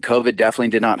COVID definitely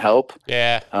did not help.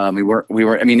 Yeah. We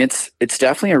were, I mean, it's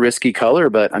definitely a risky color,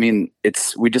 but I mean,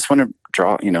 we just want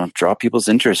to draw people's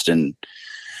interest and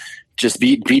just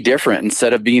be different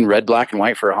instead of being red, black, and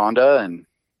white for a Honda. And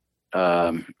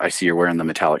I see you're wearing the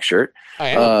metallic shirt. I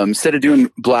am. Instead of doing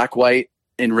black, white,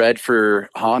 and red for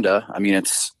Honda, I mean,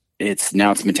 it's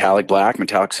metallic black,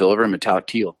 metallic silver, and metallic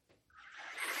teal.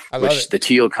 I love it. The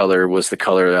teal color was the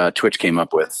color Twitch came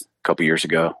up with a couple years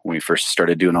ago when we first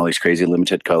started doing all these crazy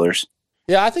limited colors.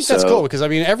 Yeah, I think that's cool because, I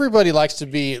mean, everybody likes to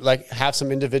be have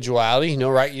some individuality,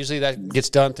 right? Usually that gets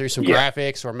done through some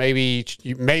graphics or maybe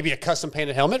a custom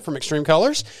painted helmet from Extreme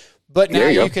Colors. But now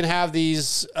you can have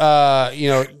these,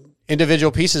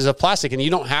 individual pieces of plastic, and you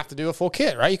don't have to do a full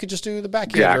kit, right? You could just do the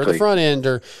back end or the front end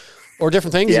or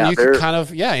different things, and you can kind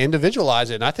of individualize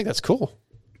it. And I think that's cool.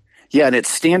 Yeah, and it's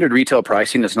standard retail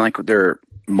pricing. It's not like they're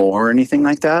more or anything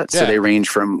like that. So they range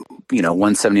from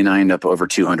 $179 up over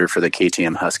 $200 for the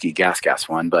KTM Husky gas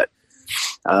one. But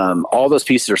all those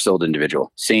pieces are sold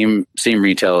individual. Same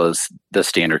retail as the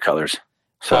standard colors.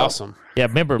 So, awesome. Yeah,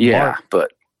 remember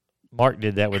Mark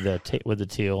did that with the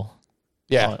teal.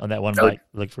 Yeah, on that one bike,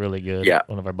 looked really good. Yeah,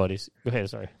 one of our buddies. Go ahead,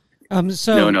 sorry. No,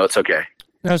 it's okay.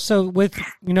 No, so with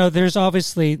there's like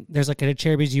an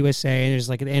Acerbis USA, and there's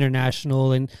like an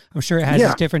international, and I'm sure it has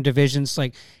its different divisions.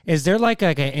 Like, is there like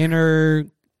an inner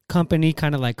company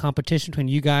kind of like competition between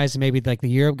you guys and maybe like the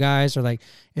Europe guys, or like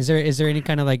is there any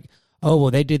kind of like, oh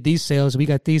well, they did these sales, we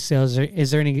got these sales?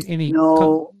 Is there any?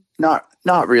 No,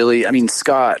 not really. I mean,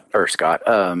 Acerbis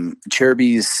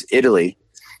Italy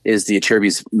is the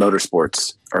Acerbis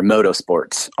Motorsports or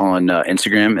Motorsports on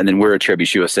Instagram, and then we're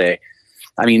Acerbis USA.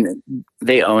 I mean,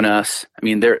 they own us. I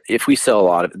mean, if we sell a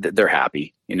lot of, they're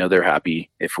happy. They're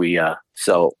happy if we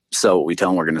sell what we tell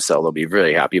them we're going to sell. They'll be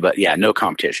really happy. But yeah, no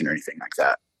competition or anything like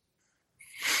that.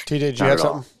 TJ, did you have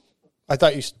something? I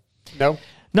thought you no.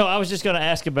 No, I was just going to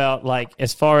ask about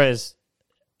as far as.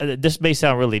 This may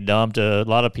sound really dumb to a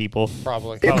lot of people.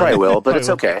 Probably. It probably will, but it's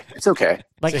okay. It's okay.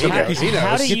 Like,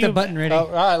 how do you get the button ready? Oh,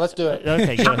 all right, let's do it.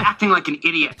 Okay, Stop acting like an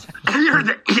idiot. You're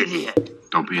the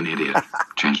idiot. Don't be an idiot.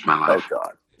 Changed my life. Oh,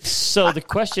 God. So the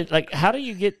question, how do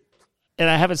you get, and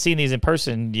I haven't seen these in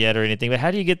person yet or anything, but how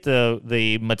do you get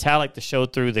the metallic to show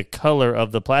through the color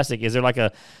of the plastic? Is there like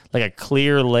a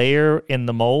clear layer in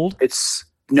the mold? It's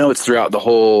throughout the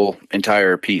whole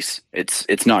entire piece.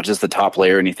 It's not just the top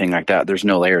layer or anything like that. There's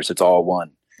no layers. It's all one.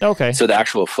 Okay. So the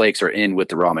actual flakes are in with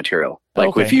the raw material.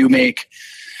 Like if you make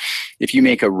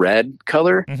a red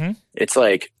color, it's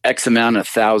like X amount of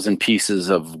 1,000 pieces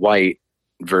of white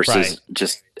versus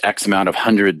just X amount of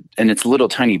 100, and it's little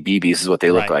tiny BBs is what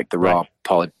they look like. The raw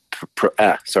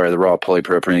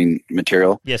polypropylene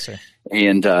material. Yes, sir.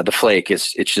 And the flake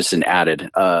it's just an added.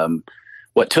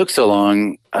 What took so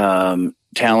long,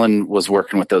 Talon was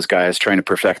working with those guys trying to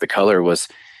perfect the color was,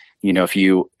 if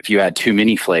you add too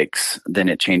many flakes, then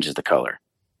it changes the color.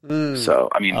 So,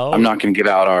 I mean, I'm not going to give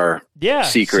out our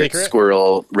secret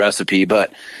squirrel recipe,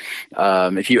 but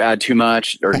if you add too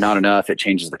much or not enough, it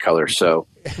changes the color. So,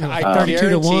 32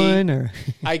 to 1, or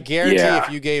I guarantee if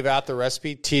you gave out the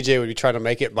recipe, TJ would be trying to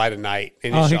make it by tonight.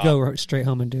 In his shop. He'd go straight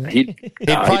home and do it. He'd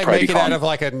probably make it out of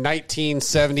like a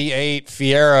 1978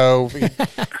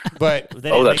 Fiero. But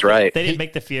that's right. They didn't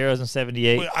make the Fieros in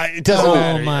 78. It doesn't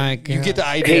matter. Oh my God! You get the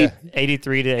idea.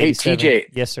 83 to 87. Hey, TJ.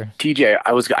 Yes, sir. TJ,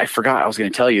 I forgot. I was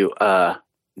going to tell you.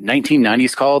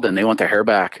 1990s called, and they want their hair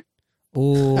back.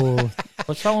 Ooh.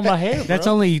 What's wrong with my hair, bro? That's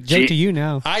only joke to you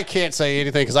now. I can't say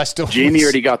anything because I still. Jamie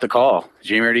already got the call.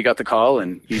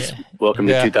 And he's welcome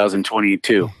to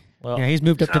 2022. Well, he's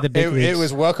moved up to the big leagues. It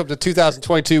was welcome to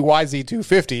 2022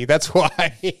 YZ250. That's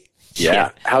why.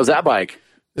 Yeah. How's that bike?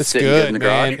 It's good, in the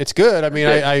man. It's good. I mean,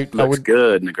 I would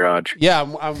good in the garage. Yeah.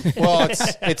 Well,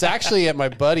 it's actually at my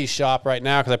buddy's shop right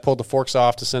now because I pulled the forks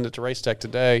off to send it to Race Tech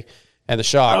today. And the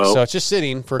shock. So it's just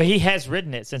sitting for. But he has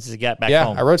ridden it since he got back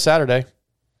home. Yeah, I rode Saturday.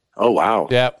 Oh, wow.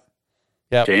 Yep.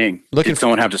 Dang. Did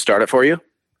someone have to start it for you?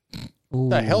 What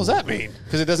the hell does that mean?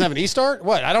 Because it doesn't have an e-start?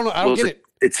 What? I don't know. I don't get it.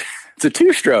 It's a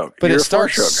 2-stroke, but You're it a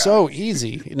starts 4-stroke so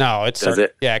easy. No, it Does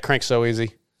it? Yeah, it cranks so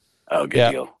easy. Oh,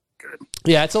 good deal. Good.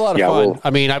 Yeah, it's a lot of Yeah, fun. well-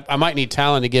 I mean, I might need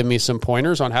Talon to give me some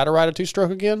pointers on how to ride a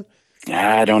 2-stroke again.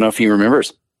 I don't know if he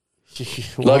remembers.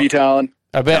 Love you, Talon.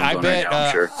 I bet.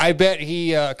 I'm sure. I bet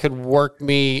he could work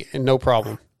me no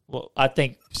problem. Well, I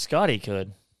think Scotty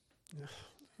could.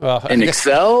 Well, In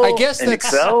Excel? I guess in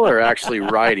that's- Excel or actually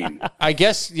writing? I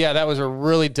guess, yeah, that was a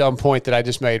really dumb point that I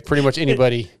just made. Pretty much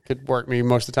anybody could work me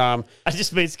most of the time. I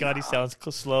just made Scotty sound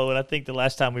slow, and I think the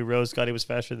last time we rode, Scotty was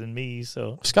faster than me.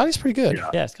 So Scotty's pretty good.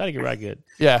 Yeah, Scotty can ride good.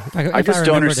 Yeah. I just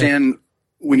don't understand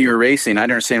when you were racing. I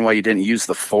don't understand why you didn't use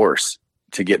the force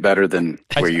to get better than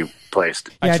where you placed.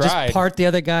 Yeah, I just tried. part the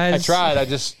other guys. I tried. I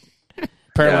just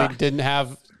apparently didn't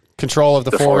have control of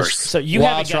the force. So you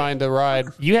while haven't trying to ride.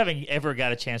 You haven't ever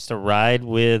got a chance to ride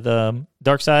with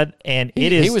Darkside, and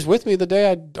it is. He was with me the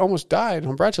day I almost died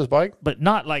on Bradshaw's bike, but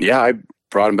not like. Yeah, I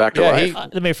brought him back to life.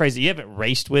 Let me rephrase it. You haven't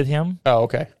raced with him. Oh,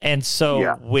 okay. And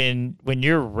so when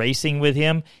you're racing with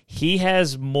him, he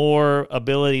has more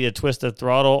ability to twist the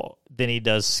throttle than he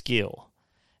does skill.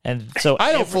 And so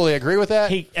I don't fully agree with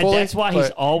that. And that's why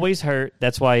he's always hurt.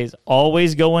 That's why he's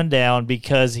always going down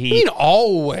because he. I mean,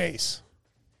 always.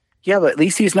 Yeah, but at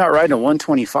least he's not riding a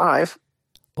 125.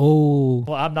 Oh.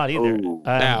 Well, I'm not either.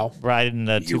 Now. Riding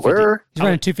the 250. You were? He's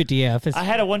running 250F. I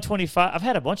had a 125. I've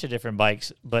had a bunch of different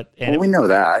bikes, but Well, we know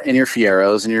that. And your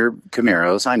Fieros and your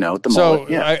Camaros. I know. The So,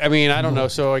 mullet. Yeah. I mean, I don't know.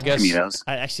 So I guess. Caminos.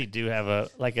 I actually do have an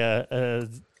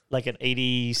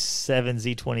 87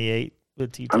 Z28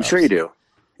 with T-tops. I'm sure you do.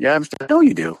 Yeah, I know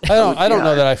you do. I don't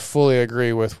know that I fully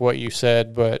agree with what you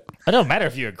said, but it don't matter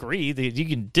if you agree. You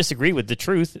can disagree with the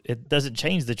truth. It doesn't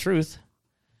change the truth.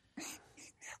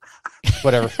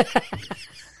 Whatever. You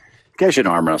guys should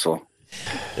arm wrestle.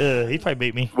 He'd probably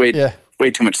beat me. Way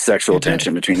too much sexual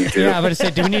tension between you two. Yeah, I'm going to say,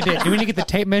 do we need to get the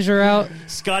tape measure out?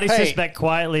 Scotty sits back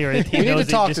quietly, or we need to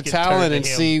talk to Talon and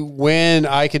see when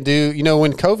I can do. You know,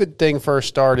 when COVID thing first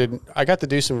started, I got to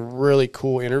do some really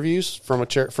cool interviews from a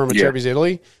Cherby's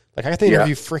Italy. Like I got to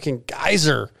interview freaking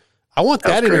Geyser. I want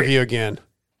that interview again.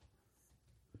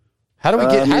 How do we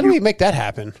get? How do we make that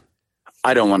happen?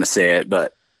 I don't want to say it,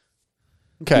 but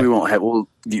we won't have.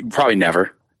 Probably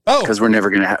never. Oh, because we're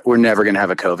never gonna have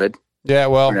a COVID. Yeah,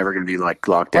 well, we're never going to be like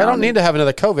locked down. I don't need to have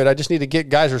another COVID. I just need to get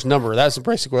Geyser's number. That's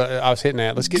basically what I was hitting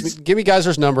at. Let's give me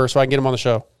Geyser's number so I can get him on the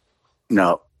show.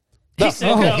 No. He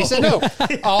said no.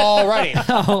 All righty.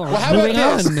 Well, how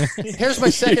about this? Here's my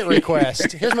second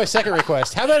request.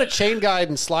 How about a chain guide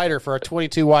and slider for a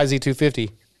 22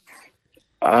 YZ250?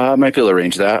 I might be able to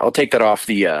arrange that. I'll take that off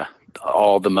the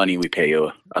all the money we pay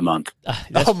you a month. Where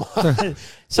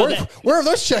have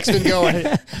those checks been going?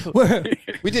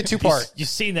 We did 2-part. You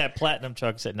seen that platinum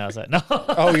truck sitting outside? No.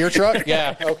 Oh, your truck?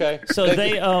 Yeah. Okay. So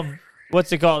they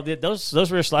what's it called?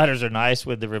 Those rear sliders are nice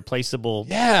with the replaceable.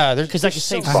 Yeah, because I can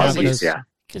save so much. Yeah.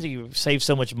 Because you save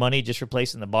so much money just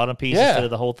replacing the bottom piece instead of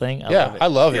the whole thing. I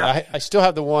love it. I still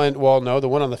have the one. Well, no, the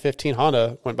one on the 15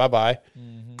 Honda went bye.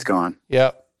 It's gone.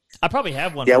 Yeah. I probably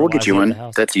have one. Yeah, we'll get you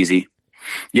one. That's easy.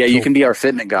 Yeah, cool. You can be our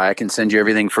fitment guy. I can send you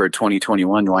everything for a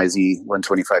 2021 YZ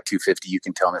 125 250. You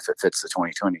can tell them if it fits the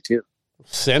 2022.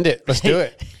 Send it. Let's do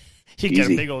it. You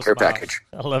get a big old care smile. package.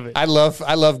 I love it.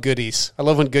 I love goodies. I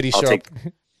love when goodies show up.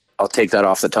 I'll take that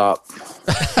off the top.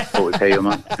 What we pay you a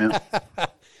month. Yeah.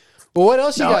 Well, what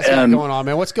else you guys got going on,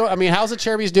 man? I mean, how's the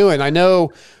Cherby's doing? I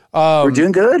know we're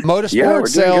doing good. Motorsport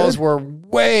sales were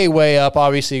way up.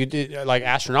 Obviously, like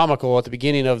astronomical at the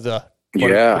beginning of the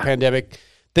pandemic.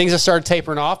 Things have started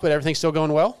tapering off, but everything's still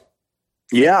going well.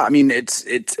 Yeah, I mean,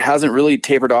 it hasn't really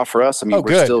tapered off for us. I mean,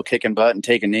 we're still kicking butt and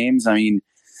taking names. I mean,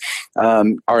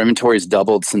 our inventory has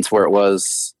doubled since where it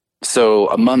was. So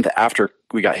a month after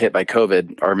we got hit by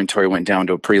COVID, our inventory went down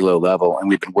to a pretty low level, and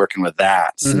we've been working with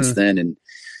that since then. And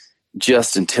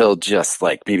just until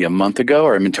like maybe a month ago,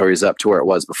 our inventory is up to where it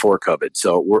was before COVID.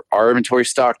 So our inventory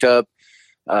stocked up.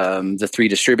 The 3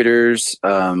 distributors,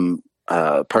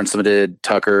 Parts Limited,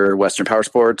 Tucker, Western Power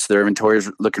Sports, their inventory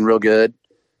is looking real good.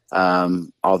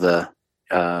 All the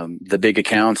big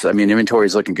accounts, I mean, inventory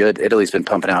is looking good. Italy's been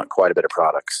pumping out quite a bit of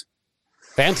products.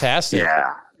 Fantastic.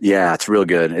 Yeah, it's real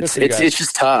good. It's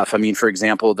just tough. I mean, for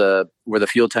example, where the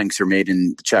fuel tanks are made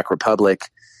in the Czech Republic,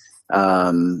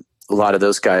 a lot of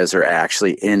those guys are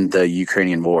actually in the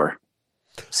Ukrainian war.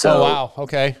 So, wow.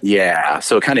 Okay. Yeah.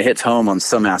 So it kind of hits home on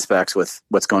some aspects with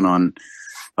what's going on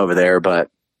over there. But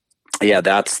yeah,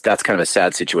 that's kind of a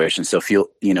sad situation. So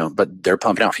but they're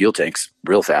pumping out fuel tanks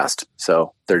real fast.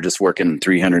 So they're just working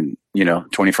 300,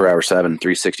 24/7,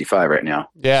 365 right now.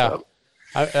 Yeah. So,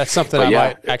 that's something I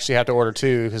might actually have to order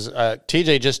too, because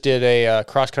TJ just did a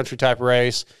cross country type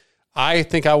race. I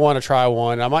think I want to try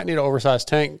one. I might need an oversized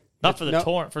tank. Not for the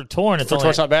Torn. For Torn, it's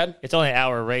not bad. It's only an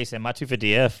hour race, and my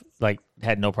 250F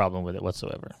had no problem with it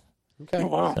whatsoever. Okay. Oh,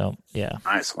 wow. So yeah,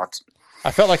 nice. I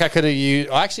felt like I could have used.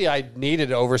 Well, actually, I needed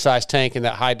an oversized tank in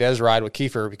that high des ride with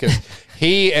Kiefer because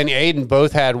he and Aiden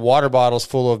both had water bottles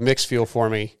full of mixed fuel for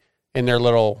me in their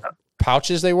little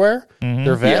pouches they wear,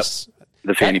 their vests. Yep.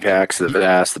 The fanny packs, the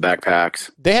vests, the backpacks.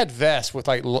 They had vests with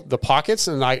like the pockets,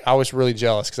 and I was really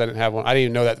jealous because I didn't have one. I didn't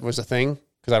even know that was a thing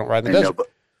because I don't ride in the desert.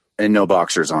 And no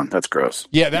boxers on. That's gross.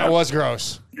 Yeah, that was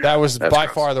gross. Yeah, that was by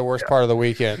far the worst part of the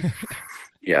weekend.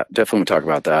 Yeah, definitely talk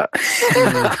about that.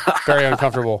 Very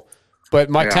uncomfortable. But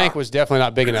my tank was definitely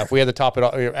not big enough. We had to top it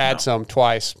up, add some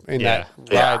twice in that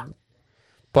ride.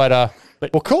 But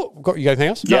well, cool. You got anything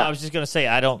else? No, I was just gonna say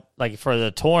I don't like for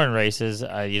the Torn races.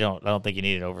 I don't think you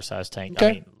need an oversized tank. Okay.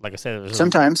 I mean, like I said, it was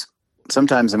sometimes,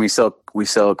 and we sell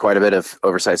quite a bit of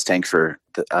oversized tanks for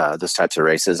those types of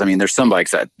races. I mean, there's some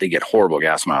bikes that they get horrible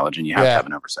gas mileage, and you have to have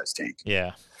an oversized tank.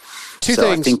 Yeah. Two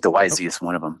things. I think the YZ is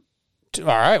one of them. All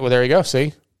right. Well, there you go.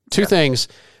 See, two things.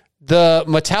 The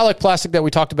metallic plastic that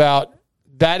we talked about,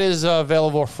 that is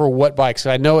available for what bikes?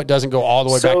 I know it doesn't go all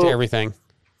the way back to everything.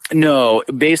 No,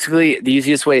 basically the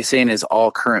easiest way of saying is all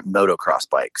current motocross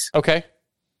bikes. Okay.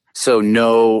 So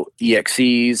no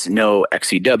EXCs, no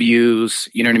XCWs,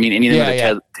 you know what I mean? Anything with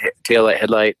a tail light,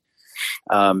 headlight.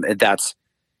 That's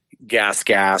gas,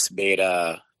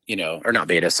 beta, or not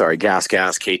beta, sorry, gas,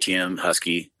 KTM,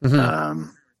 Husky.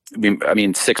 Mm-hmm. I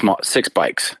mean, six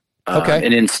bikes. Okay.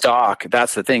 And in stock,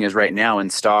 that's the thing is right now in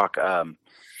stock,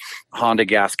 Honda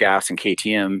gas, and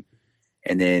KTM,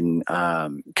 and then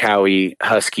Cowie,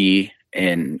 Husky,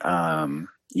 and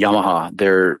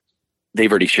Yamaha. They've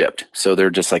already shipped, so they're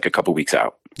just like a couple weeks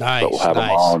out. Nice, but we'll have them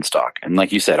all in stock. And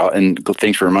like you said, and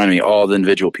thanks for reminding me, all the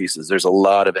individual pieces. There's a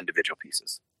lot of individual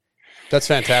pieces. That's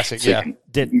fantastic. So yeah,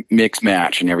 did mix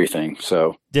match and everything.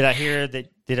 So did I hear that?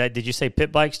 Did you say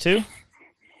pit bikes too?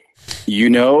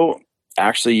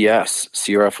 Actually, yes.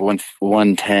 CRF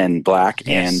 110 black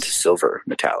and silver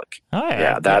metallic. Oh,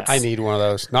 yeah. I need one of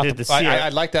those. I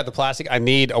like that, the plastic. I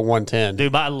need a 110.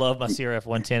 Dude, I love my CRF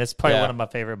 110. It's probably one of my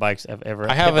favorite bikes I've ever.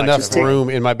 I have enough room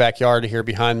in my backyard here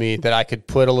behind me that I could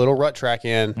put a little rut track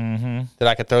in, that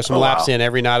I could throw some laps in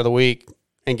every night of the week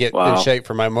and get in shape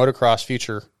for my motocross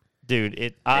future.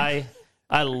 Dude, I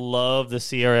love the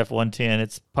CRF 110.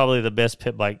 It's probably the best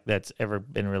pit bike that's ever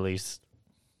been released.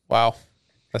 Wow.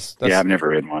 That's I've never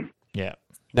ridden one. Yeah.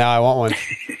 Now I want one.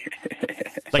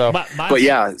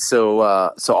 So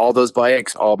all those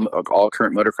bikes, all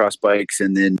current motocross bikes,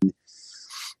 and then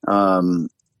Talon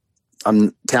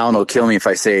will kill me if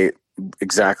I say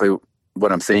exactly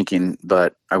what I'm thinking,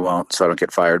 but I won't, so I don't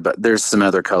get fired. But there's some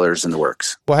other colors in the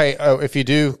works. Well, hey, if you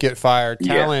do get fired,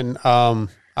 Talon,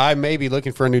 I may be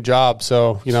looking for a new job,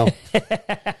 so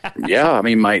Yeah, I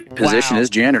mean, my position is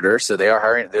janitor, so they are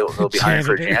hiring. They'll be hiring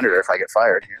for a janitor if I get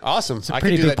fired. Awesome! It's a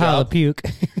pretty big pile of puke.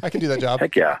 I can do that job.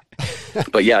 Heck yeah!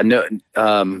 But yeah, no.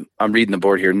 I'm reading the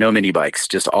board here. No mini bikes,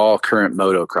 just all current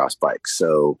motocross bikes.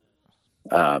 So,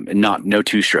 and no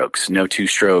two strokes, no two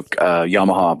stroke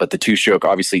Yamaha, but the two stroke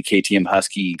obviously KTM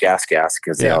Husky gas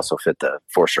because they also fit the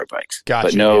 4-stroke bikes. Gotcha.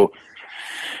 But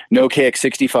no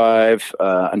KX65,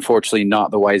 unfortunately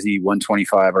not the YZ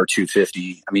 125 or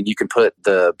 250. I mean, you can put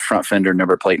the front fender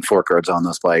number plate and fork rods on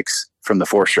those bikes from the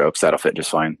 4-strokes. That'll fit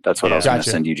just fine. That's what I was going to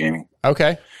send you, Jamie.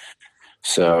 Okay.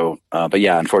 So, but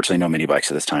yeah, unfortunately no mini bikes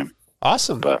at this time.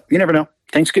 Awesome. But you never know.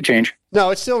 Things could change. No,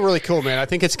 it's still really cool, man. I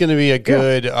think it's going to be a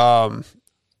good, I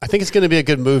think it's going to be a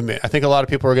good movement. I think a lot of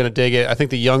people are going to dig it. I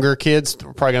think the younger kids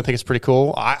are probably going to think it's pretty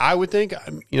cool. I would think,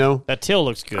 that tail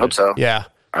looks good. I hope so. Yeah.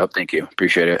 Oh, thank you.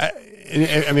 Appreciate it.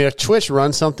 I mean, if Twitch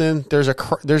runs something,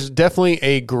 there's definitely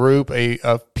a group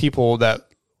of people that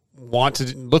want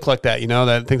to look like that.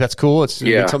 That think that's cool. It's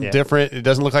something different. It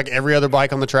doesn't look like every other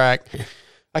bike on the track.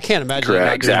 I can't imagine it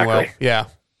not doing well. Yeah,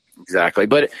 exactly.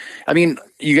 But I mean,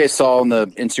 you guys saw in the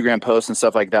Instagram posts and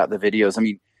stuff like that, the videos. I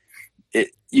mean,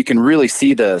 you can really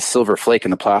see the silver flake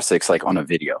in the plastics, like on a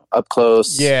video up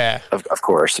close. Yeah, of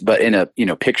course. But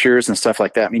in pictures and stuff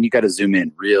like that, I mean, you got to zoom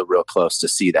in real close to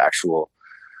see the actual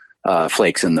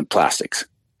flakes in the plastics.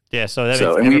 Yeah. So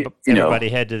that means everybody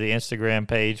head to the Instagram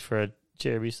page for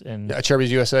Cherubies and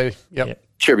Cherubies USA. Yep.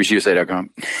 CherubysUSA.com.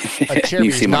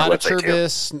 Cherubies, not a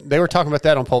Cherubies. They were talking about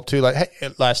that on Pulp too,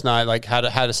 last night, like how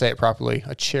to say it properly.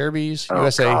 A Cherubies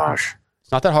USA. Gosh.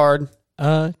 It's not that hard.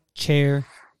 Chair.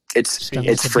 It's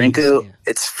Franco. Yeah.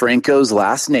 It's Franco's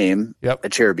last name. Yep. A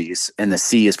Cherubies, and the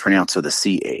C is pronounced with a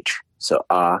CH. So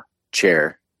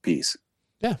Cherubies.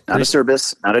 Yeah. Not a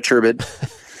Cerbis, not a Turbid.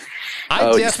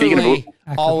 I definitely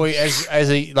always, as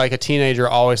a teenager,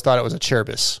 always thought it was a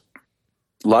Cherubies.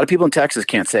 A lot of people in Texas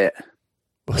can't say it.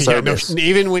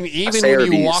 Even when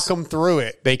you walk them through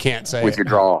it, they can't say with it. your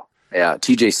draw. Yeah,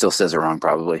 TJ still says it wrong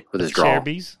probably with his draw.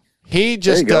 He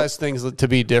just does things to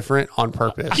be different on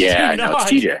purpose. Yeah, I know,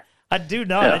 it's TJ. I do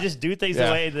not. Yeah. I just do things the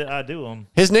way that I do them.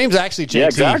 His name's actually JT. Yeah,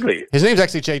 exactly. His name's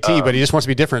actually JT, but he just wants to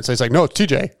be different. So he's like, no, it's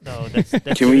TJ. No,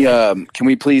 that's Can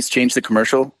we please change the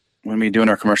commercial when we're doing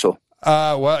our commercial?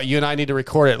 Well, you and I need to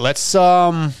record it. Let's do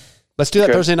that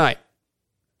Thursday night.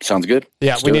 Sounds good.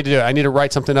 Yeah, we need to do it. I need to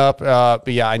write something up. But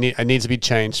yeah, it needs to be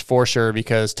changed for sure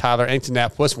because Tyler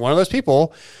Ellington-Knapp was one of those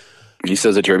people. He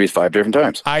says it Jerby's 5 different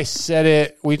times. I said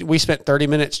it. We spent 30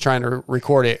 minutes trying to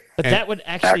record it. But that would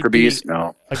actually be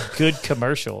a good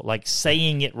commercial. Like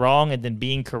saying it wrong and then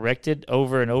being corrected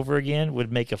over and over again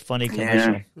would make a funny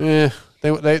commercial. Yeah, they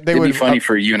It'd would be funny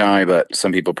for you and I, but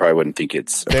some people probably wouldn't think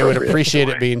it's. They would appreciate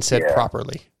it being said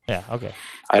properly. Yeah. Okay.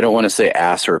 I don't want to say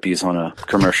ass herpes on a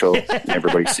commercial.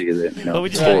 Everybody sees it. You know, but we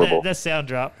just it's horrible. that sound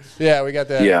drop. Yeah, we got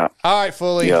that. Yeah. All right,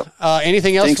 Foley. Yep.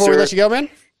 Anything else before we let you go, man?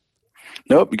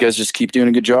 Nope. You guys just keep doing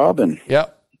a good job. And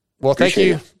yep. Well, thank appreciate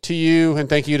you it. to you, and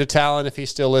thank you to Talon if he's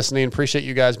still listening. Appreciate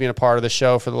you guys being a part of the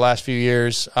show for the last few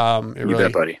years. It You really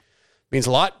bet, buddy. means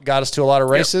a lot. Got us to a lot of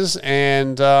races,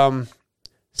 and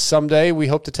someday we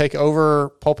hope to take over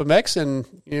Pulp MX, and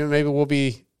maybe we'll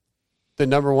be the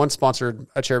number one sponsored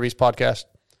Cherubies podcast.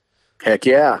 Heck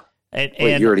yeah! And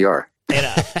you already are. And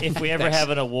if we ever have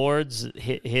an awards,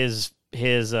 his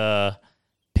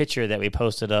picture that we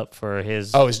posted up for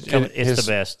his it's the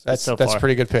best. That's so that's far. a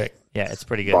pretty good pick. Yeah, it's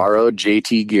pretty good. Borrowed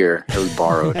JT gear. It was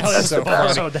borrowed. That's the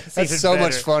best. That's so even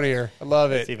much better. funnier. I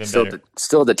love it. Even Still, better.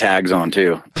 still the tags on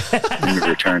too. When we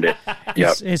returned it.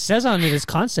 Yep. It says on it is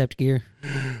concept gear.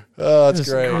 Oh, that's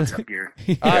great. Concept gear.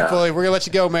 All right, Foley, we're gonna let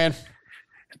you go, man.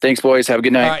 Thanks, boys. Have a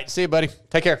good night. All right, see you, buddy.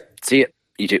 Take care. See you.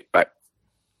 You too. Bye.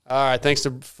 All right, thanks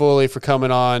to Foley for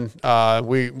coming on.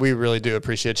 We really do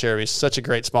appreciate Cherubies. Such a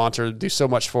great sponsor. Do so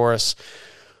much for us.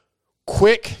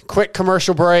 Quick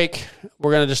commercial break.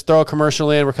 We're going to just throw a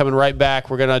commercial in. We're coming right back.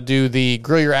 We're going to do the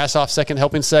Grill Your Ass Off second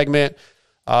helping segment,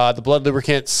 the Blood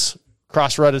Lubricants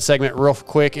cross-rutted segment real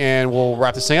quick, and we'll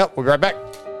wrap this thing up. We'll be right back.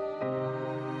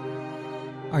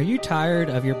 Are you tired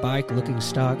of your bike looking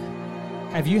stock?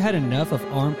 Have you had enough of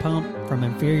arm pump from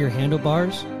inferior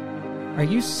handlebars? Are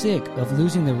you sick of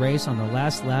losing the race on the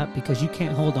last lap because you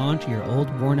can't hold on to your old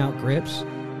worn-out grips?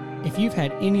 If you've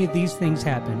had any of these things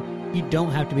happen, you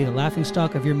don't have to be the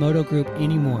laughingstock of your moto group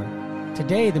anymore.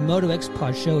 Today, the Moto X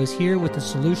Pod Show is here with the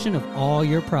solution of all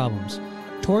your problems.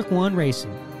 Torque One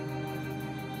Racing.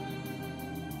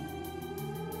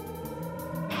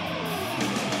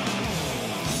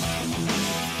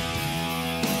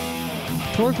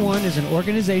 Torque One is an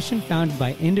organization founded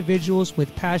by individuals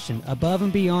with passion above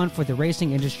and beyond for the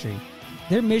racing industry.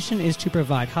 Their mission is to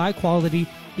provide high-quality,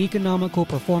 economical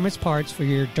performance parts for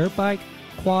your dirt bike,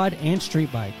 quad, and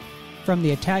street bike. From the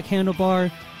Attack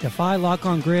handlebar, Defy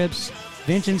lock-on grips,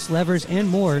 Vengeance levers, and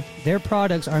more, their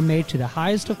products are made to the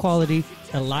highest of quality,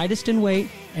 the lightest in weight,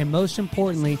 and most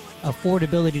importantly,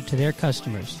 affordability to their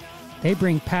customers. They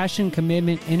bring passion,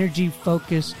 commitment, energy,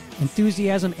 focus,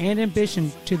 enthusiasm, and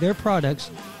ambition to their products,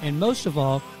 and most of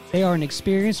all, they are an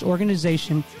experienced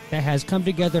organization that has come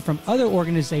together from other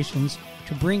organizations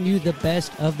to bring you the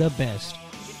best of the best.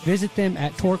 Visit them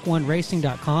at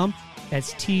torque1racing.com.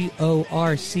 That's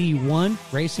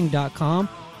TORC1racing.com,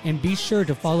 and be sure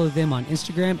to follow them on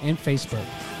Instagram and Facebook.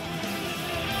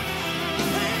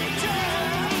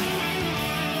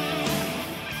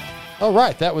 All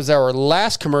right, that was our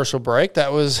last commercial break.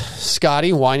 That was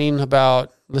Scotty whining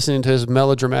about listening to his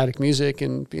melodramatic music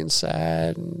and being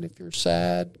sad. And if you're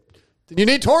sad, then you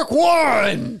need Torque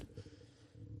One.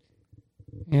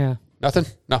 Yeah. Nothing?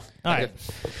 No. All right.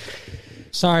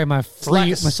 Sorry, my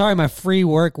free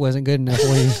work wasn't good enough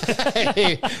for you.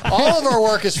 Hey, all of our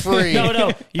work is free.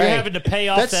 No, you're Hey, having to pay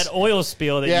off that oil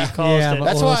spill that you caused. Yeah,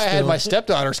 That's why I had my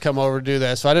stepdaughters come over to do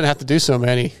that, so I didn't have to do so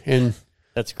many. And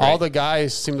that's great. All the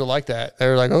guys seemed to like that. They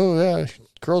were like, "Oh yeah,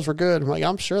 girls were good." I'm like,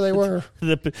 "I'm sure they were."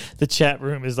 The chat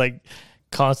room is like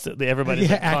constantly everybody's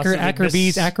like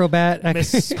Acrobees, Acrobat,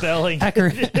 misspelling.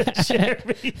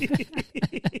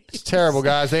 It's terrible,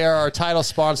 guys. They are our title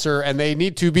sponsor, and they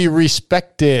need to be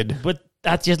respected. But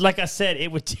that's just like I said.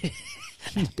 It would.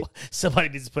 Somebody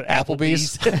needs to put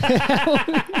Applebee's.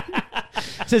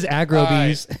 It says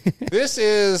Agrobees. Right. This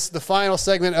is the final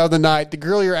segment of the night. The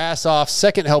Grill Your Ass Off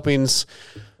second helpings.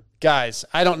 Guys,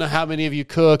 I don't know how many of you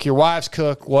cook, your wives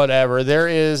cook, whatever. There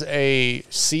is a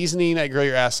seasoning at Grill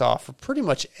Your Ass Off for pretty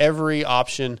much every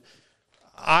option.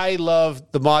 I love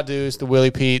the Madu's, the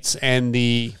Willie Pete's, and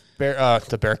the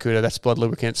Barracuda. That's Blood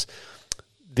Lubricants.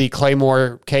 the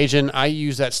Claymore Cajun. I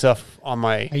use that stuff on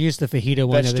my I used the fajita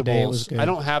one the other day. It was vegetables. good. I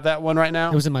don't have that one right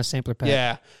now. It was in my sampler pack.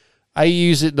 Yeah. I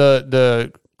use it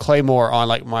the Claymore on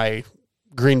like my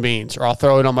green beans, or I'll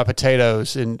throw it on my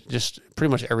potatoes and just pretty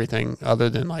much everything other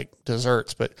than like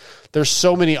desserts. But there's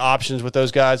so many options with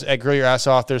those guys at Grill Your Ass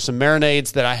Off. There's some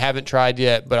marinades that I haven't tried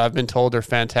yet, but I've been told they're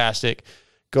fantastic.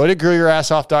 Go to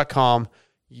grillyourassoff.com.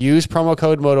 Use promo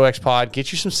code MotoXPod.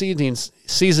 Get you some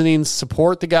seasonings.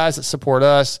 Support the guys that support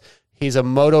us. He's a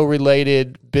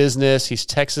moto-related business. He's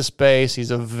Texas-based.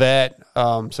 He's a vet.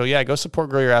 So, yeah, go support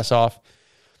Grill Your Ass Off.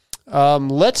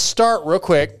 Let's start real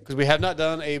quick because we have not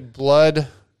done a blood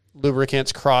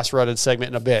lubricants cross-rutted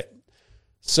segment in a bit.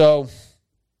 So,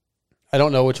 I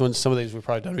don't know which ones. Some of these we've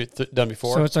probably done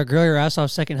before. So, it's our Grill Your Ass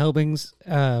Off second helpings.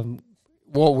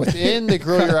 Well, within the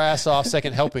Grill Your Ass Off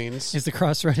second helpings is the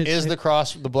cross-rutted.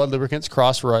 The blood lubricants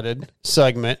cross-rutted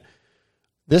segment.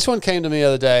 This one came to me the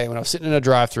other day when I was sitting in a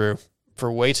drive-thru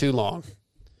for way too long.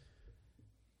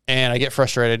 And I get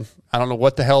frustrated. I don't know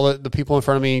what the hell the people in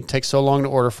front of me take so long to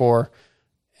order for.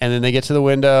 And then they get to the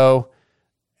window,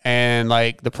 and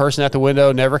like the person at the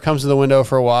window never comes to the window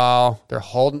for a while. They're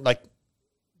holding, like,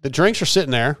 the drinks are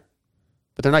sitting there,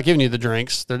 but they're not giving you the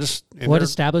drinks. They're just What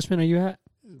establishment are you at?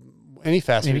 Any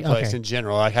fast food place in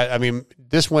general. Like, I mean,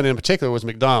 this one in particular was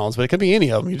McDonald's, but it could be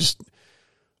any of them. You just,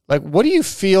 like, what do you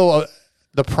feel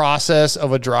the process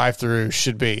of a drive-through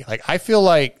should be? Like, I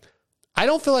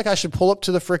don't feel like I should pull up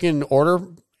to the freaking order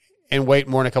and wait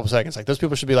more than a couple seconds. Like, those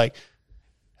people should be like,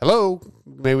 hello,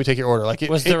 maybe we take your order. Like,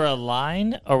 was there a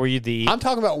line, or were you I'm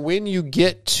talking about when you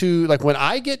get to, like, when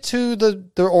I get to the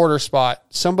order spot,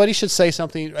 somebody should say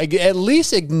something, like, at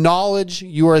least acknowledge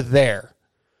you are there.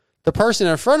 The person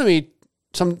in front of me,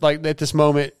 at this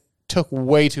moment, took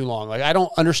way too long. Like, I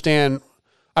don't understand.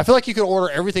 I feel like you could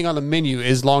order everything on the menu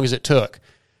as long as it took.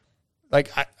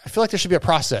 Like, I feel like there should be a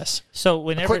process. So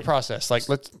a quick process. Like,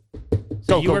 let's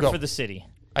go. You work for the city.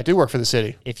 I do work for the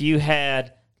city. If you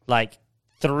had like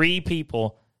 3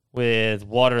 people with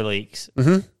water leaks,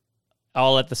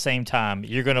 all at the same time,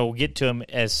 you're going to get to them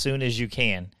as soon as you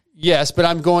can. Yes, but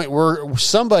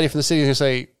somebody from the city is going to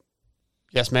say,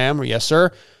 yes, ma'am, or yes,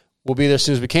 sir. We'll be there as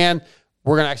soon as we can.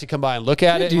 We're going to actually come by and look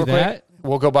at it. Do that. Quick.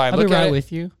 We'll go by and look at it. I'll be right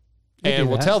with you. And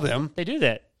we'll tell them. They do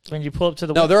that when you pull up to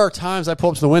the window. No, there are times I pull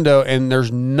up to the window and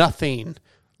there's nothing.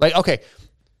 Like, okay,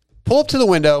 pull up to the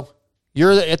window.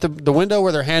 You're at the window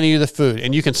where they're handing you the food,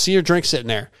 and you can see your drink sitting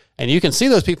there. And you can see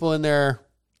those people in there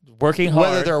working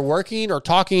hard. Whether they're working or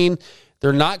talking,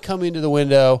 they're not coming to the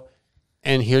window,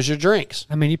 and here's your drinks.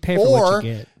 I mean, you pay for what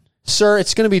you get. Sir,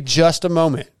 it's going to be just a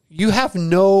moment. You have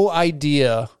no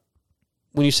idea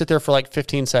when you sit there for like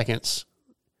 15 seconds.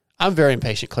 I'm very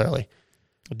impatient, clearly.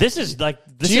 This is the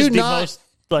most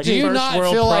like first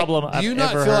world problem I've ever heard. Do you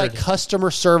not feel like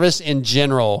customer service in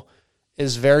general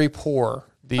is very poor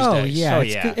these days?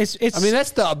 Yeah. It's, I mean,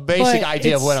 that's the basic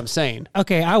idea of what I'm saying.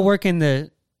 Okay, I work in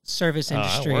the service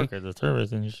industry. I work in the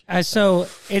service industry. So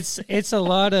it's a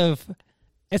lot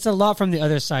from the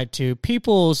other side too.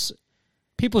 People's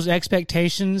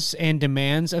expectations and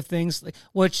demands of things,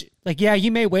 which, like, yeah,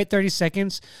 you may wait 30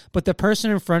 seconds, but the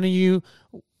person in front of you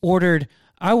ordered,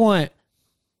 I want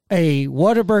a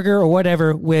Whataburger or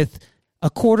whatever with a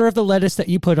quarter of the lettuce that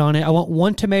you put on it. I want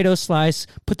 1 tomato slice,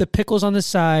 put the pickles on the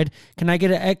side. Can I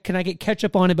get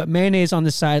ketchup on it, but mayonnaise on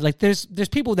the side? Like, there's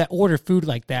people that order food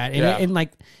like that, and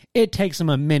like, it takes them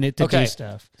a minute to do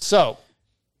stuff. So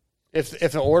if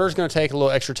the order is going to take a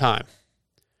little extra time,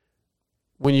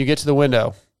 when you get to the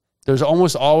window, there's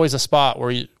almost always a spot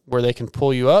where they can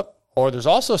pull you up, or there's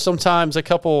also sometimes a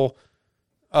couple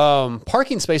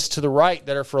parking spaces to the right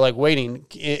that are for like waiting.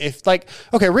 If like,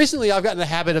 okay, recently I've gotten the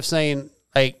habit of saying,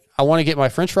 like, I want to get my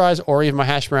French fries or even my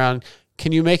hash brown.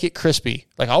 Can you make it crispy?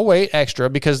 Like, I'll wait extra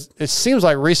because it seems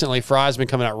like recently fries have been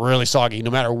coming out really soggy no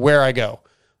matter where I go.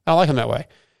 I don't like them that way.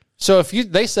 So if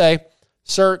they say,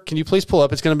 sir, can you please pull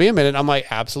up? It's going to be a minute. I'm like,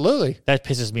 absolutely. That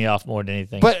pisses me off more than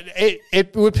anything. But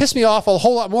it would piss me off a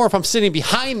whole lot more if I'm sitting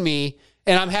behind me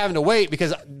and I'm having to wait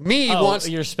because wants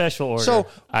your special order. So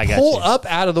I got pull up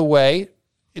out of the way.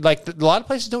 Like, a lot of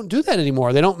places don't do that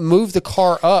anymore. They don't move the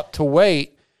car up to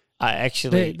wait.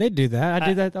 They do that. I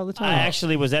do that all the time. I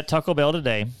actually was at Taco Bell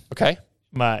today. Okay.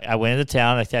 I went into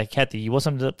town. I said, Kathy, you want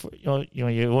something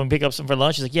you want to pick up something for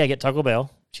lunch? She's like, yeah, get Taco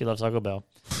Bell. She loves Taco Bell.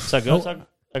 So I go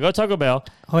to Taco Bell.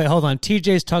 Wait, hold on.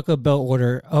 TJ's Taco Bell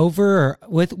order over or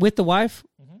with the wife?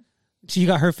 Mm-hmm. So you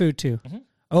got her food too. Mm-hmm.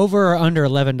 Over or under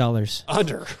 $11?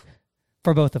 Under.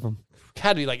 For both of them.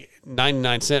 Had to be like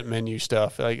 99-cent menu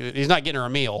stuff. Like, he's not getting her a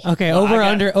meal. Okay, over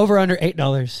under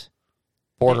 $8.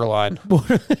 Borderline.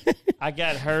 I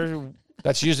got her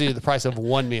That's usually the price of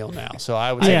one meal now. So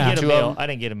I would I say didn't get a two meal. of them. I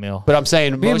didn't get a meal. But I'm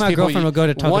saying Me and most my people, girlfriend will go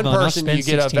to Taco one Bell, and I'll person spend you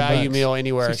get a 16 value bucks. meal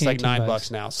anywhere. It's 16, like 18 $9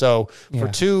 bucks now. So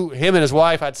Yeah. for him and his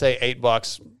wife, I'd say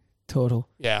 $8 total.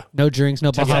 Yeah. No drinks,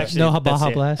 no Baja, Actually, no that's Baja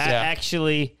it. Blast.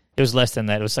 Actually, it was less than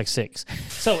that. It was like 6.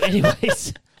 So,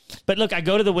 anyways, but look, I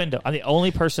go to the window. I'm the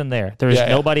only person there. There is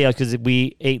nobody else because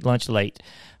we ate lunch late.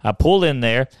 I pull in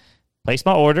there, place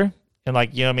my order, and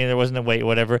there wasn't a wait,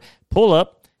 whatever. Pull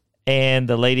up. And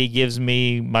the lady gives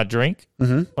me my drink.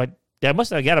 Mm-hmm. Like, I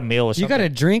must have got a meal or something. You got a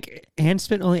drink and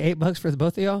spent only $8 for the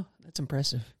both of y'all? That's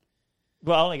impressive.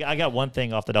 Well, I got one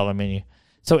thing off the dollar menu.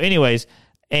 So, anyways,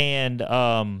 and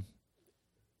what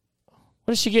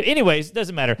did she get? Anyways,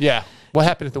 doesn't matter. Yeah. What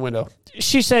happened at the window?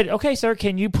 She said, "Okay, sir,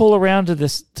 can you pull around to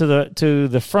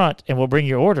the front, and we'll bring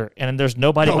your order." And there's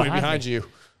nobody behind you.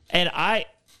 And I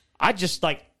just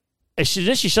like.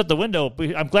 She shut the window.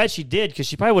 I'm glad she did because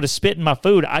she probably would have spit in my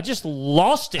food. I just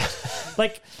lost it.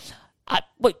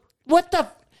 What the?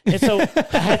 And so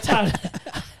I had time.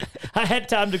 I had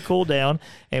time to cool down,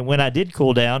 and when I did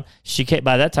cool down, she came.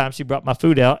 By that time, she brought my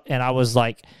food out, and I was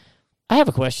like, "I have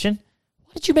a question.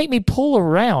 Why did you make me pull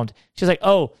around?" She's like,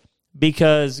 "Oh,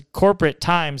 because corporate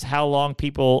times how long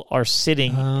people are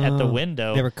sitting at the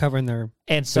window. They were covering their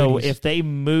and so booties. if they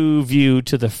move you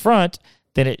to the front."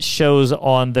 Then it shows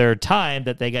on their time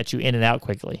that they got you in and out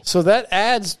quickly. So that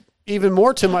adds even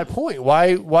more to my point.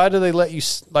 Why do they let you,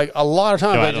 a lot of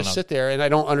times I just sit there and I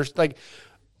don't understand.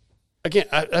 Again,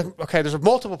 okay, there's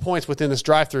multiple points within this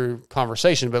drive-through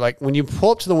conversation, but when you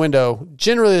pull up to the window,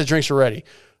 generally the drinks are ready.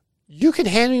 You can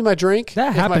hand me my drink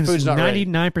That if happens my food's not ready.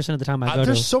 99% of the time I go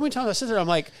There's to. so many times I sit there, I'm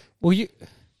like, well, hey,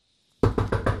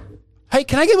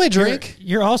 can I get my drink?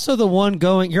 You're also the one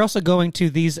going. You're also going to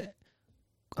these.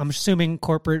 I'm assuming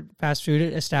corporate fast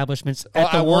food establishments.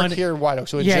 At the I one work here in White Oak,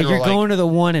 so in yeah, general, you're going to the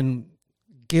one in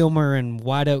Gilmer and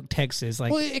White Oak, Texas.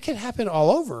 Well, it can happen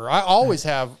all over. I always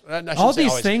have all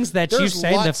these things that you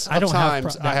say. That I don't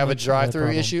have. I have a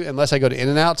drive-through issue unless I go to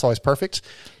In-N-Out. It's always perfect.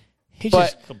 He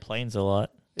just complains a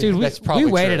lot, dude. We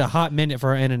waited true. a hot minute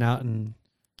for our In-N-Out in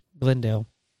Glendale.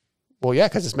 Well, yeah,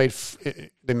 because it's made.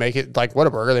 They make it like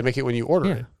Whataburger. They make it when you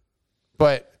order it.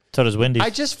 But so does Wendy's. I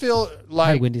just feel like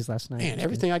I had Wendy's last night. Man,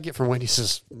 everything I get from Wendy's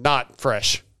is not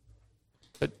fresh.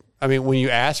 But I mean, when you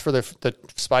ask for the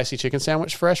spicy chicken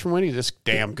sandwich fresh from Wendy's, it's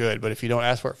damn good. But if you don't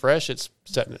ask for it fresh,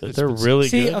 they're really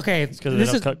See, good. okay, this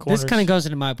this kind of goes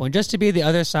into my point. Just to be the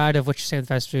other side of what you're saying with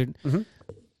fast food,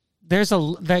 there's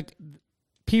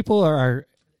people are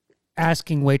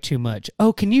asking way too much.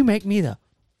 Oh, can you make me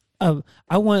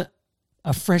I want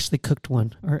a freshly cooked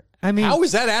one. Or how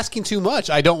is that asking too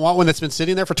much? I don't want one that's been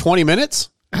sitting there for 20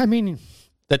 minutes. I mean,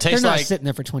 that tastes they're not like sitting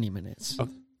there for 20 minutes.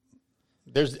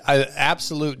 There's an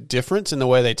absolute difference in the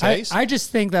way they taste. I just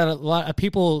think that a lot of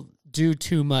people do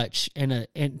too much and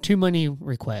too many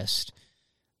requests.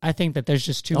 I think that there's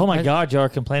just too. Oh my God, y'all are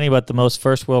complaining about the most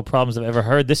first world problems I've ever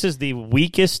heard. This is the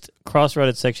weakest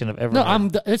cross-roaded section I've ever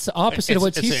heard. No, it's the opposite of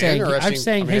what he's saying. I'm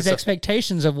saying his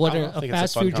expectations of what a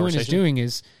fast food joint is doing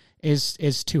is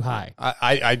too high.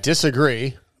 I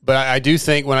disagree, but I do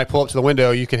think when I pull up to the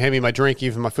window, you can hand me my drink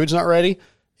even if my food's not ready.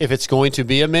 If it's going to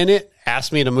be a minute,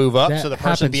 ask me to move up so the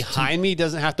person behind me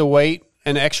doesn't have to wait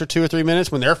an extra 2 or 3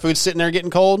 minutes when their food's sitting there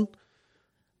getting cold.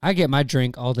 I get my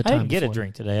drink all the time. I didn't get a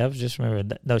drink today. I was just remembering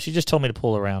that. No, she just told me to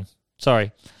pull around.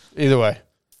 Sorry. Either way,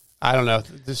 I don't know.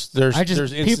 There's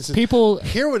instances. People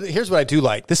here's what I do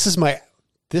like. This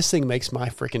thing makes my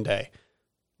freaking day.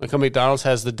 Like McDonald's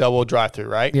has the double drive-through,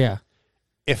 right? Yeah.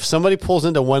 If somebody pulls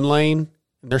into one lane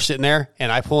and they're sitting there,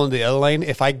 and I pull into the other lane,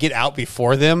 if I get out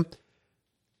before them,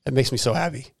 it makes me so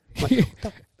happy. I'm like,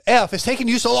 what the F? It's taking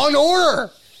you so long to order.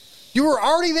 You were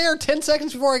already there 10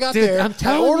 seconds before I got there. I'm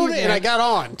telling I ordered you, it and I got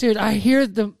on. Dude, I hear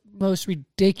the most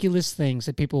ridiculous things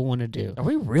that people want to do. Are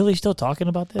we really still talking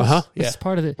about this? Uh-huh. It's Yeah.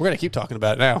 part of it. We're gonna keep talking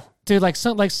about it now, Dude, like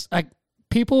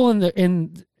people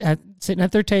sitting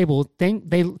at their table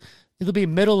it'll be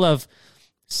middle of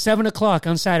 7 o'clock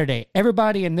on Saturday.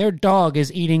 Everybody and their dog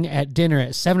is eating at dinner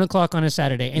at 7 o'clock on a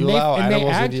Saturday, and You allow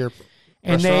animals into your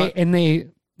restaurant?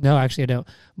 No, actually I don't.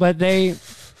 But they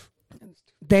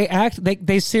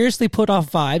seriously put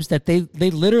off vibes that they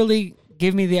literally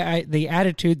give me the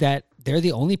attitude that they're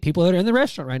the only people that are in the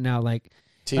restaurant right now. I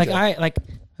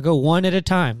go one at a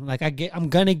time. I'm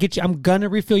gonna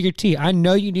refill your tea. I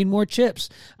know you need more chips.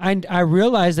 I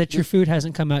realize that your food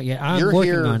hasn't come out yet. I'm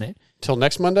working on it. Till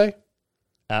next Monday.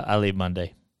 I leave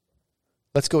Monday.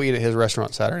 Let's go eat at his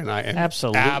restaurant Saturday night and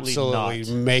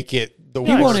Absolutely make it the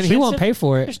He worst. won't pay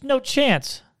for it. There's no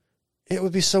chance. It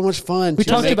would be so much fun. We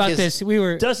talked about this.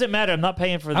 Doesn't matter. I'm not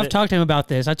paying for this. I've talked to him about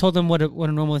this. I told him what a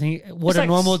normal thing, what a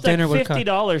normal dinner would cost.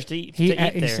 $50 to eat. He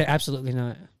there. said absolutely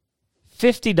not.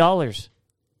 $50.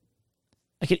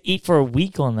 I could eat for a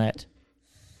week on that.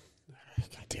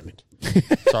 God damn it!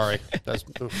 Sorry.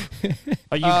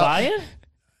 Are you buying?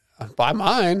 Buy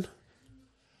mine.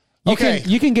 You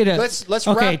can get a. Let's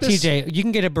okay, wrap this. TJ. You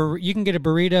can get a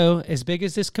burrito as big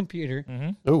as this computer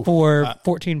Mm-hmm. for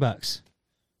 $14.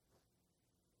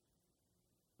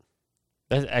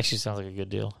 That actually sounds like a good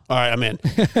deal. All right, I'm in.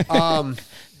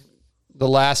 The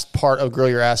last part of Grill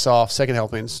Your Ass Off, second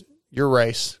helpings, your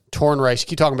race, Torn race.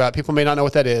 Keep talking about it. People may not know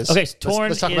what that is. Okay, so Torn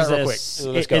let's talk about it real quick.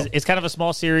 Let's go. It's kind of a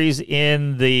small series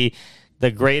in the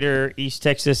greater East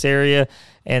Texas area,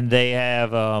 and they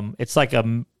have it's like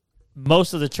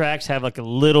most of the tracks have like a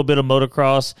little bit of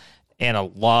motocross and a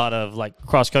lot of like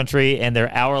cross country, and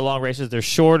they're hour-long races. They're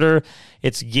shorter.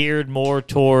 It's geared more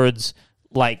towards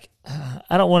like,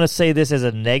 I don't want to say this as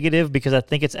a negative because I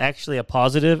think it's actually a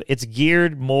positive. It's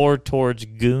geared more towards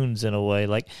goons in a way,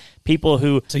 like people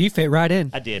who. So you fit right in.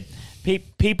 I did.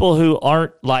 People who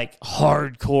aren't like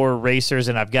hardcore racers,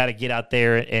 and I've got to get out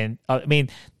there and I mean,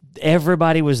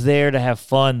 everybody was there to have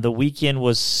fun. The weekend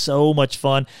was so much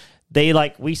fun.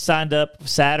 We signed up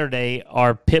Saturday,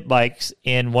 our pit bikes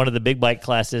in one of the big bike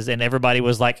classes, and everybody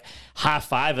was like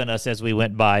high-fiving us as we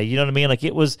went by. You know what I mean? Like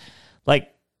it was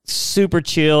like super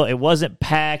chill. It wasn't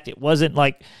packed. It wasn't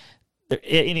like,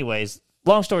 anyways,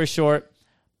 long story short,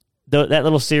 that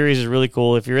little series is really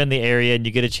cool. If you're in the area and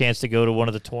you get a chance to go to one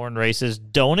of the Torn races,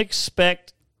 don't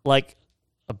expect like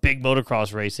a big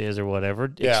motocross race is or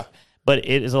whatever. Yeah. But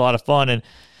it is a lot of fun. And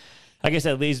I guess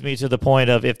that leads me to the point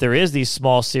of if there is these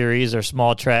small series or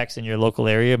small tracks in your local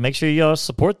area, make sure you all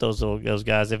support those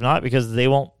guys. If not, because they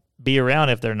won't be around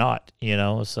if they're not, you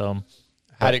know. So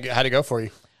how'd it go for you?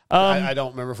 I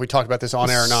don't remember if we talked about this on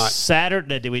air or not.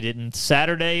 Saturday, we didn't.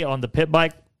 Saturday on the pit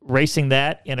bike, racing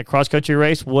that in a cross-country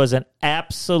race was an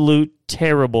absolute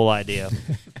terrible idea.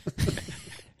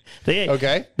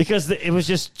 Okay. Because it was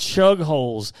just chug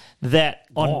holes that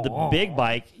on the big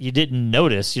bike you didn't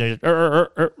notice. You know,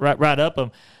 right up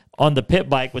them. On the pit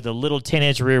bike with a little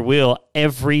 10-inch rear wheel,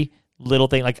 every little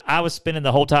thing. Like I was spinning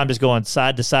the whole time, just going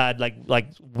side to side, like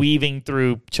weaving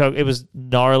through chug. It was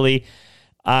gnarly.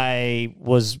 I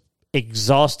was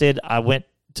exhausted. I went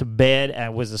to bed and I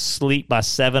was asleep by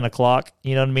 7 o'clock.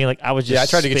 You know what I mean? Like I was just I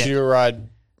tried to get you to ride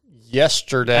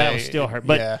yesterday. I was still hurt.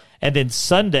 But and then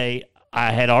Sunday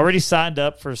I had already signed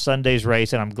up for Sunday's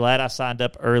race, and I'm glad I signed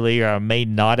up early, or I may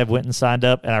not have went and signed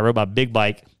up. And I rode my big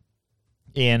bike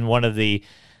in one of the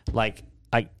like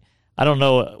I don't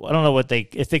know what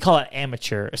if they call it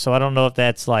amateur. So I don't know if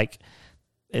that's like.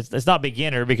 It's not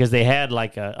beginner because they had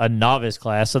like a novice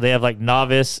class. So they have like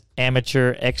novice,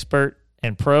 amateur, expert,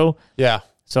 and pro. Yeah.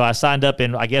 So I signed up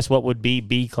in, I guess, what would be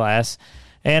B class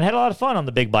and had a lot of fun on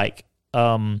the big bike.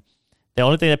 The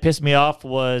only thing that pissed me off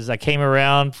was I came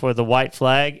around for the white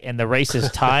flag and the race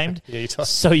is timed.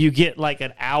 So you get like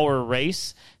an hour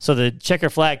race. So the checker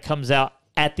flag comes out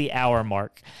at the hour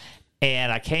mark.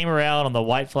 And I came around on the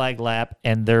white flag lap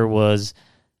and there was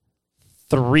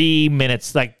 3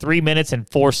 minutes, like 3 minutes and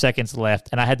 4 seconds left,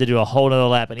 and I had to do a whole nother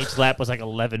lap, and each lap was like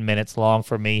 11 minutes long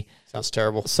for me. Sounds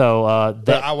terrible. So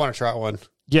I want to try one.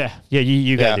 Yeah,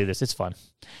 you got to do this. It's fun.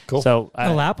 Cool. So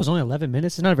the lap was only 11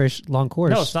 minutes. It's not a very long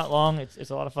course. No, it's not long.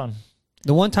 It's a lot of fun.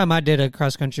 The one time I did a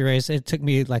cross country race, it took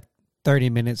me like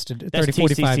 30 minutes to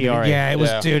 45 minutes. Yeah, it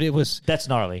was, dude, it was. That's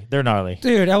gnarly. They're gnarly.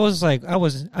 Dude, I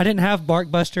didn't have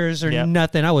bark busters or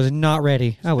nothing. I was not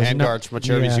ready. I was Handguards from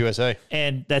Cherubies USA.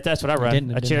 And that's what I run.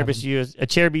 A Cherubies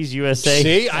USA.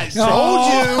 See, I told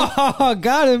you. Oh,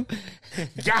 got him.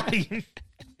 Got him.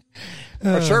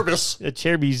 A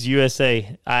Cherubies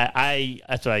USA.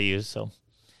 That's what I use. So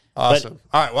awesome.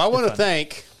 All right. Well, I want to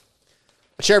thank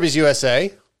Cherubies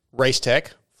USA, Race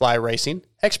Tech, Fly Racing,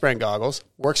 X-Brand Goggles,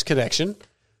 Works Connection,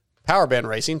 Power Band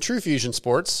Racing, True Fusion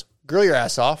Sports, Grill Your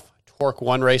Ass Off, Torque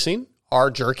One Racing, R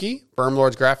Jerky, Berm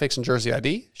Lords Graphics and Jersey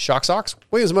ID, Shock Socks,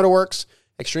 Williams Motor Works,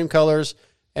 Extreme Colors,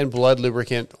 and Blood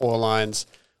Lubricant Oil Lines,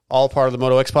 all part of the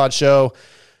Moto X Pod show.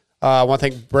 I want to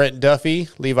thank Brent Duffy,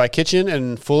 Levi Kitchen,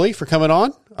 and Fully for coming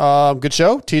on. Good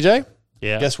show, TJ.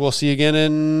 Yeah. Guess we'll see you again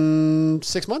in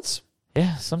 6 months.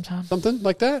 Yeah, sometime. Something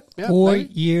like that. Yeah, 4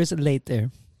 years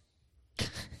later.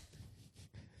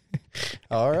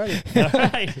 All right.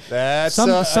 That's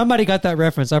somebody got that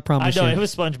reference. I promise. I know you. It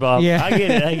was SpongeBob. Yeah, I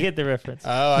get it. I get the reference.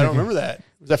 Oh, I don't remember that.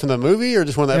 Was that from the movie or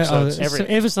just one of the episodes?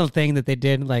 It was something that they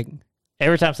did. Like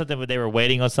every time they were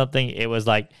waiting on something, it was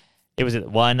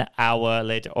 1 hour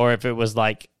later. Or if it was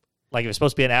like it was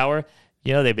supposed to be an hour,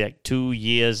 You know, they'd be like 2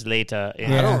 years later. I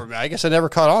don't remember. I guess I never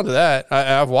caught on to that.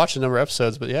 I've watched a number of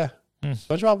episodes, but yeah.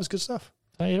 SpongeBob was good stuff.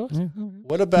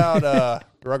 What about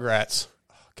Rugrats?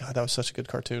 Oh, God, that was such a good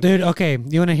cartoon. Dude, okay.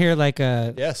 You want to hear like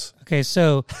a... Yes. Okay,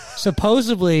 so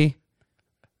supposedly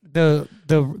the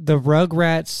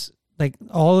Rugrats, like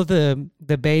all of the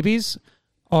babies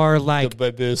are like...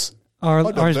 The babies.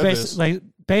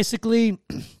 Basically,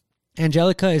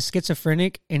 Angelica is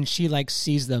schizophrenic and she like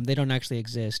sees them. They don't actually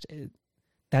exist.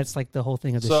 That's like the whole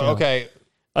thing of the show. Okay.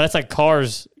 Oh, that's like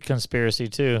Cars conspiracy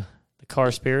too. The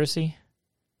Carspiracy.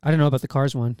 I don't know about the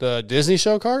Cars one. The Disney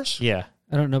show Cars? Yeah.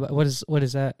 I don't know about what is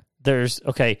that?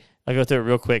 I'll go through it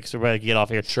real quick so we're ready to get off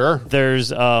here. Sure. There's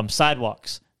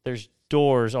sidewalks. There's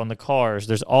doors on the cars.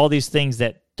 There's all these things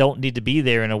that don't need to be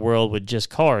there in a world with just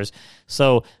cars.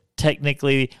 So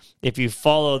technically, if you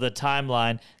follow the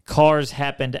timeline, Cars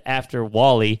happened after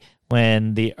WALL-E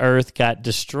when the Earth got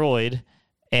destroyed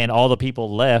and all the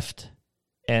people left.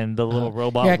 And the little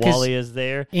robot WALL-E is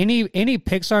there. Any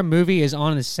Pixar movie is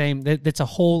on the same. That's a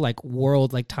whole like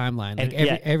world like timeline. Like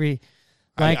every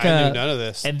like I knew none of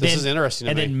this. And this is interesting.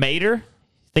 And then Mater.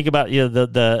 Think about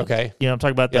the okay. I'm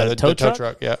talking about the tow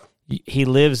truck. Yeah. He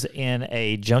lives in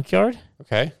a junkyard.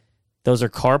 Okay. Those are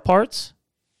car parts.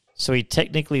 So he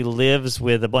technically lives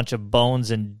with a bunch of bones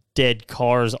and dead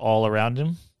cars all around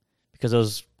him because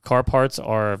those car parts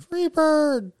are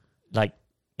Freebird. Like,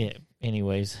 yeah.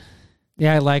 Anyways.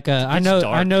 Yeah, like I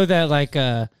know that like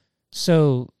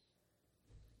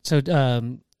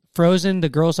Frozen, the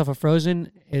girls off of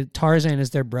Frozen, Tarzan is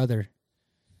their brother.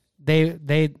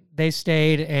 They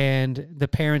stayed and the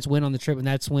parents went on the trip and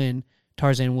that's when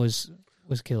Tarzan was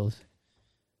killed.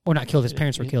 Or not killed, his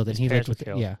parents were killed and he lived with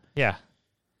it. Yeah. Yeah.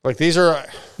 Like these are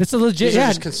It's a legit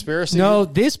just conspiracy. No,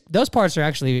 those parts are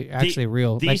actually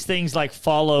real. These things like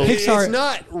follow Pixar. It's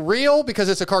not real because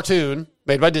it's a cartoon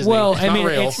made by Disney. Well, it's I not mean,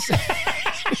 real.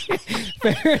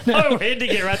 Fair enough. Oh,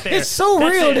 ending it right there. It's so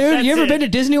real, dude. You ever been to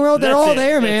Disney World? They're all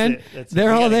there, man.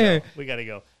 They're all there. We gotta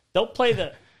go. Don't play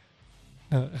the.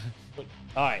 All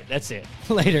right, that's it.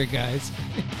 Later, guys.